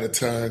heard that a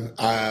ton.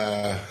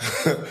 I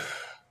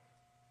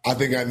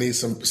think I need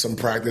some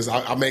practice.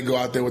 I may go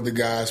out there with the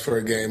guys for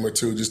a game or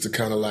two, just to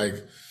kind of like,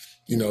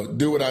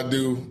 do what I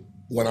do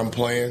when I'm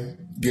playing,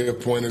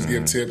 give pointers,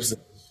 give tips,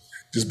 and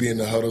just be in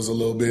the huddles a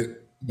little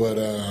bit. But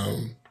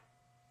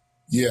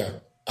yeah,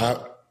 I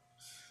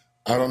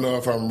don't know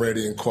if I'm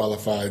ready and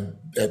qualified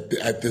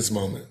at this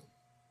moment.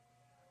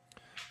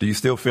 Do you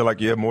still feel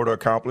like you have more to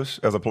accomplish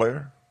as a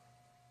player?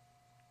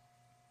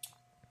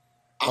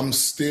 I'm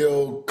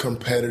still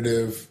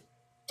competitive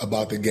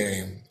about the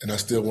game, and I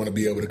still want to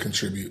be able to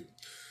contribute.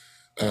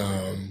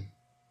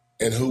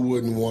 And who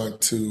wouldn't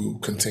want to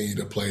continue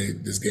to play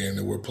this game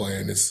that we're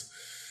playing? It's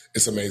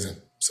amazing.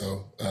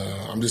 So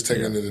I'm just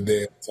taking it a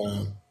day at a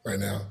time right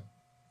now.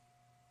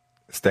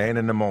 Staying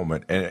in the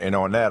moment. And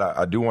on that,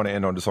 I do want to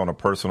end on just on a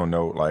personal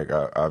note. Like,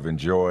 I've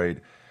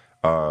enjoyed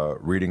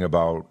reading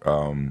about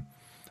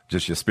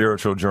just your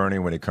spiritual journey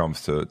when it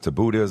comes to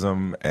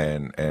Buddhism,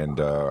 and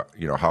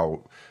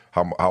how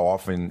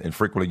often and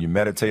frequently you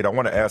meditate. I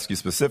want to ask you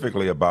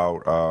specifically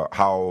about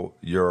how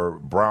your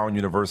Brown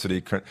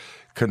University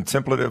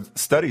Contemplative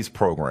Studies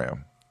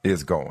program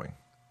is going.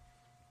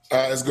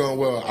 It's going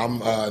well.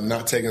 I'm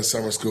not taking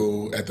summer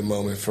school at the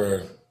moment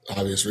for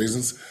obvious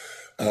reasons,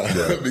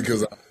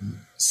 because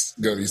I'm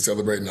going to be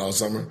celebrating all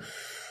summer.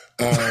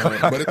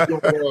 But it's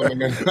going well,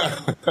 man.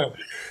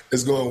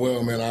 It's going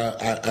well, man.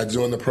 I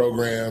joined the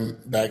program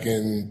back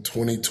in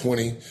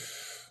 2020.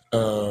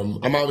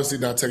 I'm obviously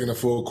not taking a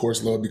full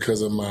course load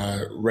because of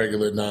my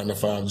regular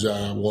 9-to-5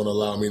 job won't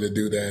allow me to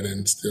do that,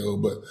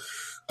 but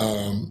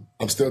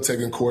I'm still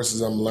taking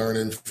courses. I'm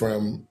learning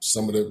from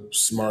some of the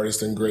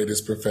smartest and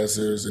greatest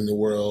professors in the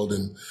world,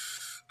 and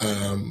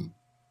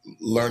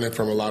learning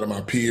from a lot of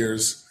my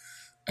peers.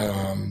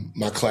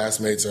 My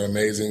classmates are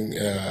amazing.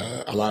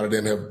 A lot of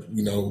them have,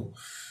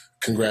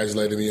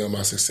 congratulated me on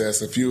my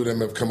success. A few of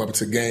them have come up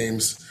to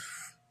games.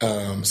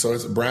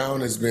 So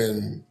Brown has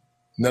been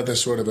nothing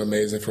short of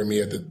amazing for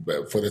me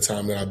for the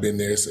time that I've been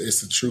there.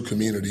 It's a true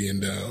community,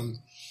 and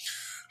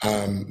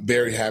I'm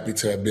very happy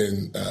to have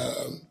been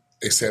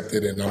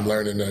accepted, and I'm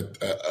learning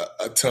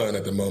a ton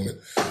at the moment.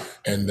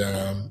 And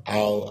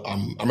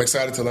I'm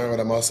excited to learn, but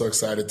I'm also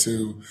excited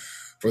too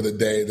for the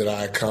day that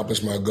I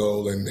accomplish my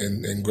goal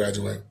and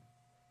graduate.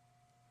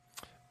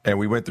 And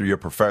we went through your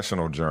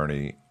professional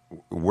journey.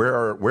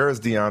 Where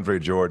is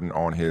DeAndre Jordan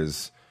on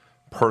his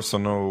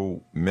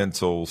personal,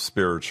 mental,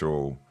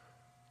 spiritual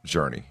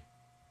journey?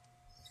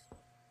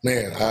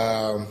 Man,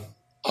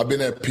 I've been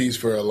at peace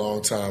for a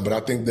long time, but I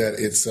think that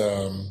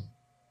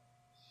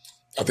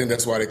I think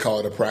that's why they call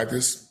it a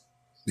practice,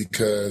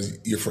 because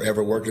you're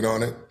forever working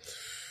on it.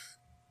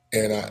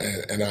 And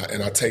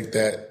I take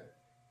that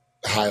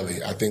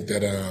highly. I think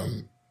that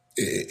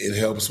it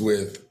helps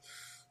with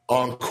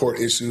on-court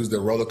issues,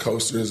 the roller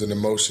coasters and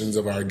emotions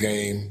of our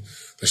game,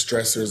 the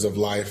stressors of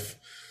life.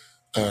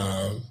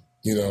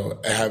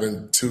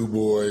 Having two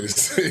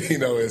boys,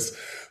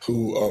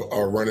 who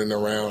are running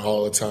around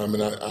all the time.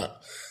 And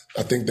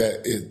I think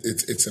that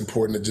it's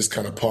important to just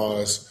kind of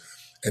pause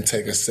and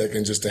take a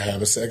second just to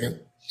have a second.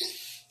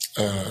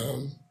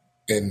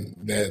 And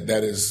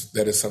that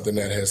is something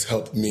that has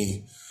helped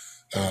me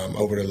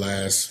over the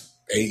last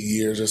 8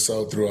 years or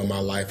so throughout my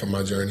life and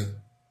my journey.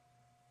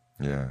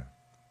 Yeah.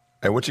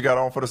 And what you got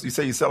on for this? You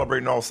say you're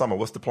celebrating all summer.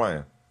 What's the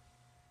plan?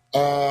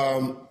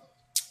 A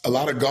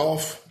lot of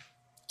golf,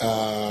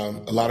 a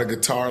lot of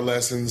guitar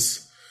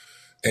lessons,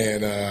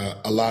 and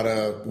a lot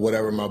of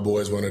whatever my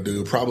boys want to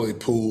do. Probably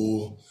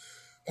pool.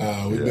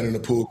 We've been in the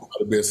pool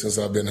quite a bit since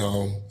I've been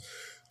home.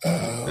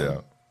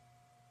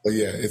 But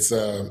yeah, it's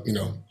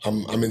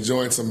I'm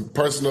enjoying some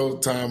personal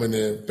time and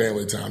then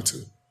family time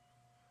too.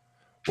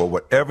 Well,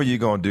 whatever you're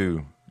gonna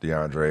do,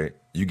 DeAndre,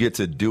 you get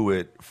to do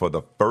it for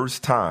the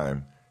first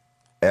time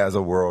as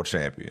a world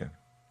champion.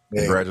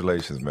 Man.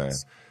 Congratulations, man.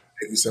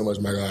 Thank you so much,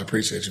 Michael. I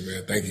appreciate you,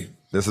 man. Thank you.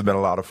 This has been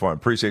a lot of fun.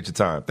 Appreciate your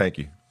time. Thank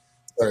you.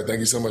 All right, thank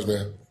you so much,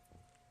 man.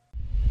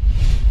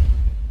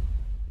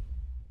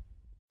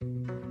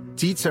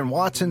 Dietz &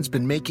 Watson's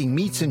been making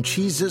meats and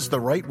cheeses the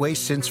right way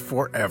since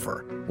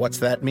forever. What's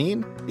that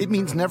mean? It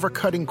means never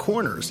cutting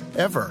corners,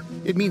 ever.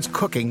 It means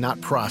cooking, not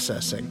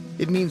processing.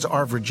 It means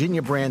our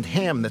Virginia brand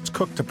ham that's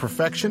cooked to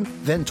perfection,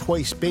 then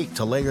twice baked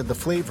to layer the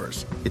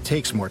flavors. It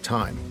takes more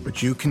time,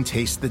 but you can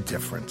taste the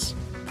difference.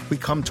 We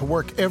come to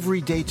work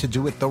every day to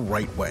do it the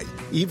right way,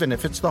 even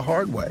if it's the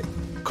hard way.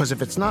 Because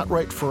if it's not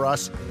right for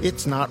us,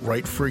 it's not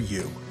right for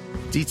you.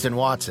 Dietz &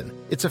 Watson,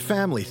 it's a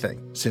family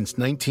thing since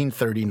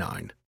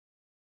 1939.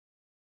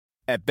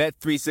 At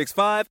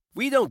Bet365,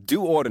 we don't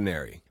do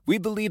ordinary. We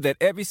believe that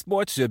every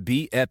sport should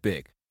be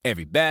epic.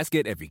 Every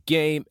basket, every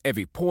game,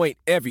 every point,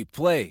 every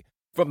play.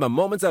 From the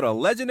moments that are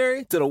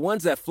legendary to the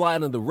ones that fly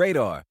under the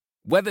radar.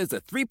 Whether it's a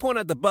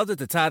three-pointer at the buzzer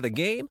to tie the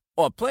game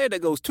or a player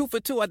that goes 2 for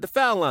 2 at the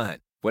foul line.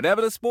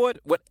 Whatever the sport,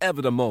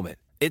 whatever the moment.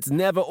 It's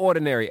never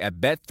ordinary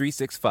at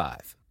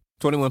Bet365.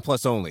 21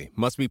 plus only.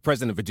 Must be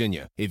present in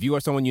Virginia. If you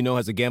or someone you know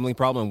has a gambling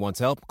problem and wants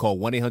help, call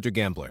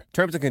 1-800-GAMBLER.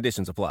 Terms and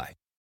conditions apply.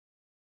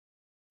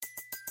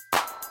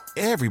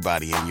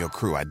 Everybody in your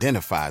crew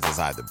identifies as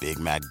either Big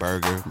Mac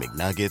Burger,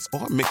 McNuggets,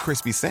 or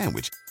McCrispy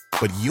Sandwich.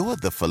 But you're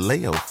the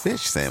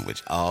Filet-O-Fish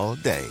Sandwich all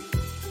day.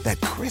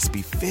 That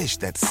crispy fish,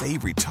 that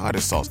savory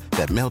tartar sauce,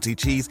 that melty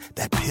cheese,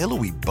 that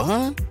pillowy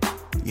bun.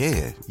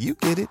 Yeah, you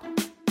get it.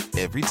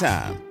 Every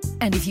time.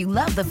 And if you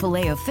love the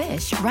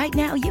Filet-O-Fish, right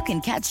now you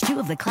can catch two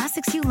of the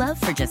classics you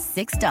love for just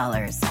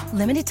 $6.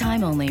 Limited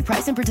time only.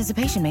 Price and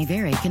participation may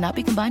vary. Cannot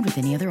be combined with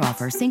any other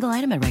offer. Single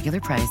item at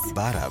regular price.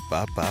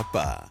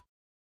 Ba-da-ba-ba-ba.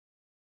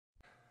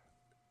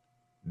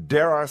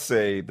 Dare I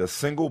say the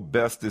single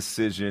best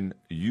decision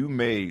you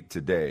made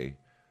today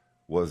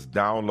was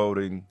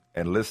downloading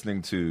and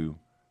listening to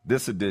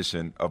this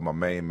edition of my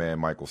main man,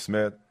 Michael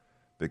Smith,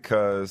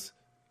 because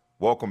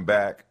welcome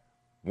back,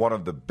 one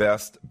of the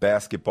best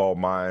basketball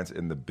minds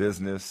in the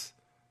business,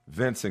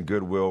 Vincent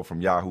Goodwill from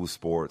Yahoo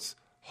Sports,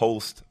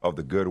 host of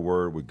the Good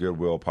Word with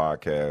Goodwill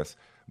podcast.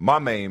 My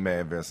main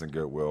man, Vincent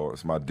Goodwill,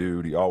 is my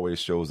dude. He always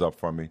shows up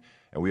for me,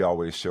 and we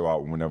always show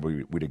out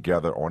whenever we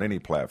together on any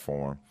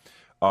platform.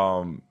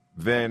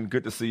 Vin,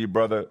 good to see you,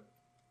 brother.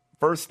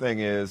 First thing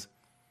is,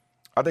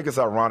 I think it's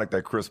ironic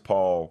that Chris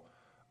Paul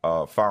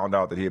found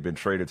out that he had been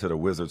traded to the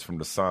Wizards from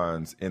the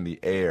Suns in the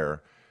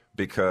air,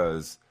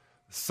 because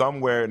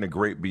somewhere in the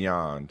great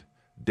beyond,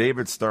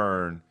 David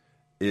Stern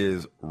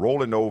is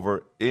rolling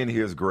over in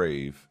his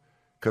grave,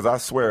 because I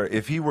swear,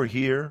 if he were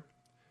here,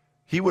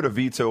 he would have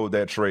vetoed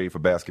that trade for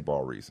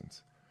basketball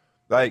reasons.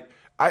 Like,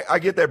 I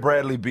get that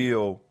Bradley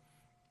Beal,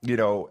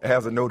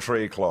 has a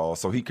no-trade clause,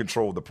 so he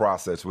controlled the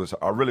process, which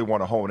I really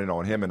want to hone in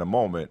on him in a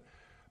moment.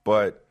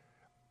 But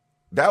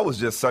that was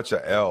just such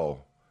a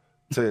L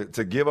to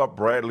give up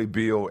Bradley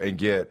Beal and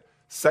get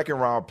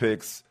second-round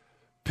picks,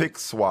 pick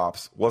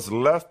swaps, what's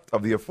left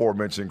of the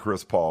aforementioned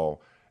Chris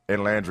Paul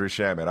and Landry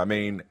Shamet. I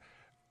mean,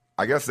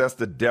 I guess that's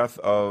the death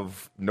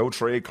of no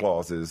trade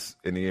clauses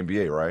in the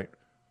NBA, right?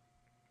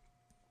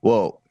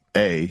 Well,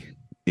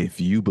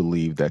 if you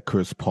believe that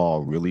Chris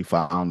Paul really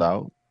found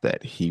out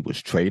that he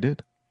was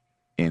traded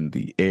in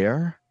the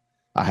air,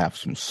 I have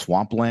some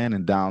swampland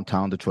in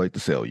downtown Detroit to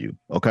sell you,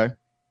 okay?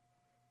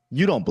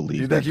 You don't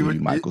believe that, do you,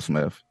 Michael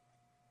Smith?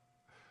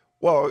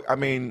 Well, I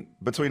mean,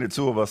 between the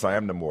two of us, I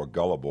am the more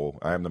gullible.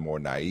 I am the more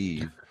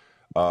naive.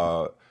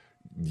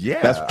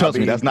 Yeah. Trust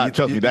me,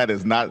 that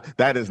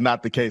is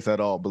not the case at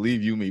all.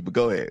 Believe you me, but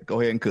go ahead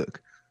and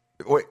cook.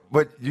 Wait,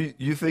 but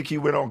you think he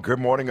went on Good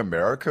Morning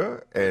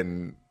America?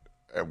 And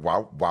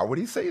why would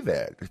he say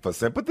that? For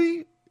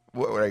sympathy?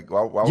 Why would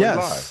he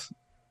lie?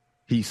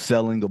 He's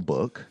selling a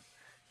book,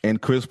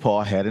 and Chris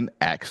Paul had an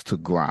axe to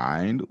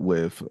grind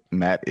with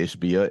Matt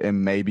Ishbia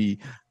and maybe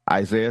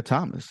Isaiah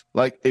Thomas.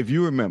 Like, if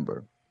you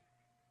remember,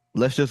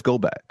 let's just go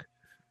back.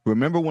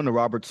 Remember when the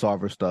Robert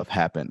Sarver stuff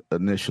happened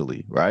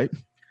initially, right?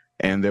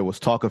 And there was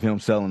talk of him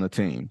selling the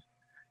team.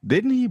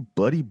 Didn't he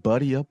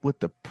buddy up with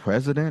the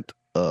president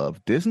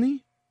of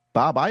Disney,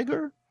 Bob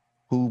Iger,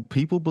 who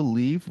people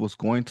believe was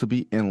going to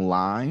be in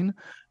line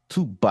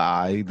to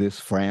buy this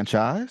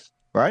franchise,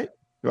 right?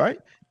 Right?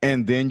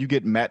 And then you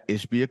get Matt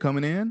Ishbia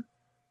coming in,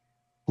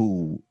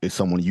 who is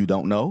someone you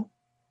don't know,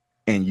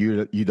 and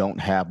you don't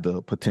have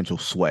the potential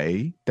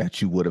sway that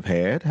you would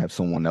have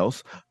someone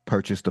else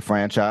purchase the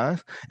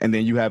franchise. And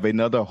then you have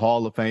another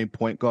Hall of Fame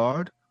point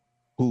guard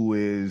who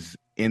is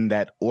in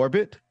that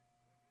orbit.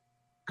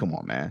 Come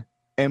on, man.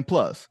 And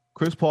plus,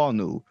 Chris Paul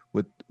knew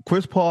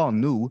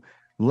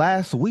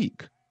last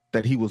week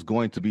that he was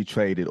going to be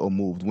traded or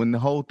moved when the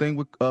whole thing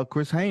with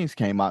Chris Haynes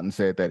came out and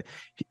said that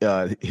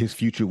his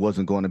future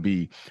wasn't going to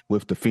be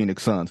with the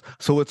Phoenix Suns.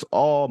 So it's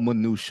all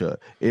minutia.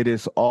 It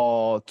is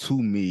all,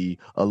 to me,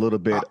 a little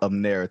bit of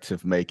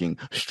narrative making,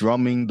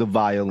 strumming the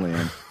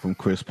violin from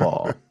Chris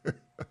Paul.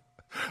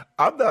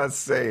 I'm not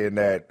saying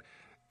that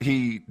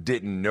he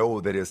didn't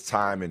know that his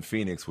time in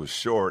Phoenix was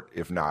short,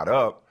 if not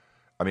up.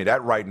 I mean,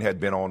 that writing had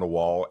been on the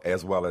wall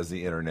as well as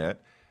the internet.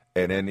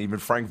 And then even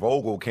Frank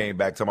Vogel came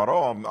back to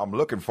him, I'm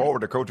looking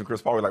forward to coaching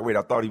Chris Paul. Like, wait,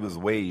 I thought he was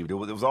waived. It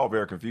was all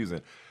very confusing.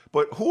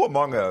 But who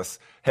among us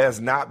has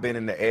not been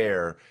in the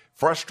air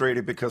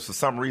frustrated because for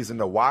some reason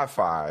the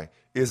Wi-Fi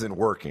isn't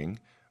working,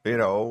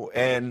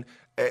 and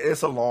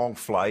it's a long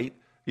flight.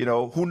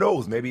 Who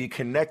knows? Maybe he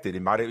connected.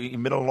 It might have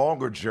been a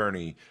longer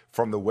journey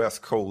from the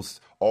West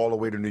Coast all the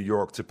way to New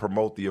York to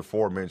promote the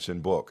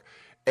aforementioned book.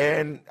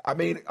 And, I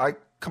mean,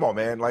 come on,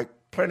 man. Like,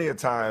 plenty of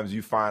times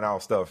you find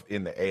out stuff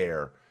in the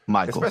air.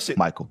 Michael, the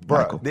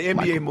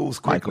NBA moves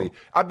quickly.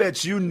 I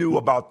bet you knew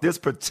about this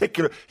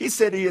particular. He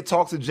said he had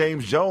talked to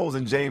James Jones,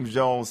 and James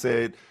Jones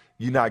said,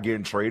 "You're not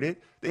getting traded."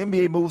 The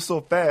NBA moves so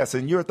fast,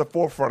 and you're at the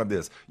forefront of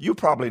this. You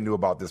probably knew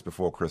about this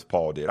before Chris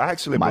Paul did. I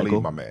actually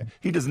believe my man.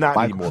 He does not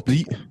need more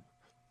people.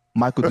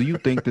 Michael, do you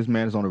think this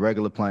man is on a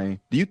regular plane?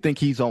 Do you think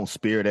he's on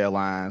Spirit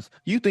Airlines?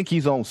 Do you think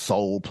he's on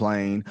Soul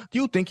Plane? Do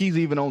you think he's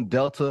even on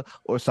Delta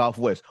or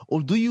Southwest?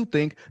 Or do you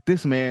think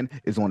this man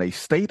is on a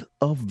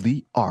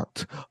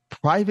state-of-the-art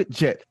private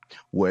jet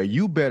where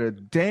you better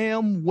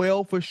damn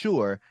well for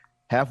sure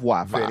have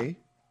Wi-Fi? Vinny,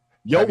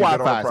 your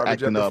Wi-Fi is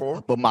acting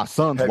up, but my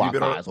son's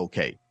Wi-Fi is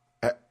okay.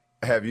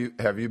 Have you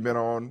been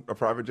on a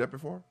private jet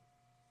before?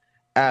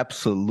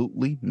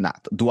 Absolutely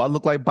not. Do I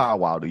look like Bow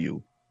Wow to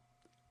you?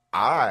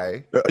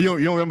 You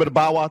don't remember the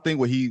Bow Wow thing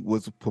where he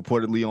was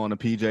purportedly on a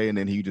PJ and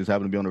then he just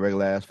happened to be on a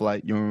regular ass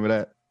flight? You remember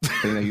that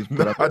thing that he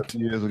put up 2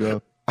 years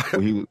ago?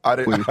 I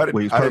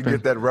didn't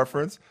get that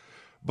reference,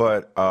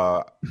 but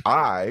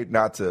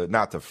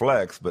not to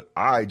flex, but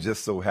I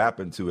just so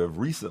happened to have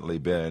recently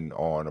been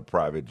on a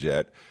private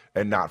jet,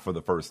 and not for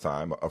the first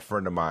time. A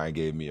friend of mine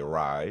gave me a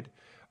ride,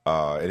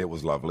 and it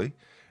was lovely,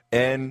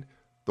 and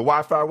the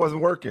Wi-Fi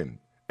wasn't working,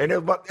 and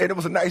it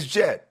was a nice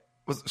jet.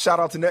 Shout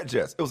out to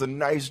NetJets. It was a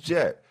nice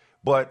jet.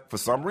 But for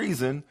some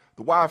reason,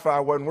 the Wi-Fi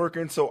wasn't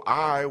working, so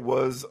I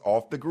was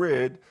off the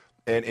grid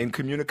and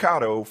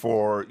incommunicado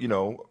for,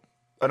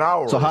 an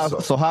hour or so.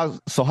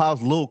 So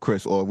how's Lil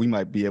Chris, or we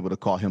might be able to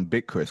call him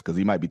Big Chris because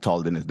he might be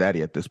taller than his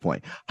daddy at this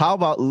point. How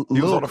about Lil Chris?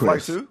 He was on the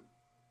flight too?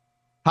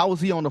 How was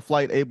he on the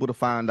flight able to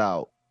find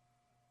out?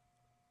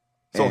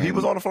 So he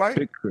was on the flight?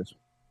 Big Chris.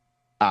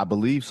 I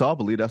believe so. I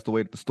believe that's the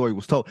way that the story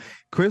was told.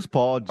 Chris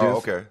Paul is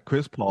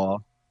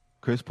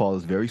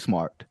very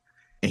smart,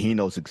 and he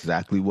knows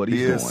exactly what he's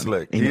doing. He is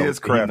slick. He is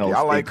crafty.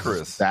 I like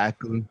Chris.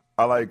 Exactly.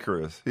 I like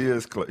Chris. He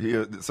is.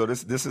 So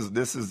this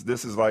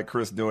is like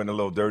Chris doing the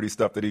little dirty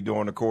stuff that he do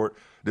on the court.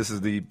 This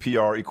is the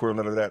PR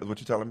equivalent of that. Is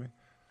what you're telling me?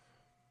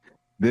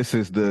 This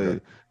is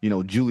the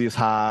Julius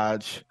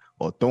Hodge,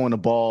 or throwing the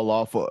ball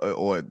off,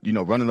 or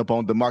running up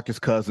on DeMarcus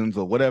Cousins,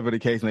 or whatever the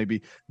case may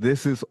be.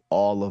 This is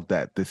all of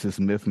that. This is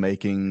myth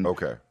making.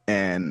 Okay.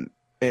 And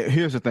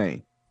here's the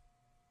thing.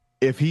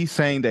 If he's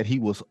saying that he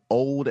was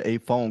owed a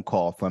phone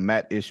call from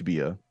Matt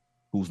Ishbia,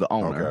 who's the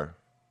owner.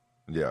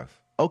 Okay. Yes.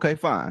 Okay,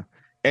 fine.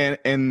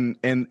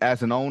 And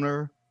as an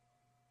owner,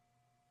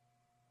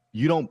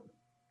 you don't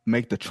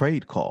make the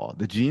trade call.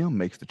 The GM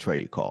makes the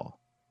trade call.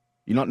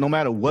 You know, no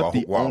matter what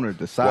the owner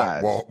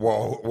decides.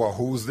 Well,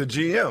 who's the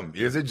GM?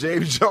 Is it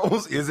James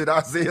Jones? Is it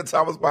Isaiah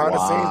Thomas behind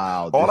the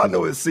scenes? All I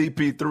know is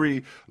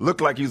CP3 looked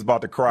like he was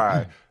about to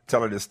cry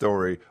telling this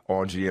story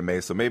on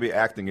GMA. So maybe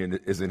acting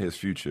is in his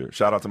future.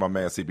 Shout out to my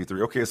man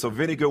CP3. Okay, so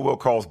Vinnie Goodwill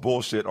calls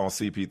bullshit on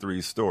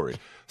CP3's story.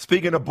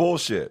 Speaking of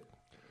bullshit,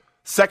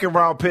 second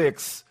round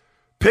picks,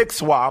 pick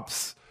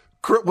swaps,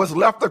 what's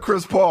left of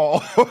Chris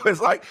Paul. it's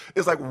like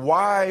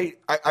why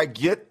I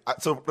get.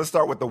 So let's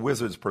start with the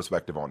Wizards'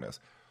 perspective on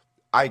this.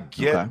 I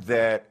get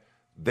that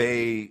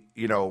they,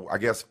 I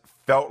guess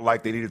felt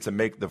like they needed to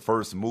make the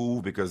first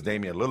move because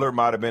Damian Lillard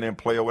might have been in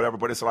play or whatever.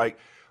 But it's like,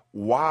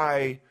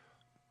 why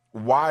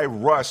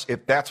rush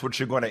if that's what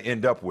you're going to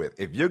end up with?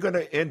 If you're going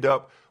to end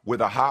up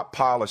with a hot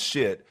pile of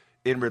shit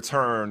in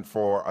return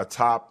for a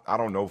top,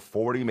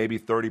 40, maybe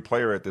 30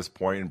 player at this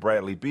point in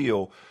Bradley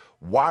Beal,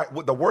 why?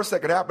 The worst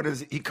that could happen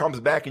is he comes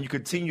back and you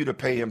continue to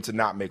pay him to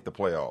not make the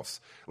playoffs.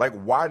 Like,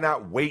 why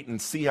not wait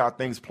and see how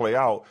things play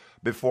out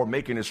before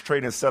making this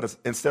trade instead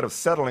of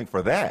settling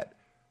for that?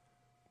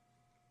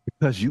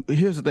 Because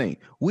here's the thing.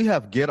 We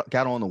have got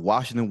on the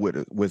Washington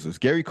Wizards,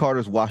 Gary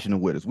Carter's Washington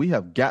Wizards. We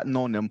have gotten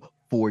on them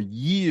for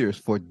years,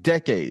 for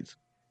decades,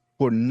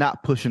 for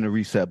not pushing the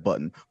reset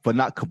button, for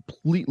not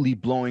completely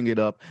blowing it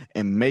up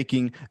and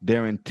making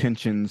their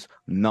intentions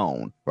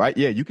known, right?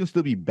 Yeah, you can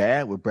still be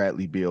bad with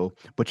Bradley Beal,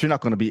 but you're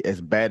not going to be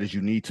as bad as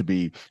you need to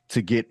be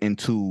to get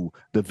into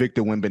the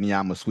Victor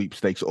Wembanyama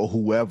sweepstakes or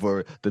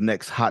whoever the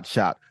next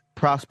hotshot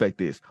prospect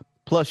is.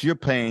 Plus, you're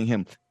paying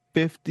him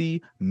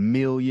 $50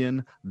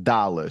 million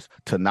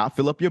to not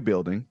fill up your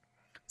building,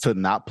 to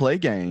not play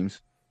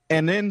games,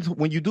 and then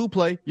when you do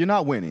play, you're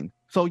not winning.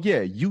 So,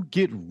 yeah, you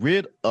get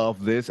rid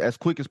of this as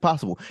quick as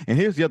possible. And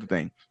here's the other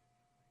thing.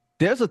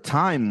 There's a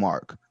time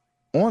mark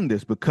on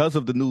this because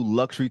of the new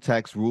luxury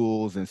tax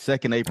rules and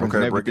second aprons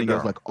and everything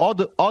else, like all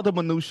the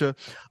minutia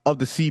of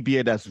the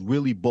CBA that's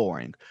really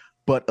boring.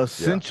 But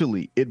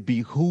essentially, it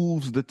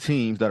behooves the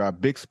teams that are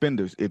big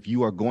spenders if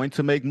you are going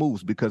to make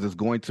moves, because it's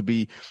going to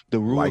be the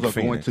rules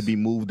are going to be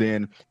moved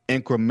in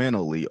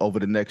incrementally over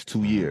the next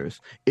 2 years.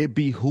 It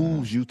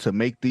behooves you to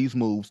make these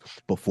moves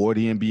before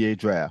the NBA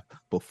draft,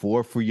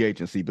 before free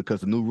agency,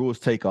 because the new rules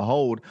take a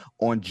hold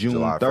on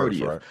June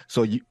 30th. Right?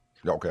 So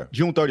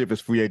June 30th is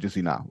free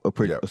agency now,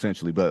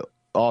 essentially, but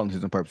all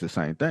intents and purposes,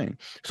 same thing.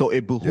 So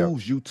it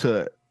behooves you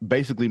to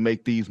basically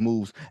make these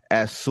moves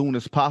as soon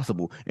as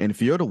possible. And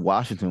if you're the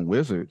Washington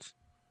Wizards,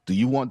 do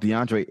you want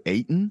DeAndre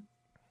Ayton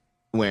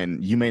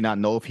when you may not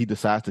know if he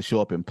decides to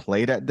show up and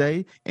play that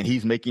day and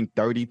he's making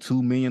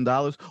 $32 million?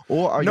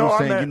 Or are you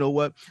saying, you know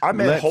what? I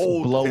meant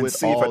hold blow and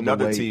see if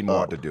another team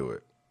want to do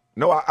it.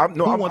 No, I'm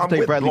to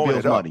take Bradley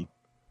Beal's money.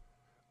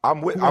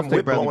 I'm with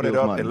blowing it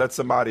up and let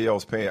somebody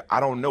else pay it.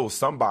 I don't know,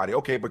 somebody.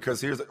 Okay,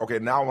 because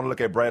now I want to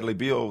look at Bradley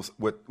Beal's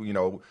with,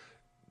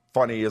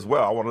 funny as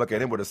well. I want to look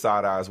at him with a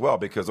side eye as well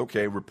because,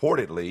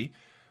 reportedly,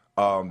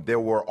 there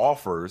were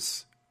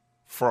offers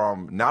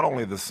from not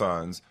only the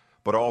Suns,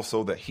 but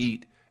also the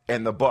Heat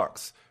and the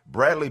Bucks.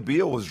 Bradley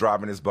Beal was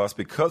driving his bus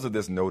because of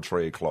this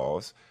no-trade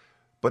clause.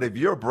 But if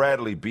you're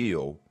Bradley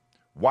Beal,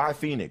 why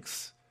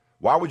Phoenix?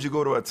 Why would you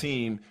go to a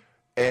team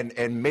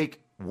and make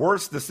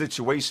worse the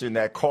situation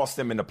that cost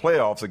them in the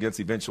playoffs against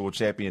eventual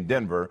champion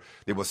Denver?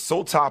 It was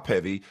so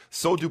top-heavy,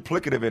 so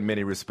duplicative in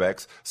many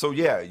respects. So,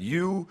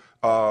 you,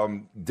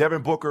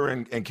 Devin Booker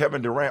and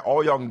Kevin Durant,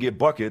 all y'all can get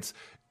buckets.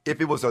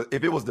 If it was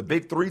the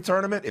Big Three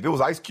tournament, if it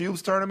was Ice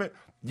Cube's tournament,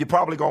 you're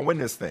probably going to win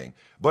this thing.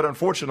 But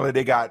unfortunately,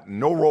 they got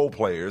no role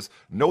players,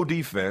 no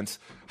defense.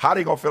 How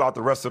they going to fill out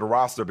the rest of the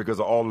roster because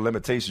of all the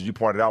limitations you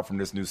pointed out from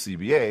this new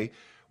CBA?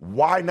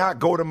 Why not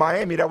go to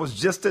Miami that was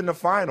just in the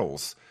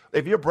finals?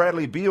 If you're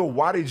Bradley Beal,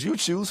 why did you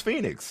choose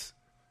Phoenix?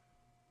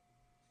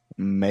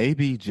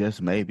 Maybe,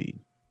 just maybe,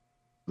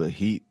 the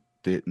Heat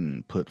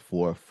didn't put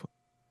forth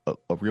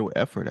a real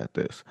effort at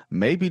this.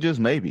 Maybe, just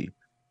maybe,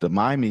 the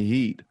Miami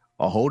Heat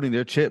are holding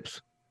their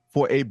chips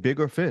for a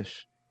bigger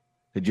fish.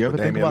 Did you ever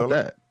think about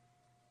that?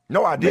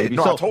 No, I did.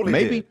 I totally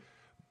did.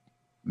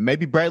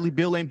 Maybe Bradley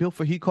Beal ain't built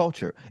for Heat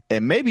culture.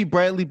 And maybe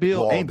Bradley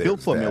Beal ain't built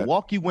for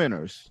Milwaukee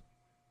winners.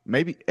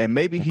 Maybe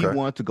he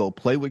wanted to go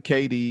play with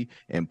KD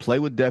and play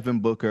with Devin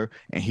Booker,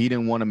 and he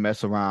didn't want to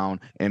mess around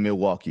in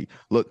Milwaukee.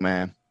 Look,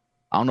 man,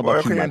 I don't know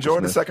about you,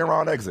 enjoy the second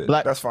round exit.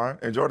 That's fine.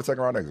 Enjoy the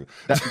second round exit.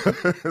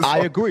 I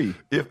agree.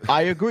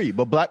 I agree.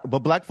 But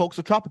black folks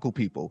are tropical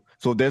people,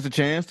 so if there's a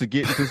chance to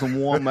get into some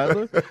warm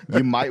weather,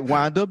 you might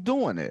wind up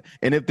doing it.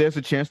 And if there's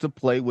a chance to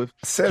play with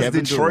Kevin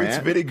Detroit's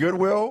Durant, Vinnie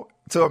Goodwill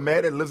to a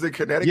man that lives in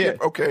Connecticut.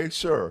 Yeah. Okay,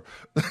 sure.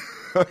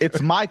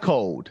 It's my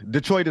code.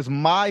 Detroit is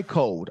my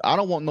code. I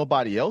don't want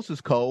nobody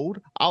else's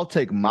code. I'll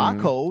take my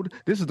code.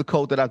 This is the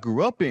code that I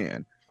grew up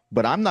in.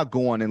 But I'm not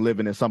going and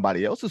living in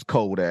somebody else's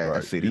cold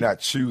ass city. You're not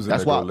choosing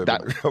to go live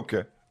in.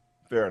 Okay,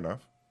 fair enough.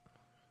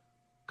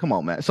 Come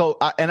on, man. So,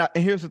 and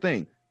here's the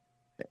thing,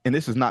 and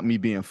this is not me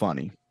being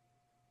funny,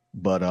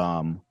 but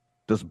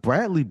does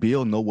Bradley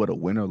Beal know what a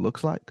winner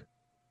looks like?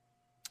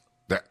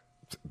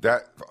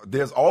 That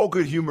there's all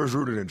good humor is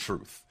rooted in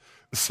truth.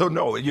 So,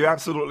 no, you're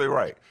absolutely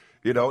right.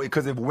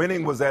 Because if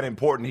winning was that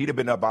important, he'd have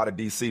been up out of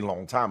D.C. a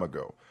long time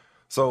ago.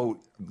 So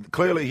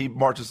clearly he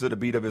marches to the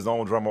beat of his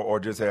own drummer or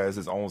just has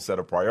his own set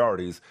of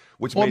priorities,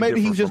 which may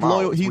maybe differ he's just from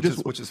loyal. ours,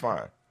 which is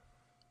fine.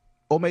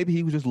 Or maybe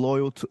he was just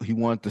loyal to. He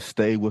wanted to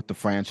stay with the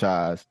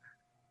franchise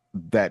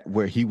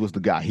where he was the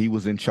guy. He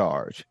was in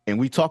charge. And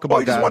we talk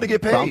about guys wanted to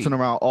get paid. Bouncing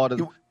around all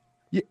the.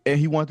 And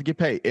he wanted to get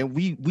paid. And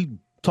we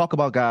talk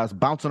about guys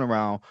bouncing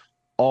around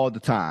all the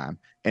time.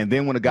 And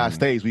then when a guy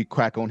stays, we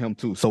crack on him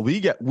too. So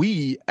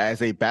we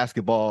as a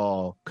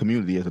basketball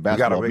community, as a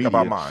basketball media, up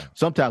our mind.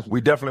 Sometimes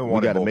we definitely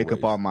want to make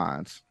up our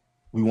minds.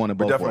 We want it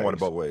both ways. We definitely want it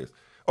both ways.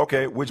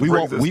 Okay, which we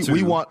brings want, us to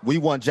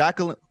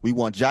we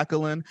want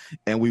Jacqueline,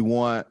 and we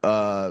want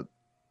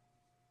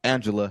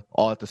Angela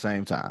all at the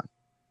same time.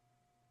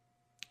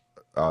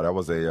 That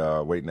was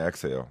a wait and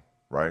exhale,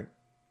 right?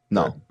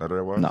 No, that what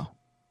it was? No.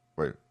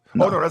 Wait.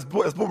 No. Oh no, that's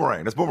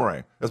Boomerang. That's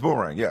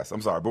Boomerang. Yes,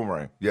 I'm sorry,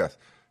 Boomerang. Yes,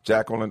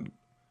 Jacqueline.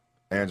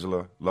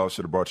 Angela, love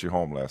should have brought you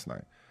home last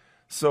night.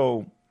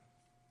 So,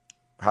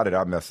 how did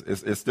I mess?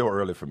 It's still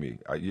early for me.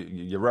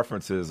 Your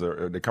references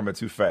they're coming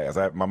too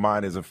fast. My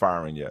mind isn't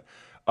firing yet.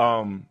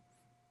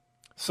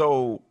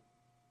 So,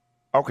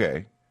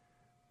 okay,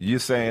 you're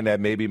saying that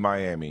maybe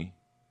Miami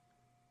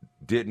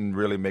didn't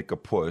really make a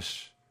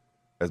push,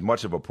 as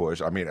much of a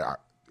push. I mean,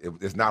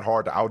 it's not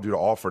hard to outdo the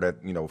offer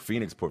that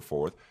Phoenix put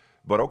forth,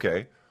 but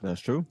okay, that's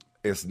true.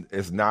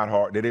 It's not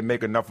hard. They didn't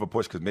make enough of a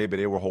push because maybe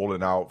they were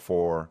holding out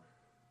for.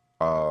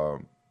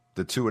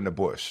 The two in the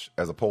bush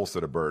as opposed to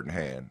the bird in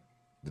hand.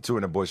 The two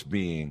in the bush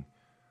being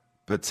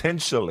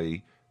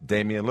potentially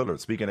Damian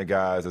Lillard. Speaking of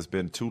guys that's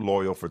been too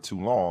loyal for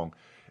too long.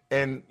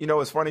 And,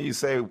 it's funny you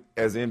say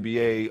as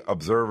NBA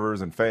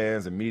observers and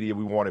fans and media,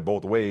 we want it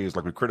both ways.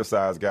 Like we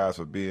criticize guys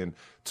for being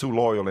too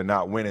loyal and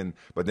not winning,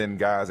 but then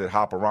guys that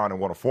hop around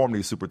and want to form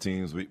these super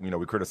teams, we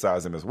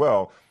criticize them as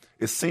well.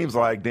 It seems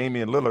like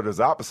Damian Lillard is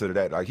opposite of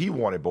that. Like he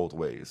wanted both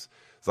ways.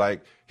 It's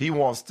like he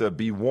wants to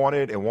be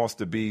wanted and wants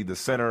to be the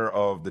center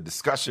of the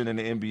discussion in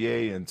the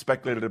NBA and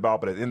speculated about,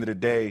 but at the end of the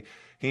day,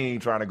 he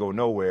ain't trying to go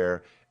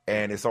nowhere.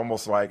 And it's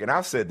almost like, and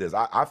I've said this,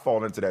 I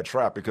fall into that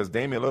trap because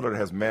Damian Lillard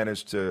has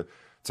managed to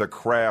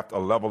craft a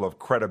level of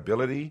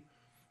credibility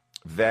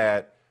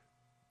that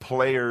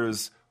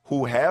players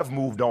who have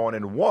moved on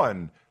and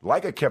won,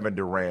 like a Kevin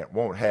Durant,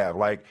 won't have.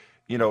 Like,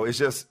 it's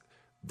just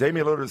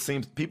Damian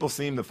Lillard people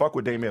seem to fuck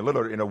with Damian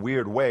Lillard in a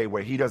weird way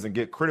where he doesn't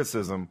get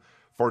criticism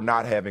for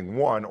not having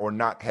won or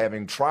not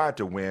having tried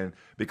to win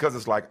because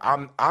it's like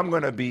I'm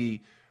going to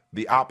be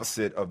the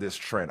opposite of this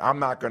trend. I'm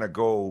not going to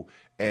go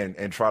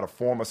and try to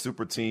form a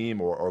super team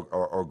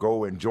or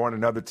go and join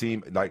another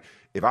team. Like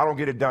if I don't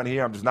get it done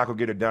here, I'm just not going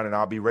to get it done and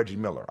I'll be Reggie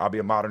Miller. I'll be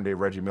a modern day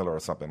Reggie Miller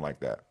or something like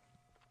that.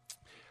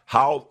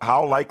 How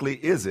likely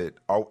is it?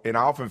 And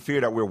I often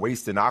fear that we're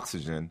wasting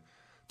oxygen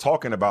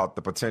talking about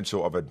the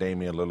potential of a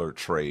Damian Lillard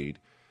trade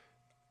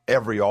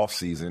every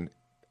offseason,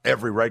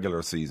 every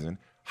regular season.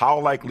 How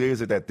likely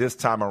is it that this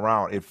time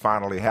around it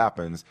finally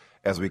happens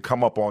as we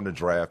come up on the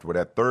draft where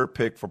that third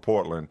pick for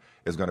Portland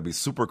is going to be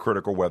super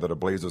critical whether the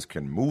Blazers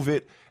can move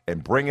it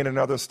and bring in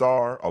another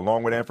star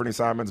along with Anthony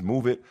Simons,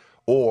 move it,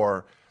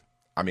 or,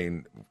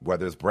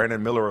 whether it's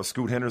Brandon Miller or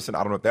Scoot Henderson,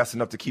 I don't know if that's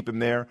enough to keep him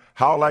there.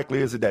 How likely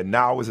is it that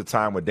now is the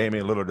time when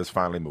Damian Lillard is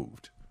finally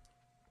moved?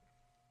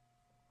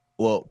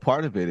 Well,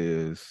 part of it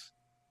is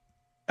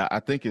I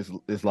think it's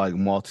like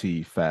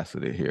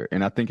multifaceted here,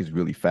 and I think it's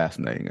really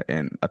fascinating.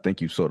 And I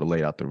think you sort of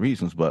laid out the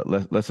reasons, but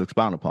let's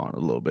expound upon it a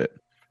little bit.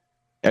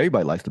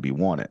 Everybody likes to be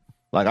wanted.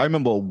 Like I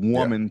remember a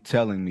woman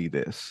telling me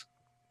this.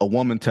 A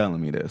woman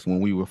telling me this when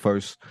we were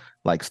first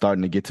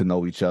starting to get to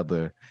know each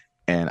other,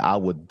 and I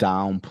would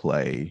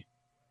downplay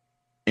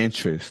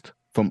interest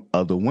from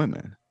other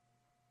women,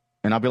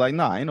 and I'd be like,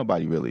 "Nah, ain't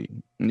nobody really,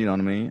 you know what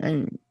I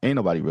mean? Ain't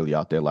nobody really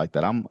out there like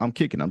that. I'm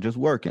kicking. I'm just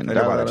working." Ain't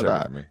nobody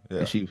checking me. Yeah.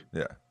 And she,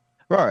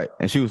 right.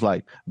 And she was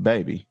like,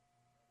 "Baby,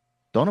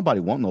 don't nobody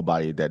want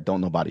nobody that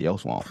don't nobody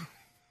else want."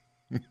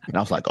 And I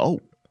was like, oh,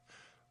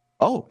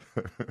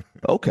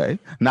 okay.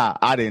 Now,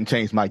 I didn't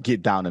change my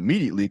get down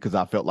immediately because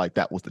I felt like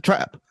that was the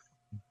trap.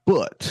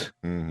 But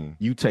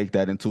you take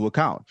that into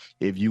account.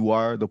 If you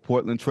are the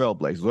Portland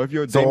Trailblazers, or if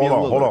you're Damian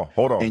Lillard.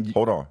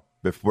 Hold on.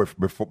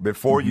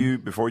 Before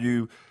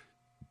you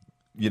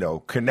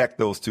connect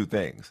those two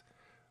things,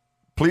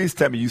 please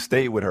tell me you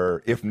stayed with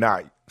her, if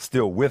not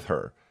still with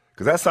her.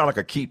 Because that sounds like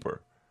a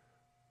keeper.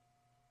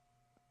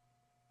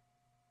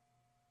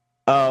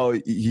 Oh,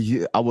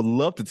 I would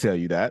love to tell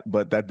you that,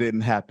 but that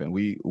didn't happen.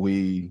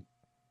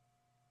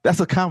 That's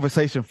a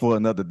conversation for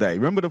another day.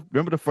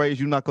 Remember the phrase,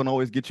 "You're not going to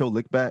always get your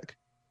lick back"?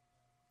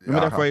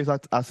 Remember that phrase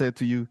I said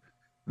to you?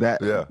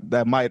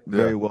 That might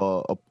very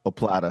well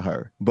apply to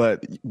her.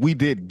 But we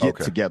did get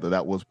together.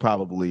 That was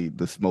probably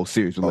the most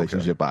serious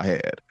relationship I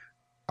had.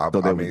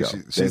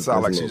 She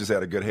sounded like she just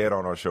had a good head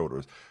on her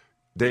shoulders.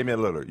 Damian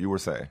Lillard, you were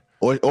saying.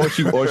 Or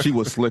she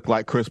was slick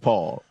like Chris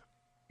Paul.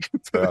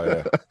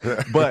 Oh,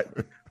 yeah.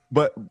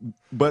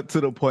 But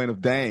to the point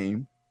of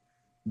Dame,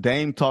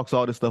 Dame talks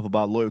all this stuff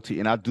about loyalty,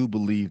 and I do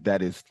believe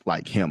that is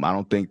like him. I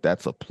don't think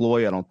that's a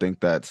ploy. I don't think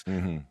that's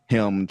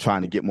him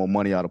trying to get more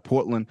money out of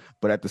Portland.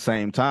 But at the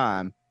same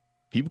time,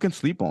 people can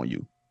sleep on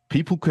you.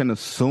 People can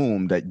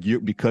assume that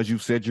because you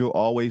said you'll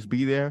always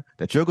be there,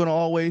 that you're going to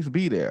always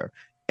be there.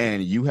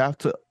 And you have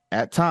to,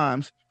 at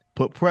times,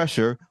 put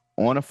pressure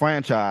on a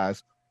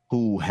franchise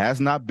who has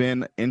not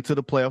been into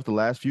the playoffs the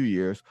last few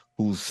years,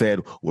 who said,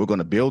 we're going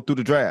to build through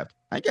the draft.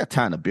 I ain't got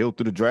time to build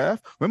through the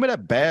draft. Remember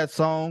that bad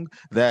song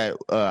that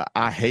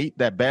I hate,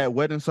 that bad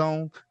wedding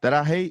song that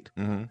I hate?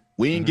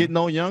 We ain't getting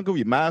no younger.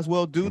 We might as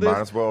well do this. Might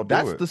as well do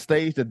That's it. the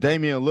stage that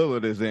Damian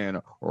Lillard is in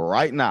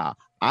right now.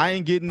 I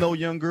ain't getting no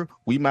younger.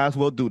 We might as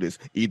well do this.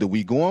 Either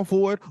we going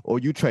for it or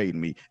you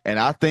trading me. And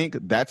I think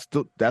that's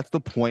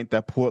the point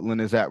that Portland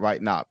is at right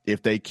now.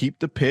 If they keep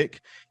the pick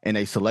and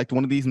they select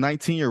one of these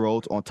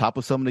 19-year-olds on top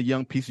of some of the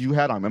young pieces you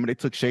had on. Remember, they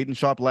took Shaedon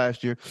Sharpe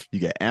last year. You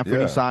get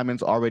Anthony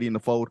Simons already in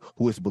the fold,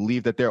 who is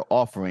believed that they're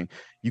offering.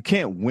 You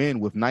can't win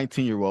with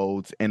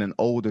 19-year-olds and an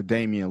older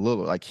Damian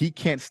Lillard. Like, he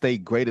can't stay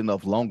great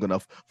enough long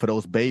enough for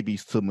those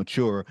babies to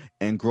mature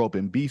and grow up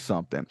and be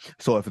something.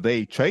 So if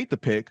they trade the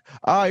pick,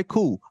 all right,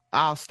 cool,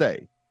 I'll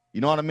stay.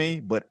 You know what I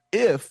mean? But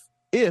if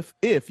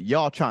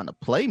y'all trying to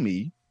play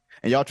me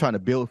and y'all trying to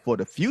build for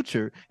the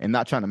future and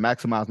not trying to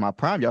maximize my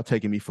prime, y'all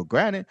taking me for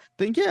granted,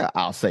 then yeah,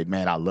 I'll say,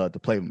 man, I love to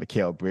play with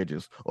Mikal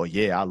Bridges, or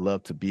yeah, I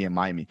love to be in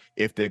Miami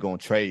if they're going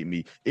to trade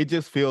me. It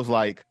just feels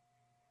like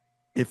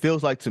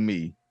to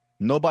me,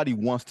 nobody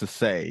wants to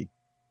say,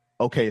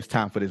 okay, it's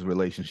time for this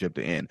relationship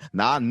to end.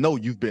 Now, I know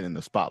you've been in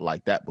a spot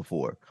like that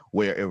before,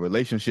 where a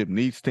relationship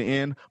needs to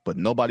end, but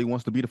nobody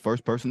wants to be the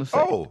first person to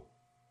say it.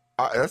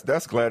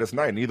 That's Gladys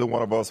Knight. Neither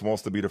one of us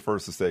wants to be the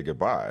first to say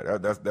goodbye.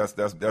 That's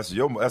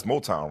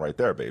Motown right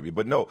there, baby.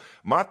 But no,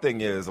 my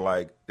thing is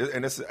like,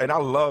 and I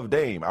love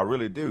Dame, I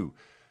really do.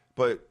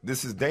 But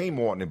this is Dame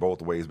wanting it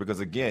both ways, because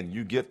again,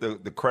 you get the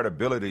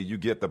credibility, you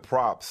get the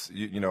props,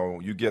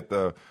 you get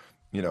the,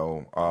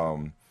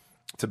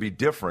 to be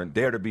different,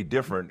 dare to be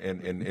different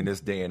in this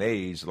day and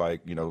age,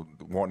 like,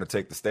 wanting to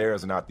take the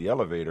stairs and not the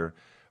elevator,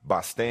 by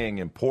staying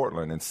in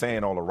Portland and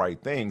saying all the right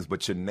things,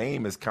 but your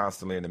name is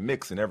constantly in the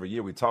mix. And every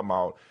year we talk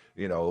about,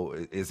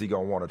 is he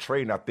going to want to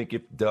trade? And I think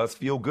it does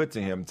feel good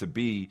to him to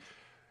be.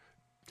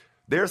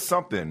 There's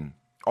something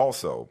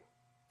also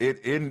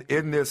in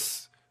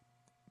this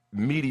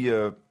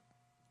media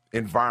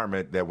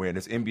environment that we're in,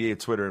 this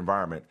NBA Twitter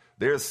environment,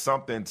 there's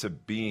something to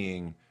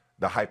being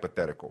the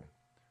hypothetical.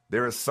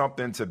 There is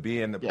something to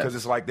being, because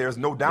it's like there's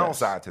no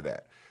downside to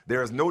that.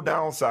 There is no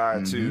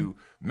downside to,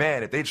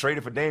 man, if they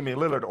traded for Damian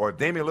Lillard, or if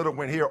Damian Lillard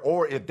went here,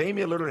 or if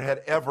Damian Lillard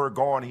had ever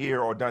gone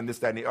here or done this,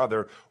 that, and the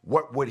other,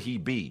 what would he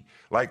be?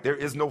 Like, there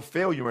is no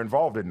failure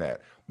involved in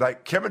that.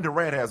 Like, Kevin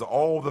Durant has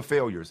all the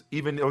failures,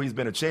 even though he's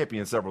been a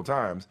champion several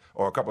times,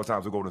 or a couple of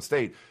times with Golden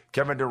State.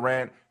 Kevin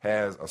Durant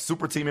has a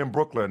super team in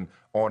Brooklyn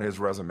on his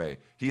resume.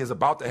 He is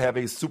about to have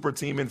a super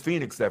team in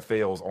Phoenix that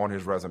fails on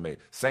his resume.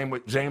 Same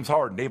with James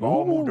Harden. They've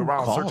all moved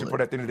around searching for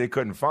that thing that they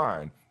couldn't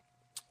find.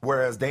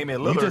 Whereas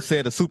Damian Lillard, you just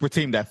said a super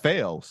team that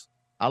fails.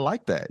 I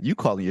like that. You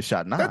calling your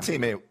shot now. That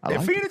team ain't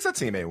in Phoenix. That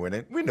team ain't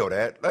winning. We know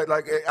that.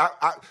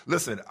 I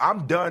listen.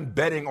 I'm done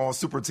betting on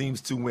super teams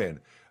to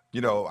win.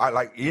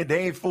 They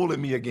ain't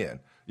fooling me again.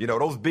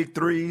 Those big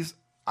threes.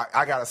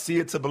 I gotta see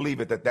it to believe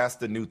it that's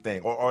the new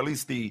thing, or at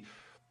least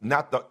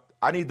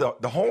I need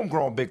the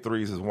homegrown big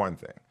threes is one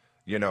thing.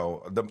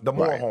 The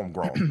more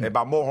homegrown, and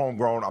by more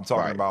homegrown, I'm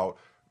talking about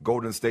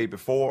Golden State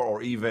before,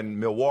 or even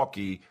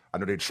Milwaukee. I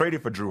know they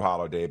traded for Drew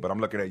Holiday, but I'm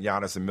looking at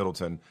Giannis and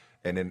Middleton,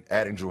 and then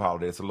adding Drew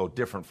Holiday. It's a little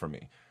different for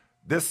me.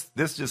 This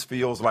just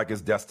feels like it's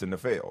destined to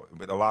fail.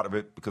 But a lot of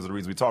it because of the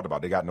reasons we talked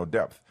about. They got no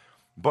depth.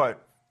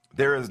 But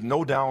there is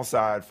no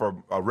downside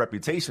from a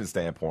reputation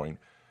standpoint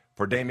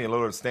for Damian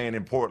Lillard staying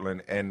in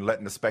Portland and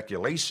letting the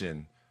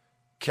speculation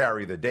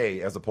carry the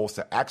day, as opposed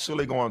to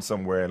actually going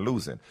somewhere and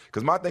losing.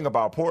 Because my thing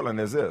about Portland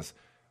is this.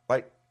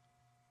 Like,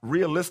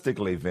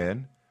 realistically,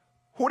 Vin,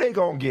 who they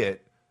going to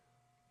get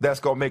that's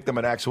going to make them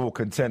an actual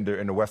contender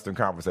in the Western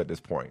Conference at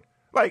this point?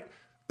 Like,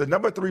 the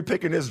number 3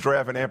 pick in this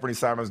draft and Anthony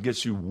Simons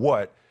gets you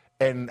what?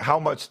 And how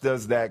much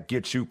does that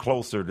get you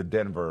closer to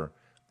Denver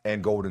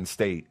and Golden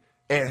State?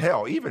 And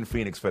hell, even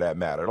Phoenix for that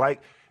matter.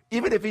 Like,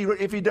 even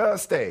if he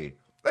does stay,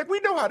 like, we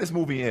know how this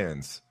movie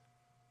ends.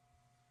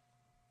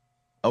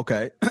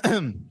 Okay.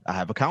 I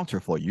have a counter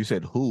for you. You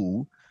said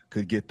who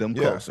could get them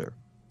closer.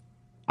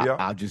 Yeah.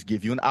 I'll just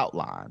give you an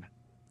outline.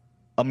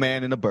 A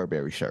man in a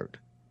Burberry shirt.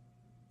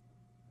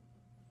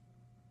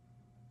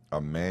 A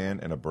man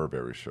in a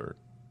Burberry shirt.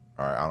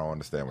 All right, I don't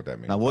understand what that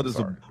means. Now, what is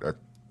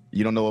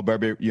you don't know what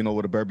Burberry? You know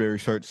what a Burberry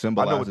shirt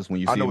symbolizes when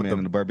you see a man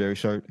in a Burberry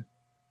shirt?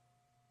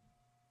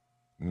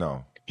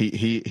 No.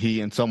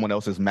 He and someone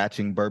else is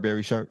matching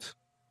Burberry shirts.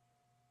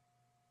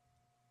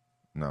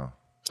 No.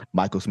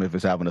 Michael Smith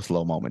is having a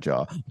slow moment,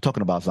 y'all. I'm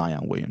talking about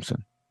Zion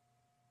Williamson.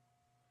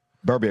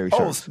 Burberry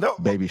shirts,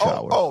 baby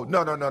shower. No.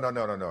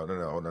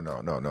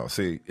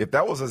 See, if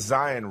that was a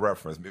Zion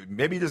reference,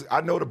 maybe just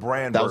I know the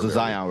brand. That was a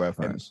Zion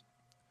reference.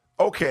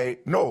 Okay,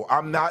 no,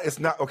 I'm not. It's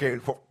not okay.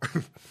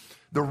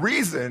 The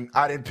reason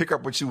I didn't pick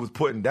up what she was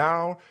putting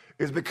down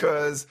is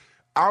because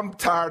I'm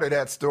tired of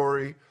that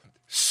story.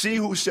 She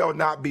who shall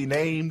not be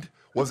named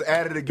was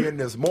added again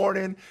this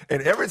morning.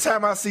 And every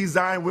time I see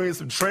Zion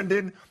Williamson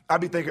trending, I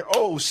be thinking,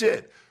 oh,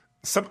 shit,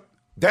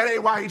 that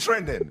ain't why he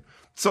trending.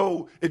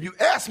 So if you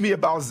ask me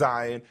about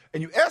Zion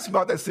and you ask me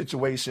about that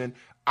situation,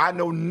 I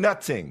know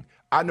nothing.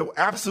 I know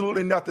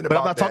absolutely nothing about that. But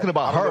I'm not talking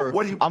about her.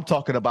 I'm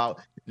talking about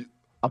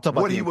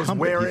what he was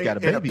wearing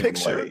in a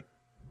picture.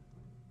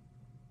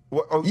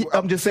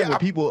 I'm just saying when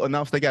people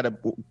announce they got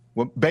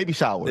baby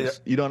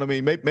showers, you know what I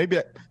mean?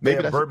 Maybe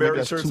that's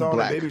Burberry shirts on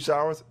baby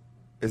showers.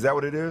 Is that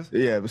what it is?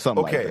 Yeah,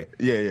 something like that.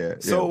 Yeah.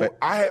 So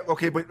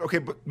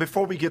but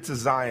before we get to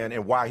Zion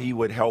and why he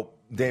would help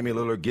Damian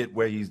Lillard get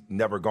where he's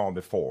never gone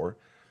before,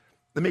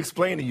 let me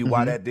explain to you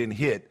why that didn't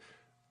hit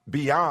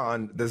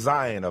beyond the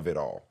Zion of it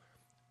all.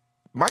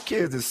 My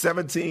kids is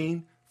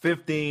 17,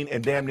 15,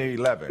 and damn near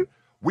 11.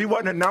 We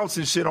wasn't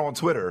announcing shit on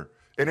Twitter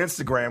and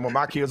Instagram when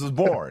my kids was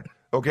born.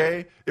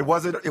 Okay, it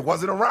wasn't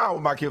around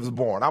when my kid was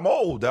born. I'm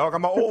old, dog.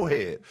 I'm an old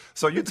head.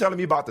 So you're telling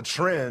me about the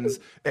trends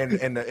and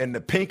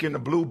the pink and the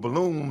blue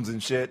balloons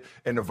and shit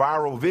and the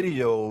viral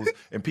videos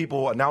and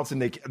people announcing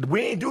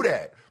we ain't do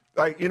that.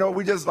 Like,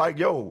 we just like,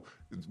 yo,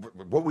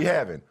 what we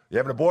having? You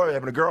having a boy? You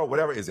having a girl?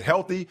 Whatever. Is it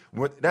healthy?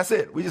 That's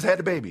it. We just had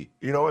the baby.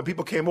 And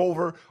people came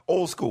over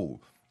old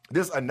school.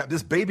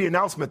 This baby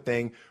announcement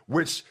thing,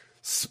 which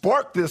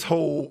sparked this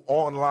whole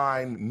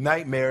online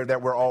nightmare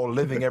that we're all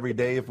living every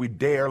day if we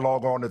dare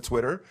log on to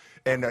Twitter,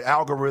 and the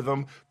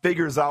algorithm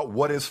figures out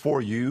what is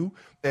for you,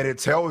 and it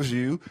tells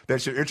you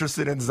that you're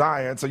interested in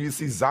Zion. So you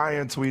see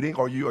Zion tweeting,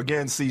 or you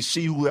again see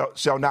she who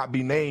shall not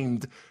be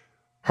named,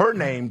 her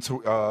name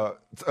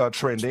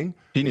trending.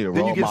 Then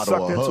you get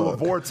sucked into a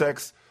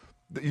vortex.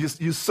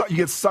 You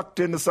get sucked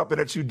into something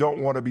that you don't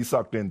want to be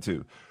sucked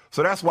into.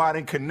 So that's why I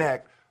didn't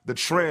connect the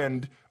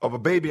trend of a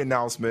baby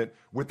announcement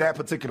with that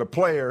particular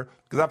player,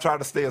 because I've tried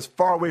to stay as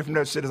far away from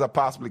that shit as I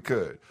possibly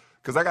could,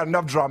 because I got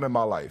enough drama in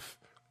my life.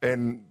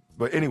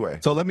 But anyway.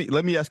 So let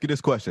me ask you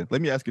this question.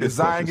 Is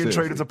Zion getting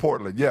traded to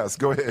Portland? Yes.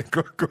 Go ahead.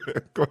 Go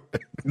ahead.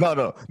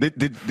 No.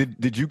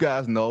 Did you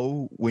guys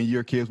know when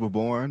your kids were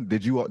born?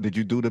 Did you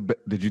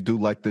do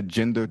like the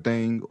gender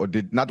thing, or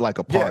not like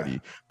a party? Yeah.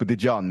 But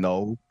did y'all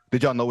know?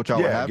 Did y'all know what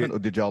y'all were having, or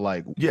did y'all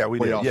like? Yeah, we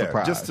did. Y'all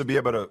surprised? Just to be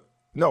able to.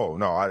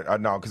 No, I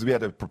know, because we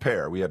had to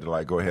prepare. We had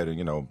to go ahead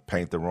and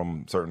paint the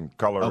room certain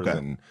colors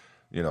and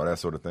that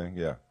sort of thing.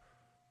 Yeah.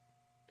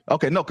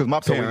 Okay, no, because my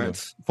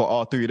parents, for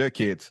all three of their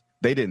kids,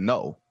 they didn't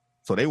know,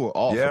 so they were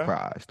all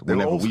surprised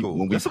whenever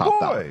when we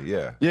popped out.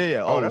 Yeah.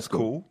 Oh, that's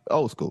cool.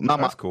 Old school.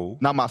 That's cool.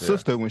 Now my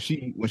sister, when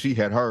she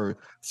had her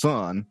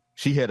son,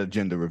 she had a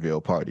gender reveal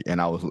party, and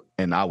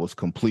I was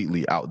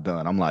completely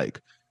outdone. I'm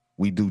like,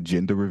 we do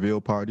gender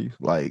reveal parties,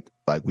 like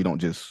we don't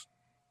just.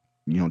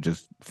 You don't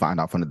just find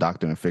out from the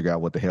doctor and figure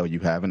out what the hell you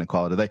having and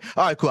call it a day.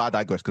 All right, cool. I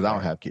digress because I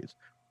don't have kids.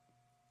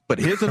 But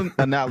here's an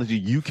analogy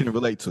you can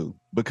relate to,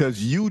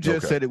 because you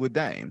just said it with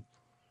Dame.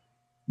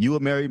 You a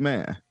married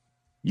man.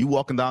 You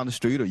walking down the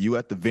street, or you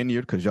at the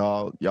vineyard, because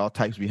y'all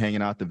types be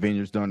hanging out at the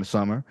vineyards during the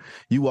summer.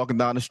 You walking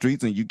down the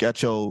streets and you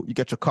got your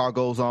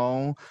cargos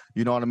on,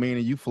 you know what I mean,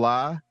 and you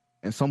fly,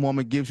 and some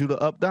woman gives you the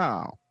up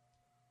down.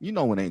 You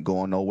know it ain't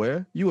going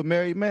nowhere. You a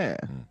married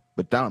man.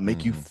 But that'll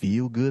make you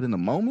feel good in the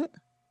moment.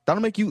 Tell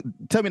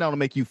me that'll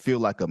make you feel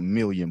like $1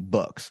 million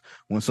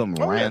when some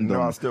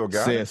random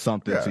says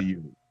something to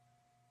you.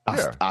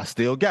 I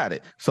still got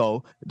it.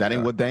 So that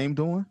ain't what Dame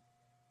doing.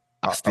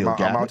 I'm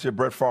out here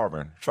Brett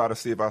Favre. Try to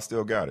see if I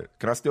still got it.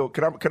 Can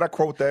I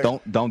quote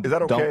that? Don't. Is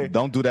that okay?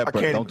 Don't do that,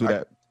 Brett. Don't do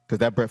that. Because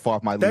that Brett Favre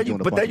might lead you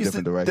in a bunch of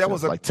different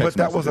directions.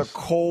 That was a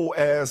cold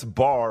ass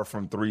bar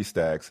from Three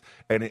Stacks,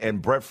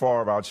 and Brett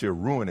Favre out here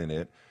ruining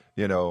it.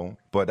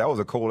 But that was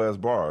a cold ass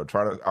bar.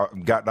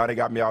 Now they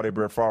got me out there,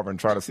 Brett Favre, and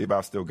trying to see if I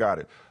still got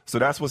it. So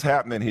that's what's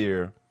happening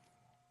here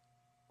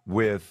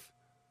with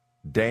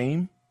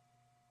Dame.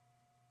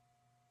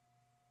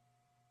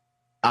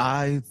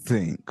 I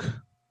think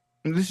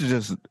this is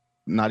just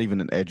not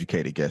even an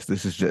educated guess.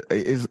 This is just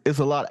it's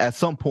a lot. At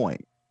some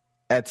point,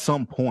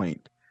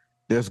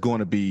 there's going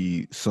to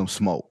be some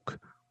smoke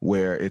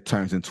where it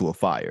turns into a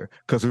fire.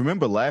 Because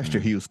remember last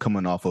year he was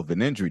coming off of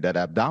an injury, that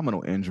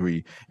abdominal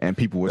injury, and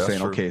people were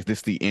saying, okay, is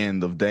this the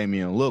end of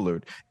Damian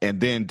Lillard?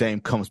 And then Dame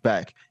comes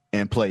back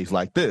and plays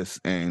like this.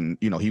 And,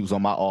 he was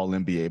on my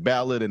All-NBA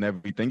ballot and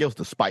everything else,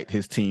 despite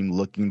his team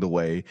looking the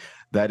way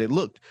that it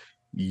looked.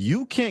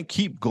 You can't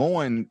keep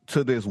going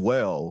to this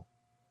well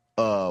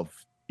of,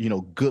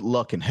 good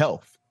luck and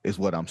health is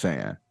what I'm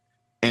saying.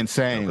 And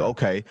saying,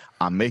 okay,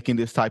 I'm making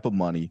this type of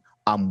money.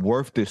 I'm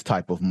worth this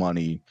type of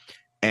money.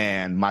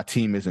 And my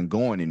team isn't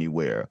going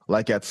anywhere.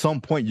 Like, at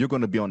some point, you're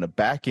going to be on the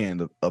back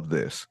end of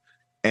this,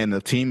 and the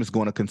team is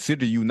going to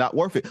consider you not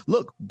worth it.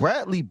 Look,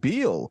 Bradley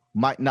Beal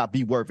might not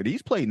be worth it.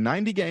 He's played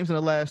 90 games in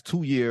the last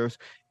 2 years,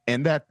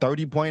 and that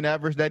 30-point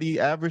average that he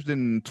averaged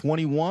in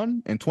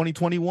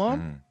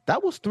 2021,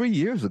 that was 3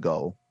 years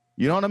ago.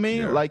 You know what I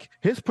mean? Yeah. Like,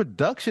 his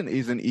production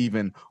isn't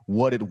even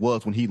what it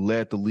was when he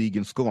led the league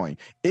in scoring.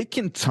 It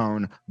can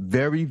turn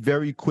very,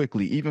 very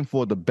quickly, even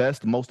for the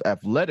best, most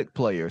athletic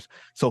players.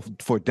 So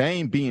for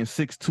Dame being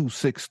 6'2",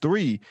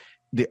 6'3",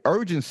 the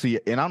urgency,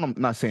 and I'm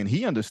not saying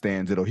he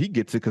understands it or he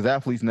gets it because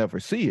athletes never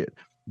see it,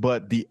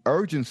 but the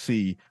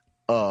urgency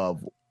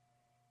of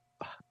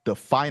the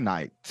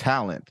finite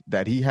talent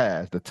that he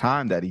has, the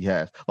time that he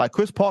has. Like,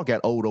 Chris Paul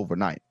got old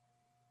overnight.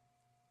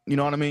 You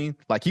know what I mean?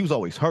 Like, he was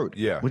always hurt,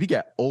 but he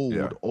got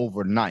old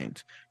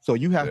overnight. So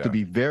you have to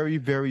be very,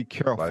 very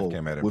careful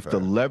with the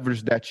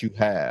leverage that you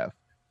have.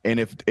 And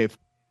if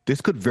this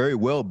could very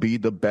well be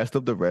the best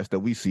of the rest that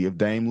we see of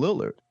Dame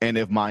Lillard. And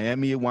if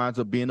Miami winds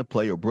up being a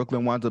play, or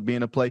Brooklyn winds up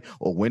being a play,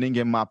 or winning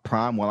in my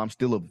prime while I'm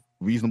still a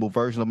reasonable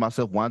version of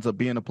myself winds up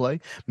being a play,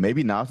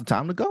 maybe now's the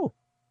time to go.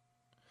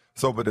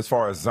 So, but as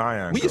far as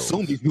Zion goes,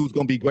 assume these dudes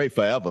going to be great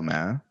forever,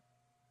 man.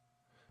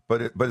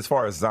 But as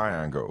far as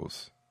Zion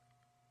goes,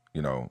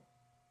 you know,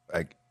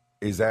 like,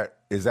 is that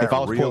if I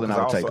was real? Portland,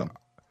 I would take him.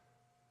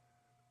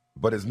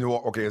 But is New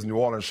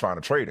Orleans trying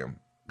to trade him?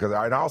 Because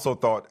I also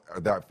thought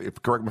that,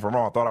 correct me if I'm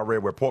wrong, I thought I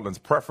read where Portland's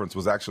preference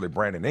was actually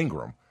Brandon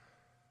Ingram.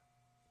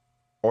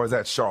 Or is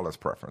that Charlotte's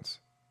preference?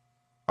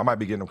 I might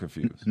be getting them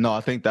confused. No,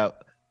 I think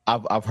that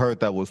I've heard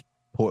that was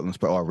Portland's,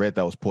 or I read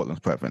that was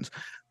Portland's preference.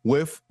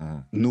 With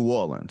New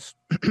Orleans,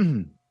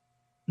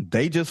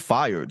 they just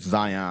fired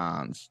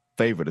Zion's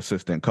favorite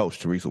assistant coach,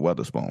 Teresa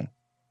Weatherspoon.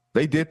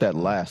 They did that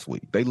last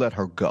week. They let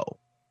her go.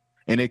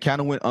 And it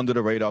kind of went under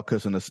the radar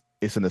because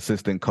it's an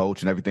assistant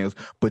coach and everything else.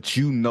 But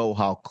you know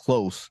how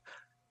close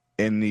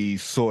in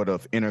these sort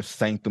of inner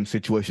sanctum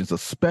situations,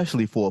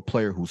 especially for a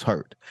player who's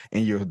hurt.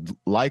 And you're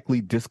likely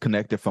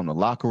disconnected from the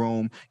locker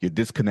room. You're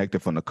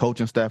disconnected from the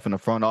coaching staff in the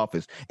front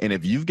office. And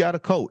if you've got a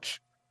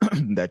coach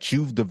that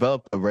you've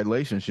developed a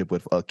relationship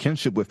with, a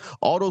kinship with,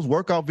 all those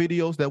workout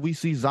videos that we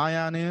see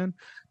Zion in,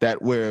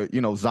 that where,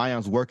 you know,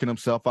 Zion's working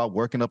himself out,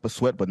 working up a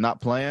sweat, but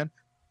not playing,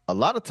 a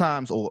lot of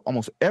times, or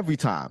almost every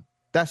time,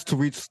 that's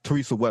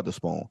Teresa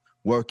Weatherspoon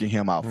working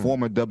him out,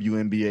 former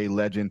WNBA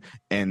legend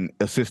and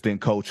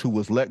assistant coach who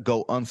was let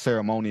go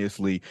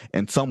unceremoniously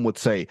and some would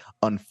say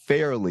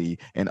unfairly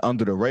and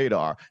under the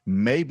radar.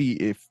 Maybe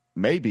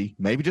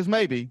just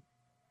maybe,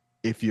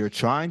 if you're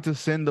trying to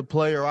send the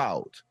player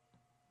out,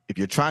 if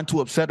you're trying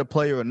to upset a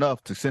player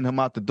enough to send him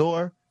out the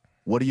door,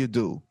 what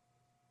do?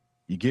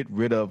 You get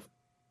rid of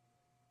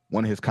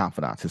one of his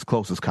confidants, his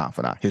closest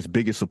confidant, his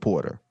biggest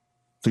supporter,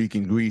 so you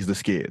can grease the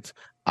skids.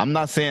 I'm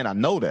not saying I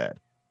know that.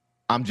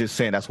 I'm just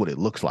saying that's what it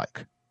looks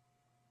like.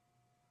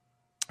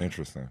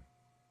 Interesting.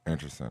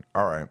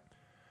 All right.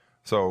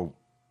 So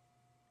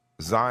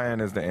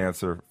Zion is the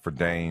answer for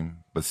Dame,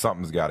 but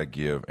something's got to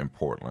give in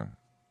Portland.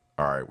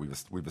 All right,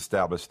 we've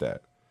established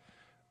that.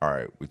 All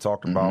right, we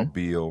talked about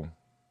Beal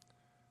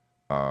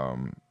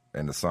and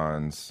the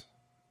Suns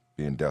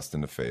being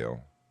destined to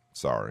fail.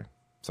 Sorry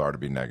to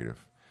be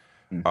negative.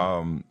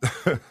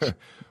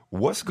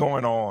 What's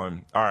going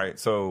on? All right,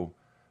 so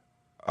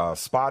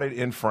spotted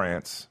in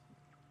France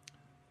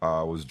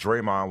was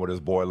Draymond with his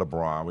boy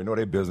LeBron. We know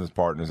they're business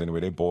partners anyway,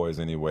 they boys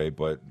anyway,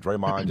 but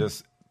Draymond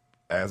just,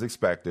 as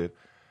expected,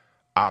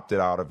 opted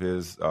out of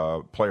his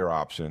player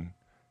option,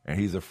 and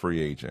he's a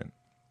free agent.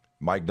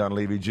 Mike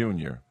Dunleavy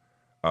Jr.,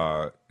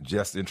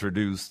 just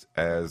introduced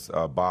as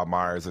Bob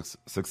Myers'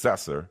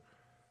 successor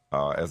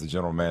as the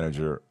general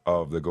manager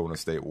of the Golden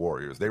State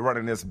Warriors. They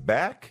running this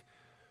back,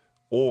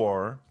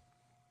 or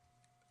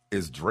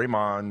is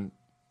Draymond,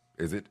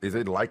 is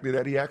it likely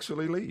that he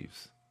actually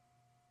leaves?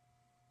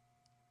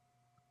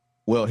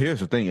 Well, here's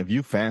the thing. If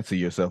you fancy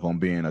yourself on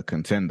being a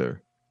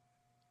contender,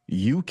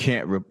 you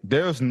can't.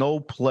 There's no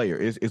player.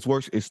 It's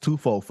worse. It's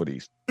twofold for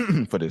these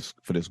for this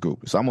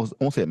group. It's almost,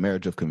 I won't say a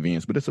marriage of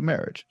convenience, but it's a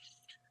marriage.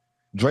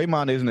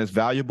 Draymond isn't as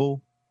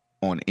valuable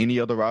on any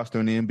other roster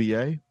in the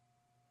NBA,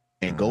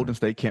 and Golden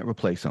State can't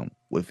replace him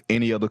with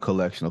any other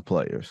collection of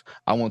players.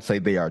 I won't say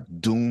they are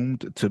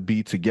doomed to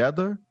be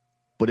together,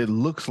 but it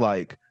looks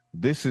like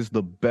this is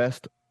the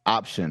best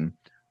option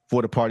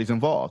for the parties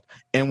involved.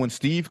 And when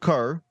Steve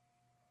Kerr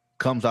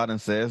comes out and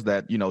says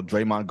that, you know,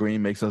 Draymond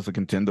Green makes us a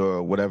contender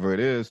or whatever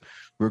it is,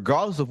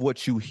 regardless of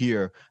what you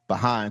hear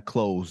behind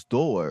closed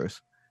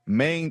doors,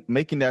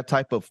 making that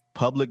type of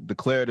public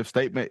declarative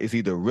statement is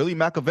either really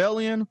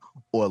Machiavellian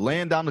or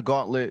laying down the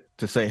gauntlet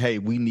to say, hey,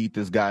 we need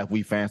this guy if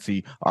we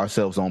fancy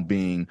ourselves on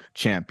being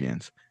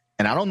champions.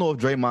 And I don't know if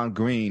Draymond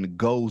Green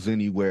goes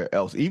anywhere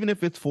else, even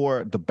if it's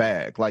for the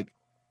bag. Like,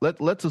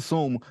 let's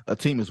assume a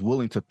team is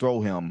willing to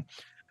throw him,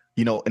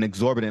 you know, an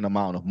exorbitant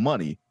amount of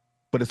money,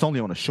 but it's only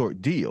on a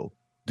short deal.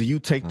 Do you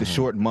take the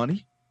short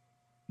money,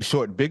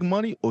 short big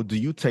money, or do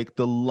you take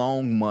the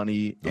long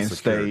money and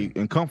stay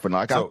in comfort?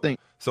 Like, I think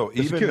so.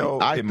 Even though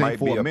it might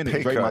be a minute,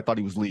 pay cut, Draymond thought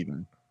he was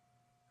leaving.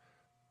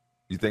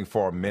 You think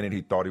for a minute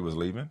he thought he was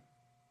leaving?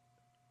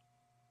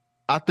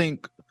 I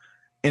think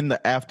in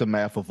the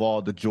aftermath of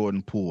all the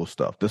Jordan Poole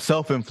stuff, the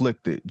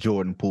self-inflicted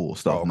Jordan Poole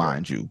stuff,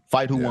 mind you,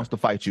 fight who wants to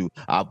fight you.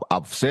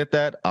 I've said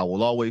that. I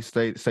will always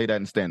say that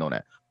and stand on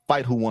that.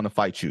 Fight who want to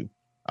fight you.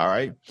 All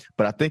right.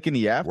 But I think in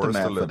the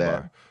aftermath of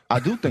that,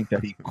 I do think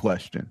that he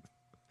questioned.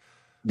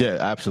 Yeah,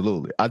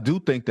 absolutely. I do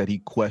think that he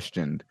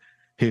questioned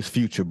his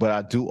future, but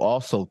I do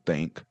also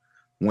think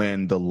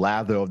when the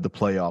lather of the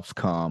playoffs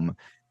come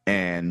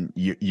and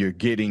you're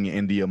getting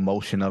in the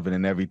emotion of it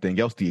and everything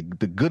else, the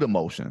good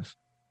emotions,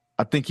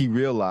 I think he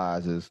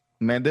realizes,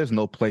 man, there's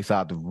no place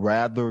I'd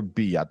rather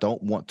be. I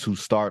don't want to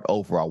start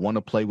over. I want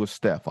to play with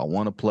Steph. I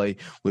want to play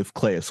with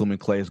Clay, assuming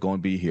Clay is going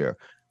to be here.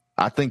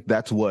 I think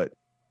that's what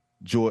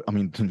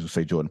Jordan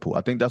Poole.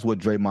 I think that's what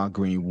Draymond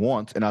Green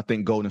wants, and I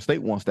think Golden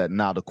State wants that.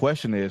 Now, the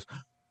question is,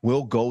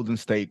 will Golden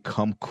State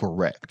come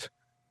correct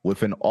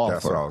with an offer?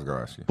 That's what I was going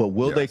to ask you. But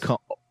will they come,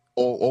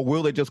 or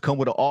will they just come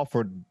with an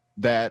offer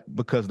that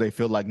because they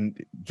feel like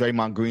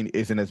Draymond Green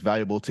isn't as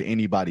valuable to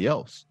anybody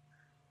else?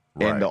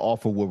 Right. And the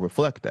offer will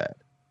reflect that.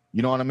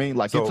 You know what I mean?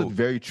 Like, it's a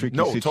very tricky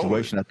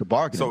situation at the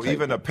bargaining table.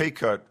 Even a pay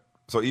cut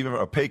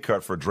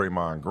for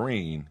Draymond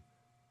Green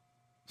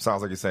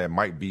sounds like you're saying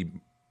might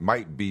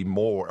be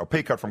more. A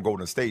pay cut from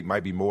Golden State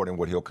might be more than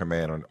what he'll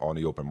command on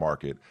the open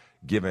market,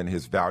 given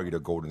his value to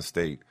Golden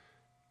State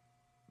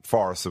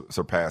far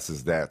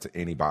surpasses that to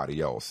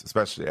anybody else,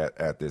 especially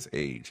at this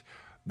age.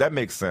 That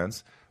makes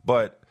sense.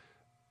 But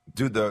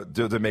do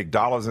they make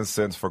dollars and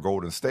cents for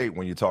Golden State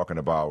when you're talking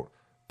about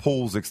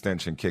Poole's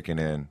extension kicking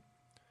in,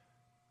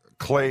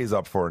 Clay's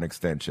up for an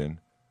extension,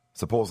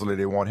 supposedly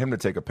they want him to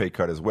take a pay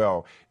cut as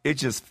well? It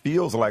just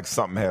feels like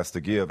something has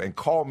to give. And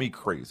call me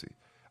crazy,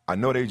 I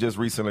know they just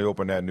recently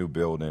opened that new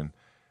building.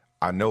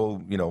 I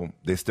know,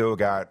 they still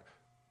got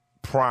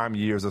prime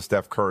years of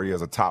Steph Curry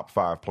as a top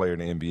 5 player in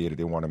the NBA that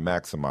they want to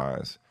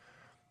maximize.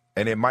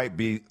 And it might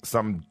be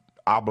some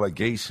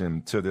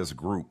obligation to this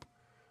group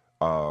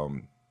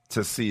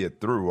to see it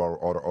through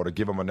or to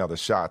give them another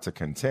shot to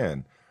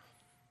contend.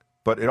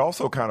 But it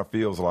also kind of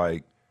feels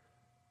like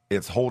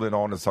it's holding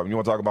on to something. You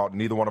want to talk about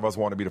neither one of us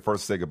want to be the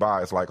first to say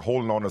goodbye. It's like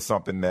holding on to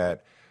something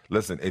that,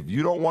 listen, if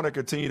you don't want to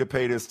continue to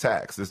pay this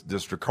tax,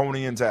 this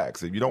draconian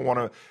tax, if you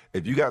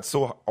got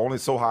only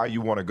so high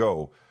you want to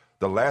go,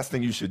 the last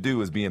thing you should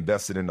do is be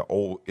investing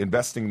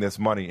this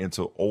money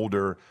into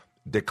older,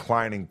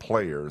 declining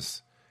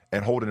players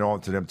and holding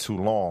on to them too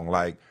long.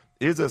 Like,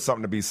 is there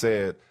something to be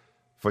said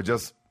for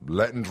just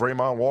letting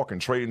Draymond walk and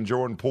trading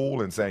Jordan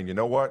Poole and saying, you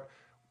know what,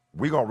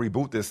 we're going to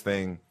reboot this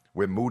thing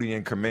with Moody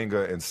and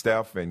Kuminga and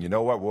Steph, and you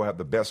know what, we'll have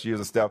the best years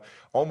of Steph,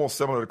 almost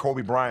similar to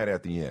Kobe Bryant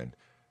at the end,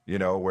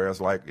 where it's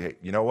like, hey,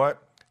 you know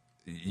what,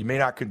 you may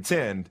not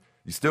contend,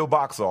 you still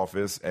box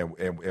office, and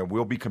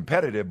we'll be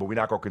competitive, but we're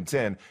not going to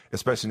contend,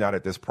 especially not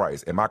at this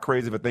price. Am I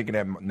crazy for thinking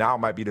that now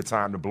might be the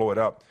time to blow it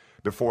up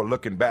before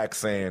looking back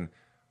saying,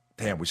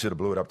 damn, we should have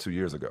blew it up 2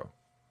 years ago?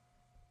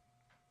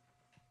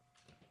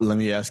 Let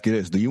me ask you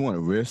this. Do you want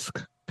to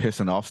risk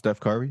pissing off Steph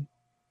Curry?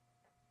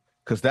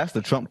 Because that's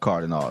the trump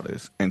card in all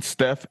this. And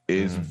Steph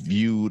is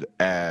viewed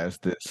as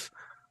this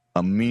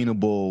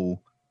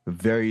amenable,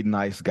 very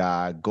nice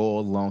guy, go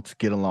along to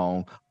get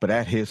along. But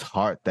at his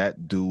heart,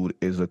 that dude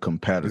is a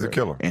competitor. He's a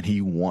killer. And he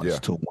wants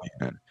to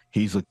win.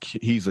 He's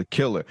a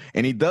killer.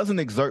 And he doesn't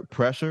exert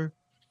pressure,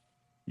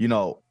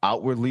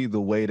 outwardly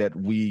the way that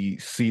we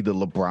see the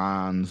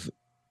LeBrons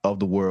of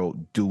the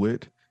world do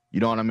it.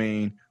 You know what I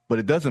mean? But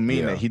it doesn't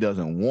mean that he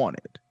doesn't want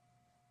it.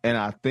 And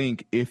I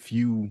think if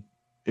you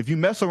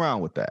mess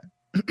around with that,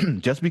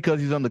 just because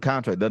he's under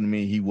contract doesn't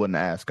mean he wouldn't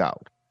ask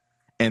out.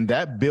 And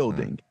that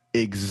building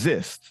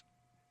exists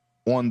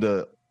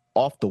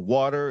off the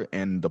water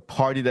and the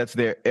party that's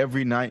there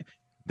every night.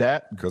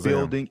 That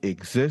building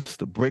exists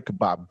brick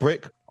by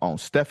brick on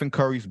Stephen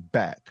Curry's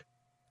back.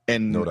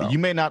 And you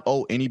may not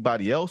owe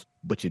anybody else,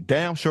 but you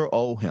damn sure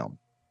owe him.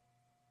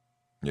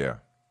 Yeah.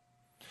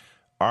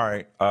 All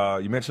right.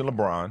 You mentioned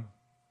LeBron.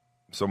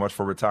 So much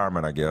for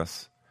retirement, I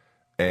guess.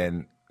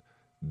 And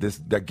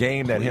the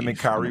game that him and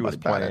Kyrie was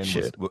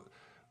playing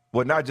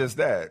well, not just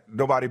that.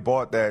 Nobody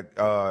bought that.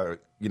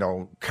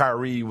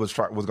 Kyrie was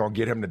going to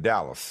get him to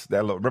Dallas.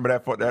 Remember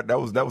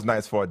that was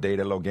nice for a day.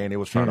 That little game they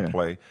was trying to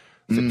play,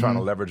 trying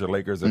to leverage the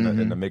Lakers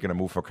into making a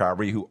move for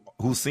Kyrie,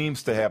 who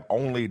seems to have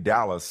only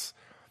Dallas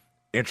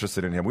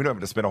interested in him. We don't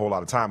have to spend a whole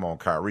lot of time on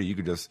Kyrie. You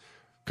could just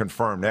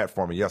confirm that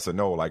for me, yes or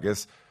no. Like,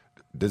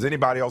 does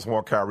anybody else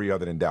want Kyrie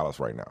other than Dallas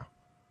right now?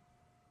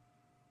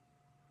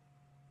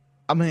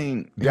 I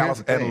mean,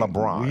 Dallas and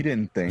LeBron. We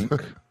didn't think.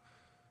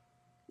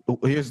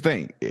 Here's the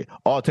thing.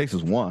 All it takes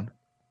is one,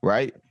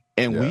 right?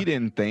 And we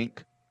didn't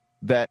think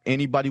that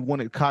anybody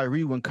wanted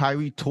Kyrie when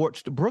Kyrie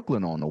torched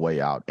Brooklyn on the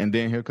way out. And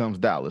then here comes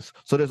Dallas.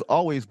 So there's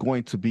always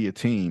going to be a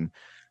team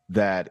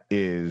that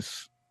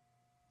is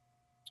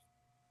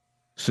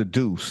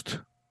seduced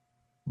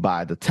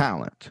by the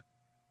talent.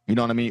 You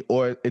know what I mean?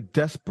 Or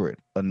desperate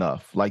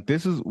enough. Like,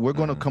 we're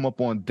going to come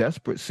up on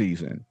desperate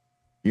season,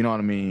 you know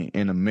what I mean,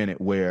 in a minute,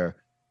 where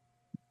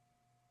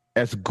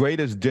as great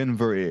as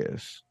Denver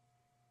is,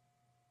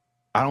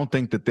 I don't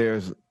think that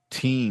there's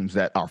teams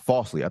that are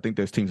falsely. I think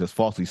there's teams that's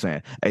falsely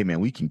saying, hey, man,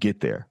 we can get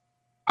there.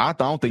 I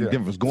don't think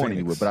Denver's going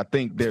anywhere, but I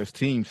think there's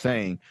teams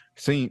saying,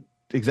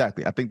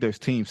 exactly. I think there's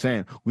teams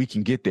saying we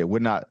can get there. We're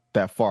not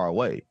that far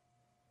away.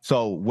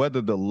 So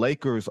whether the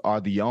Lakers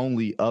are the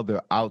only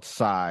other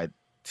outside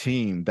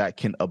team that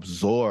can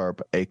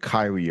absorb a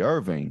Kyrie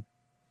Irving,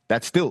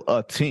 that's still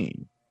a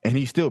team. And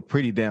he's still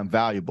pretty damn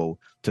valuable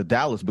to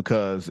Dallas,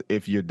 because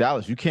if you're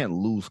Dallas, you can't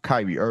lose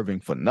Kyrie Irving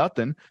for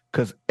nothing,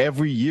 because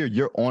every year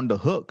you're on the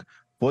hook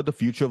for the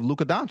future of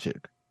Luka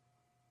Doncic.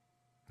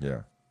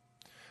 Yeah.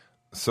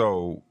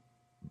 So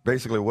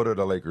basically what do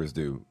the Lakers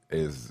do?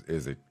 Is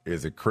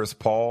it Chris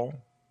Paul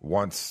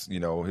once,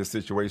 his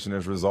situation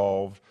is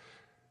resolved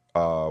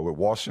with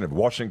Washington? If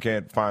Washington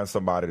can't find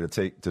somebody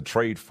to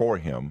trade for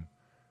him,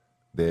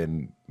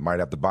 then might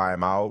have to buy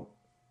him out.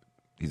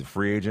 He's a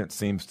free agent,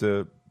 seems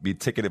to be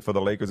ticketed for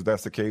the Lakers if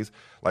that's the case.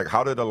 Like,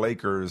 how did the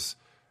Lakers,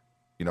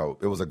 it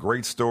was a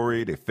great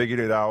story. They figured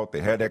it out.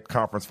 They had that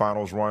conference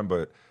finals run,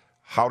 but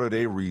how do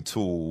they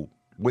retool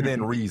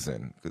within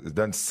reason? It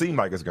doesn't seem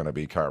like it's going to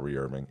be Kyrie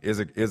Irving. Is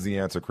the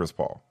answer Chris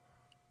Paul?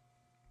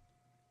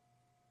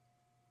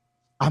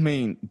 I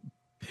mean,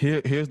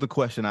 here's the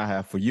question I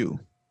have for you.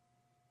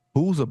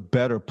 Who's a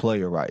better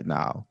player right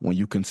now when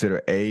you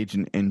consider age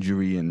and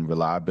injury and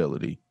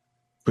reliability,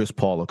 Chris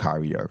Paul or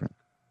Kyrie Irving?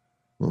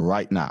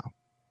 Right now.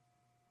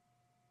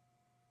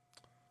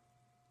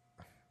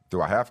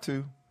 Do I have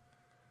to?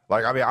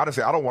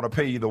 Honestly, I don't want to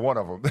pay either one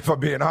of them, if I'm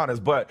being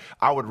honest, but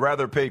I would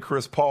rather pay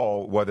Chris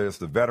Paul, whether it's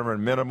the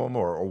veteran minimum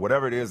or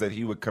whatever it is that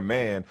he would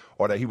command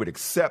or that he would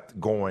accept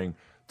going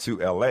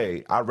to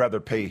L.A. I'd rather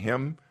pay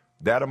him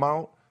that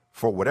amount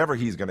for whatever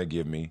he's going to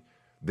give me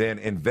than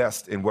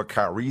invest in what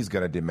Kyrie's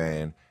going to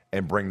demand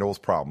and bring those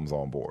problems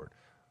on board.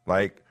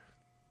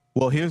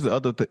 Well, here's the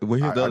other thing.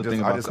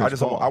 About Chris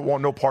Paul. I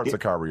want no parts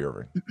of Kyrie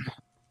Irving.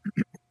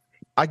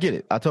 I get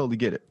it. I totally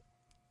get it.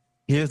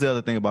 Here's the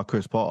other thing about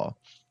Chris Paul.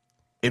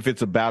 If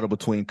it's a battle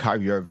between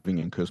Kyrie Irving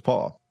and Chris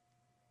Paul,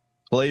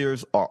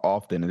 players are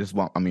often, and this is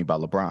what I mean by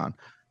LeBron,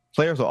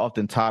 players are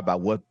often tied by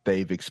what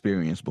they've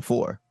experienced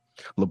before.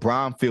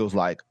 LeBron feels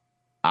like,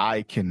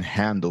 I can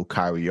handle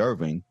Kyrie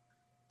Irving,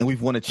 and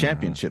we've won a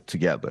championship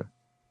together.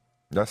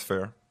 That's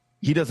fair.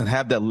 He doesn't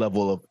have that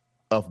level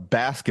of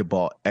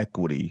basketball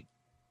equity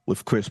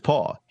with Chris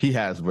Paul. He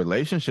has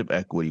relationship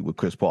equity with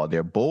Chris Paul.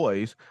 They're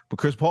boys, but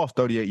Chris Paul's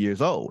 38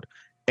 years old.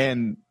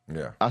 And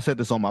I said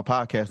this on my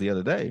podcast the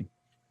other day.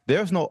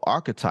 There's no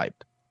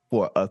archetype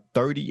for a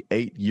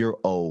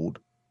 38-year-old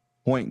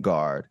point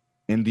guard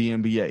in the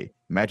NBA.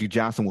 Magic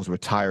Johnson was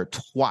retired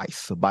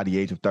twice by the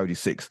age of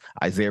 36.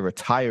 Isaiah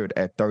retired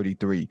at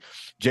 33.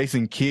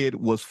 Jason Kidd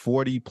was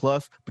 40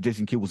 plus, but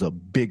Jason Kidd was a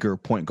bigger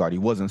point guard. He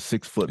wasn't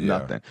 6 foot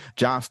nothing.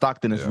 John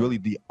Stockton is really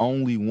the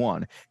only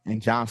one.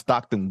 And John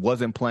Stockton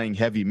wasn't playing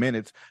heavy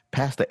minutes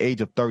past the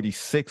age of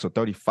 36 or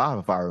 35,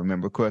 if I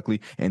remember correctly.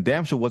 And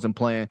damn sure wasn't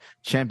playing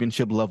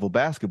championship level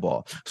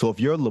basketball. So if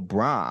you're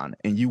LeBron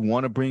and you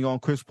want to bring on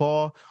Chris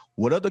Paul,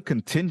 what other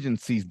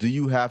contingencies do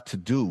you have to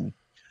do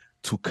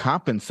to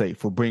compensate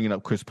for bringing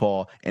up Chris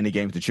Paul in the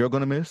games that you're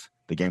going to miss,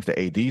 the games that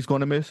AD is going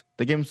to miss,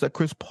 the games that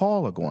Chris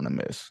Paul are going to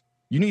miss?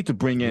 You need to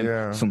bring in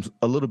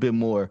a little bit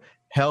more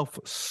health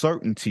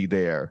certainty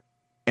there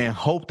and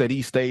hope that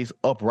he stays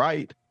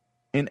upright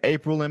in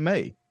April and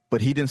May.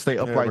 But he didn't stay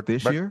upright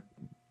this year.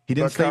 He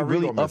didn't stay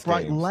really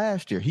upright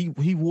last year.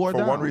 He wore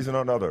down. For one reason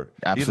or another.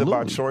 Absolutely.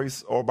 Either by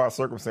choice or by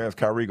circumstance,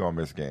 Kyrie going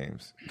to miss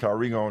games.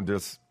 Kyrie going to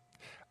just...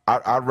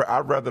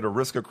 I'd rather the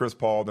risk of Chris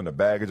Paul than the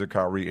baggage of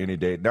Kyrie any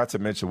day, not to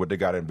mention what they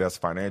got to invest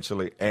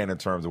financially and in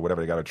terms of whatever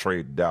they got to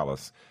trade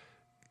Dallas,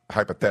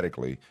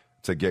 hypothetically,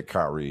 to get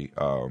Kyrie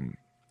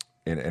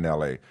in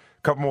L.A.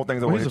 Couple more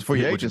things. He's a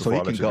free agent, so he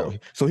can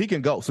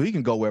go. So he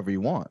can go wherever he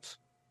wants.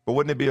 But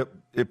wouldn't it be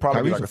it'd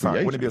probably be like a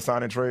sign? Wouldn't it be a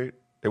sign and trade?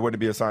 It wouldn't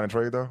be a sign and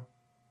trade, though?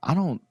 I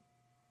don't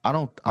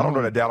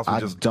know that Dallas would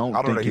just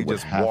I don't think he'd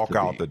just walk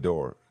out the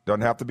door.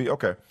 Doesn't have to be?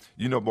 Okay.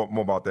 You know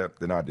more about that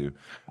than I do.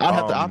 I'd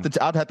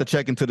have to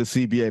check into the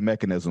CBA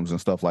mechanisms and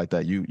stuff like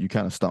that. You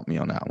kind of stumped me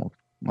on that one.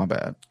 My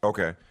bad.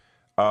 Okay.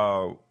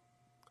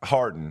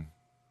 Harden.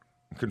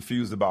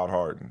 Confused about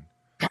Harden.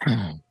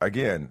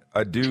 Again,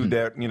 a dude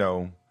that,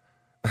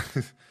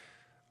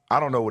 I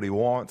don't know what he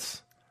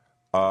wants.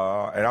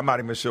 And I'm not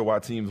even sure why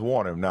teams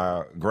want him.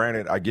 Now,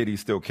 granted, I get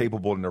he's still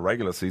capable in the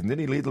regular season.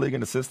 Didn't he lead the league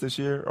in assists this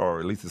year, or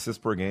at least assists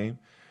per game?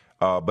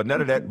 But none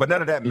of that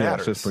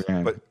matters.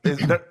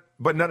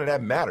 But none of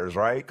that matters,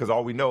 right? Because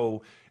all we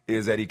know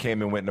is that he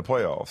came and went in the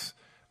playoffs.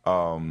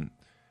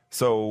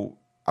 So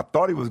I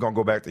thought he was going to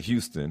go back to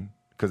Houston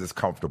because it's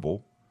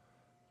comfortable.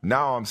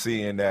 Now I'm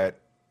seeing that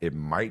it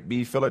might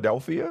be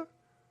Philadelphia.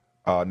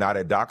 Now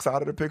that Doc's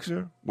out of the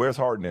picture, where's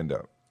Harden end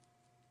up?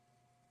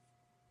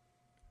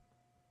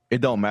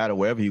 It don't matter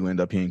wherever you end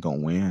up, he ain't going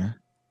to win.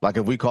 Like,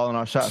 if we calling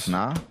our shots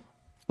now,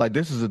 like,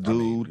 this is a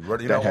dude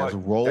that has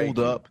rolled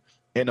up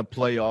in the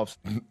playoffs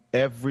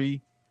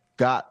every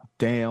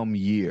goddamn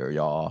year,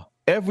 y'all.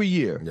 Every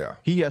year.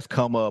 He has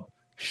come up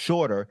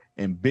shorter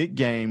in big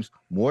games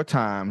more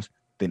times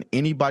than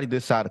anybody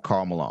this side of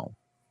Karl Malone.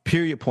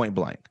 Period, point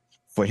blank.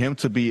 For him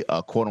to be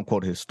a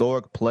quote-unquote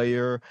historic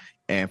player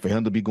and for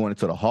him to be going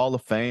into the Hall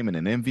of Fame and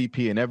an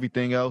MVP and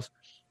everything else,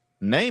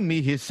 name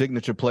me his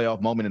signature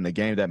playoff moment in the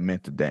game that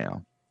meant the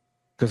damn.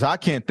 Because I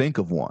can't think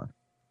of one.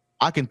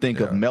 I can think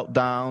of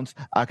meltdowns.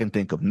 I can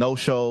think of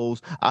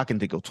no-shows. I can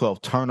think of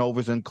 12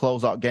 turnovers in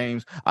closeout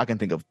games. I can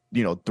think of,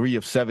 3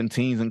 of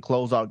 17s in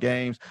closeout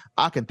games.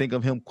 I can think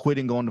of him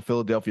quitting on the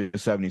Philadelphia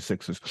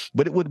 76ers.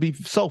 But it would be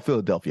so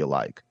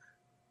Philadelphia-like,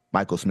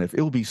 Michael Smith.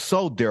 It would be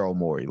so Daryl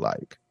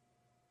Morey-like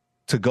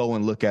to go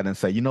and look at it and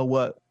say, you know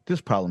what? This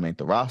problem ain't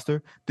the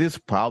roster. This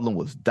problem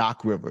was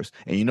Doc Rivers.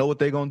 And you know what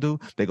they're going to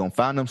do? They're going to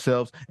find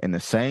themselves in the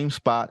same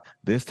spot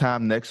this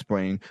time next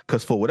spring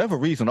because for whatever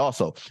reason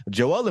also,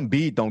 Joel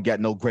Embiid don't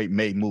get no great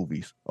made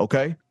movies,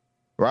 okay?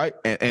 Right?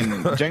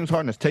 And James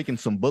Harden has taken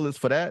some bullets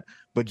for that,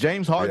 but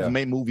James Harden's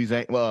made movies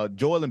ain't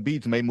Joel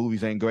Embiid's made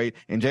movies ain't great,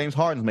 and James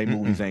Harden's made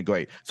movies ain't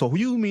great. So who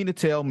you mean to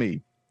tell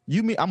me,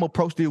 I'm going to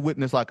approach the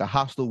witness like a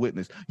hostile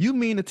witness. You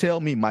mean to tell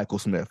me, Michael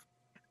Smith,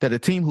 that a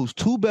team whose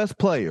 2 best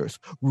players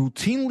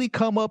routinely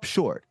come up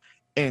short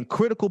in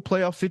critical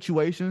playoff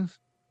situations,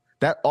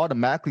 that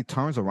automatically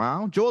turns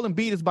around? Joel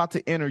Embiid is about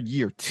to enter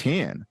year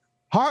 10.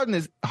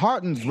 Harden's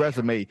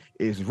resume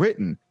is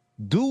written.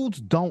 Dudes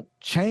don't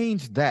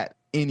change that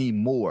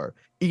anymore.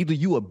 Either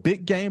you a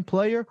big game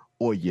player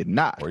or you're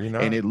not.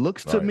 And it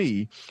looks to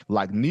me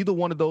like neither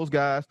one of those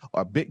guys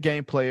are big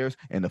game players,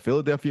 and the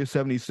Philadelphia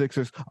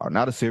 76ers are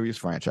not a serious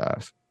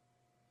franchise.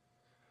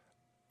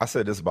 I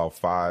said this about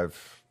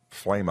 5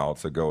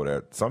 flameouts ago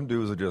that some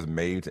dudes are just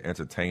made to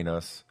entertain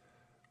us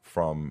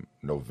from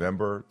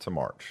November to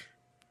March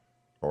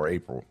or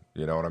April.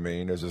 You know what I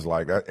mean? It's just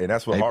like that. And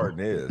that's what Harden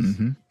is.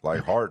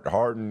 Like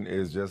Harden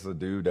is just a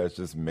dude that's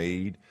just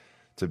made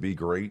to be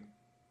great,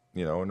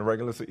 in the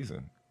regular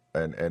season.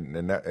 And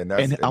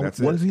that's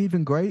was he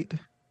even great?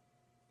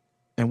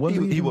 And was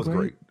he was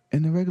great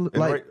in the regular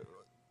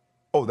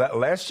that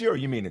last year, or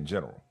you mean in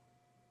general?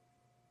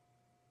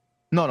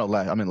 No,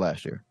 I mean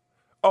last year.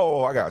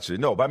 Oh, I got you.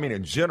 No, but I mean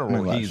in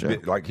general, he's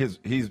been, like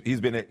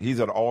he's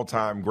an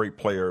all-time great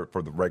player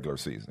for the regular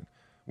season.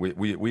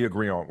 We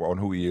agree on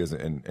who he is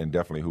and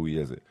definitely who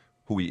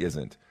he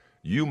isn't.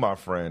 You, my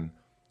friend,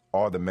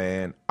 are the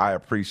man. I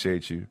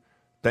appreciate you.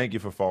 Thank you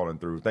for following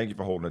through. Thank you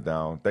for holding it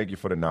down. Thank you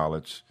for the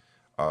knowledge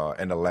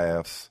and the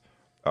laughs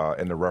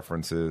and the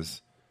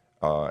references.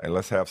 And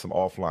let's have some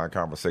offline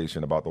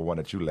conversation about the one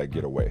that you let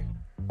get away.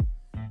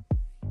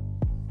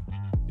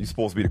 You're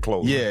supposed to be the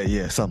closer.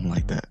 Yeah, something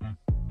like that.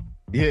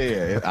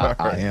 Yeah,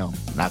 I am.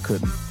 And I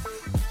couldn't.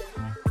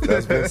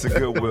 That's Vincent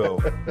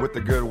Goodwill with the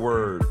good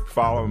word.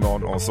 Follow him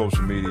on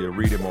social media.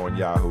 Read him on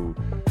Yahoo.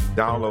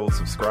 Download,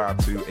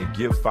 subscribe to, and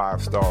give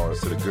 5 stars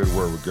to the Good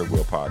Word with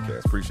Goodwill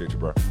podcast. Appreciate you,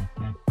 bro.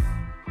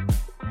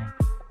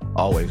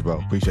 Always, bro.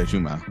 Appreciate you,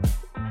 man.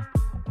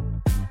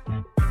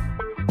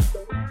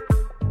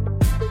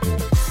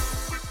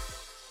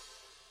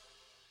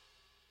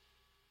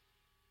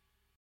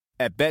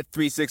 At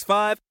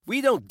Bet365,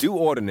 we don't do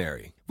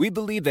ordinary. We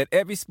believe that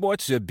every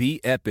sport should be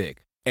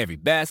epic. Every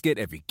basket,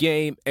 every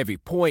game, every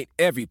point,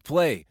 every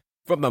play.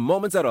 From the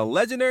moments that are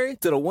legendary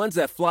to the ones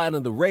that fly under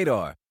the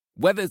radar.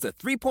 Whether it's a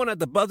 3-pointer at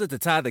the buzzer to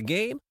tie the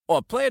game or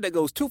a player that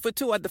goes 2 for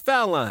 2 at the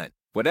foul line.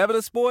 Whatever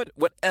the sport,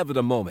 whatever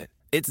the moment.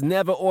 It's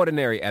never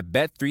ordinary at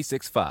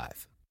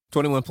Bet365.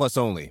 21 plus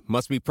only.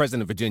 Must be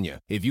present in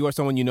Virginia. If you or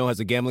someone you know has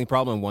a gambling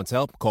problem and wants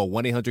help, call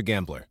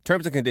 1-800-GAMBLER.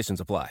 Terms and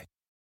conditions apply.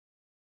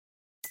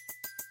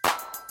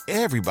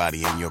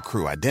 Everybody in your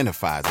crew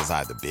identifies as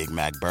either Big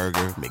Mac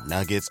Burger,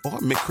 McNuggets, or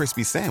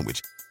McCrispy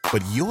Sandwich.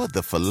 But you're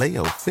the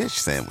Filet-O-Fish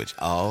Sandwich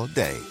all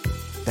day.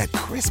 That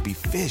crispy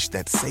fish,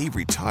 that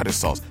savory tartar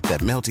sauce,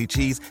 that melty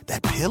cheese,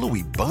 that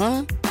pillowy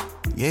bun.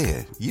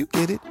 Yeah, you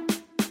get it.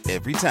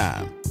 Every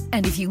time.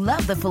 And if you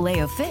love the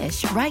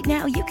Filet-O-Fish, right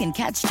now you can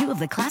catch 2 of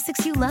the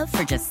classics you love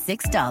for just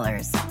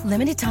 $6.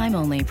 Limited time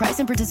only. Price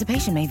and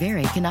participation may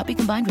vary. Cannot be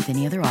combined with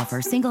any other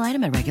offer. Single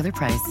item at regular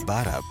price.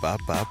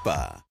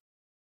 Ba-da-ba-ba-ba.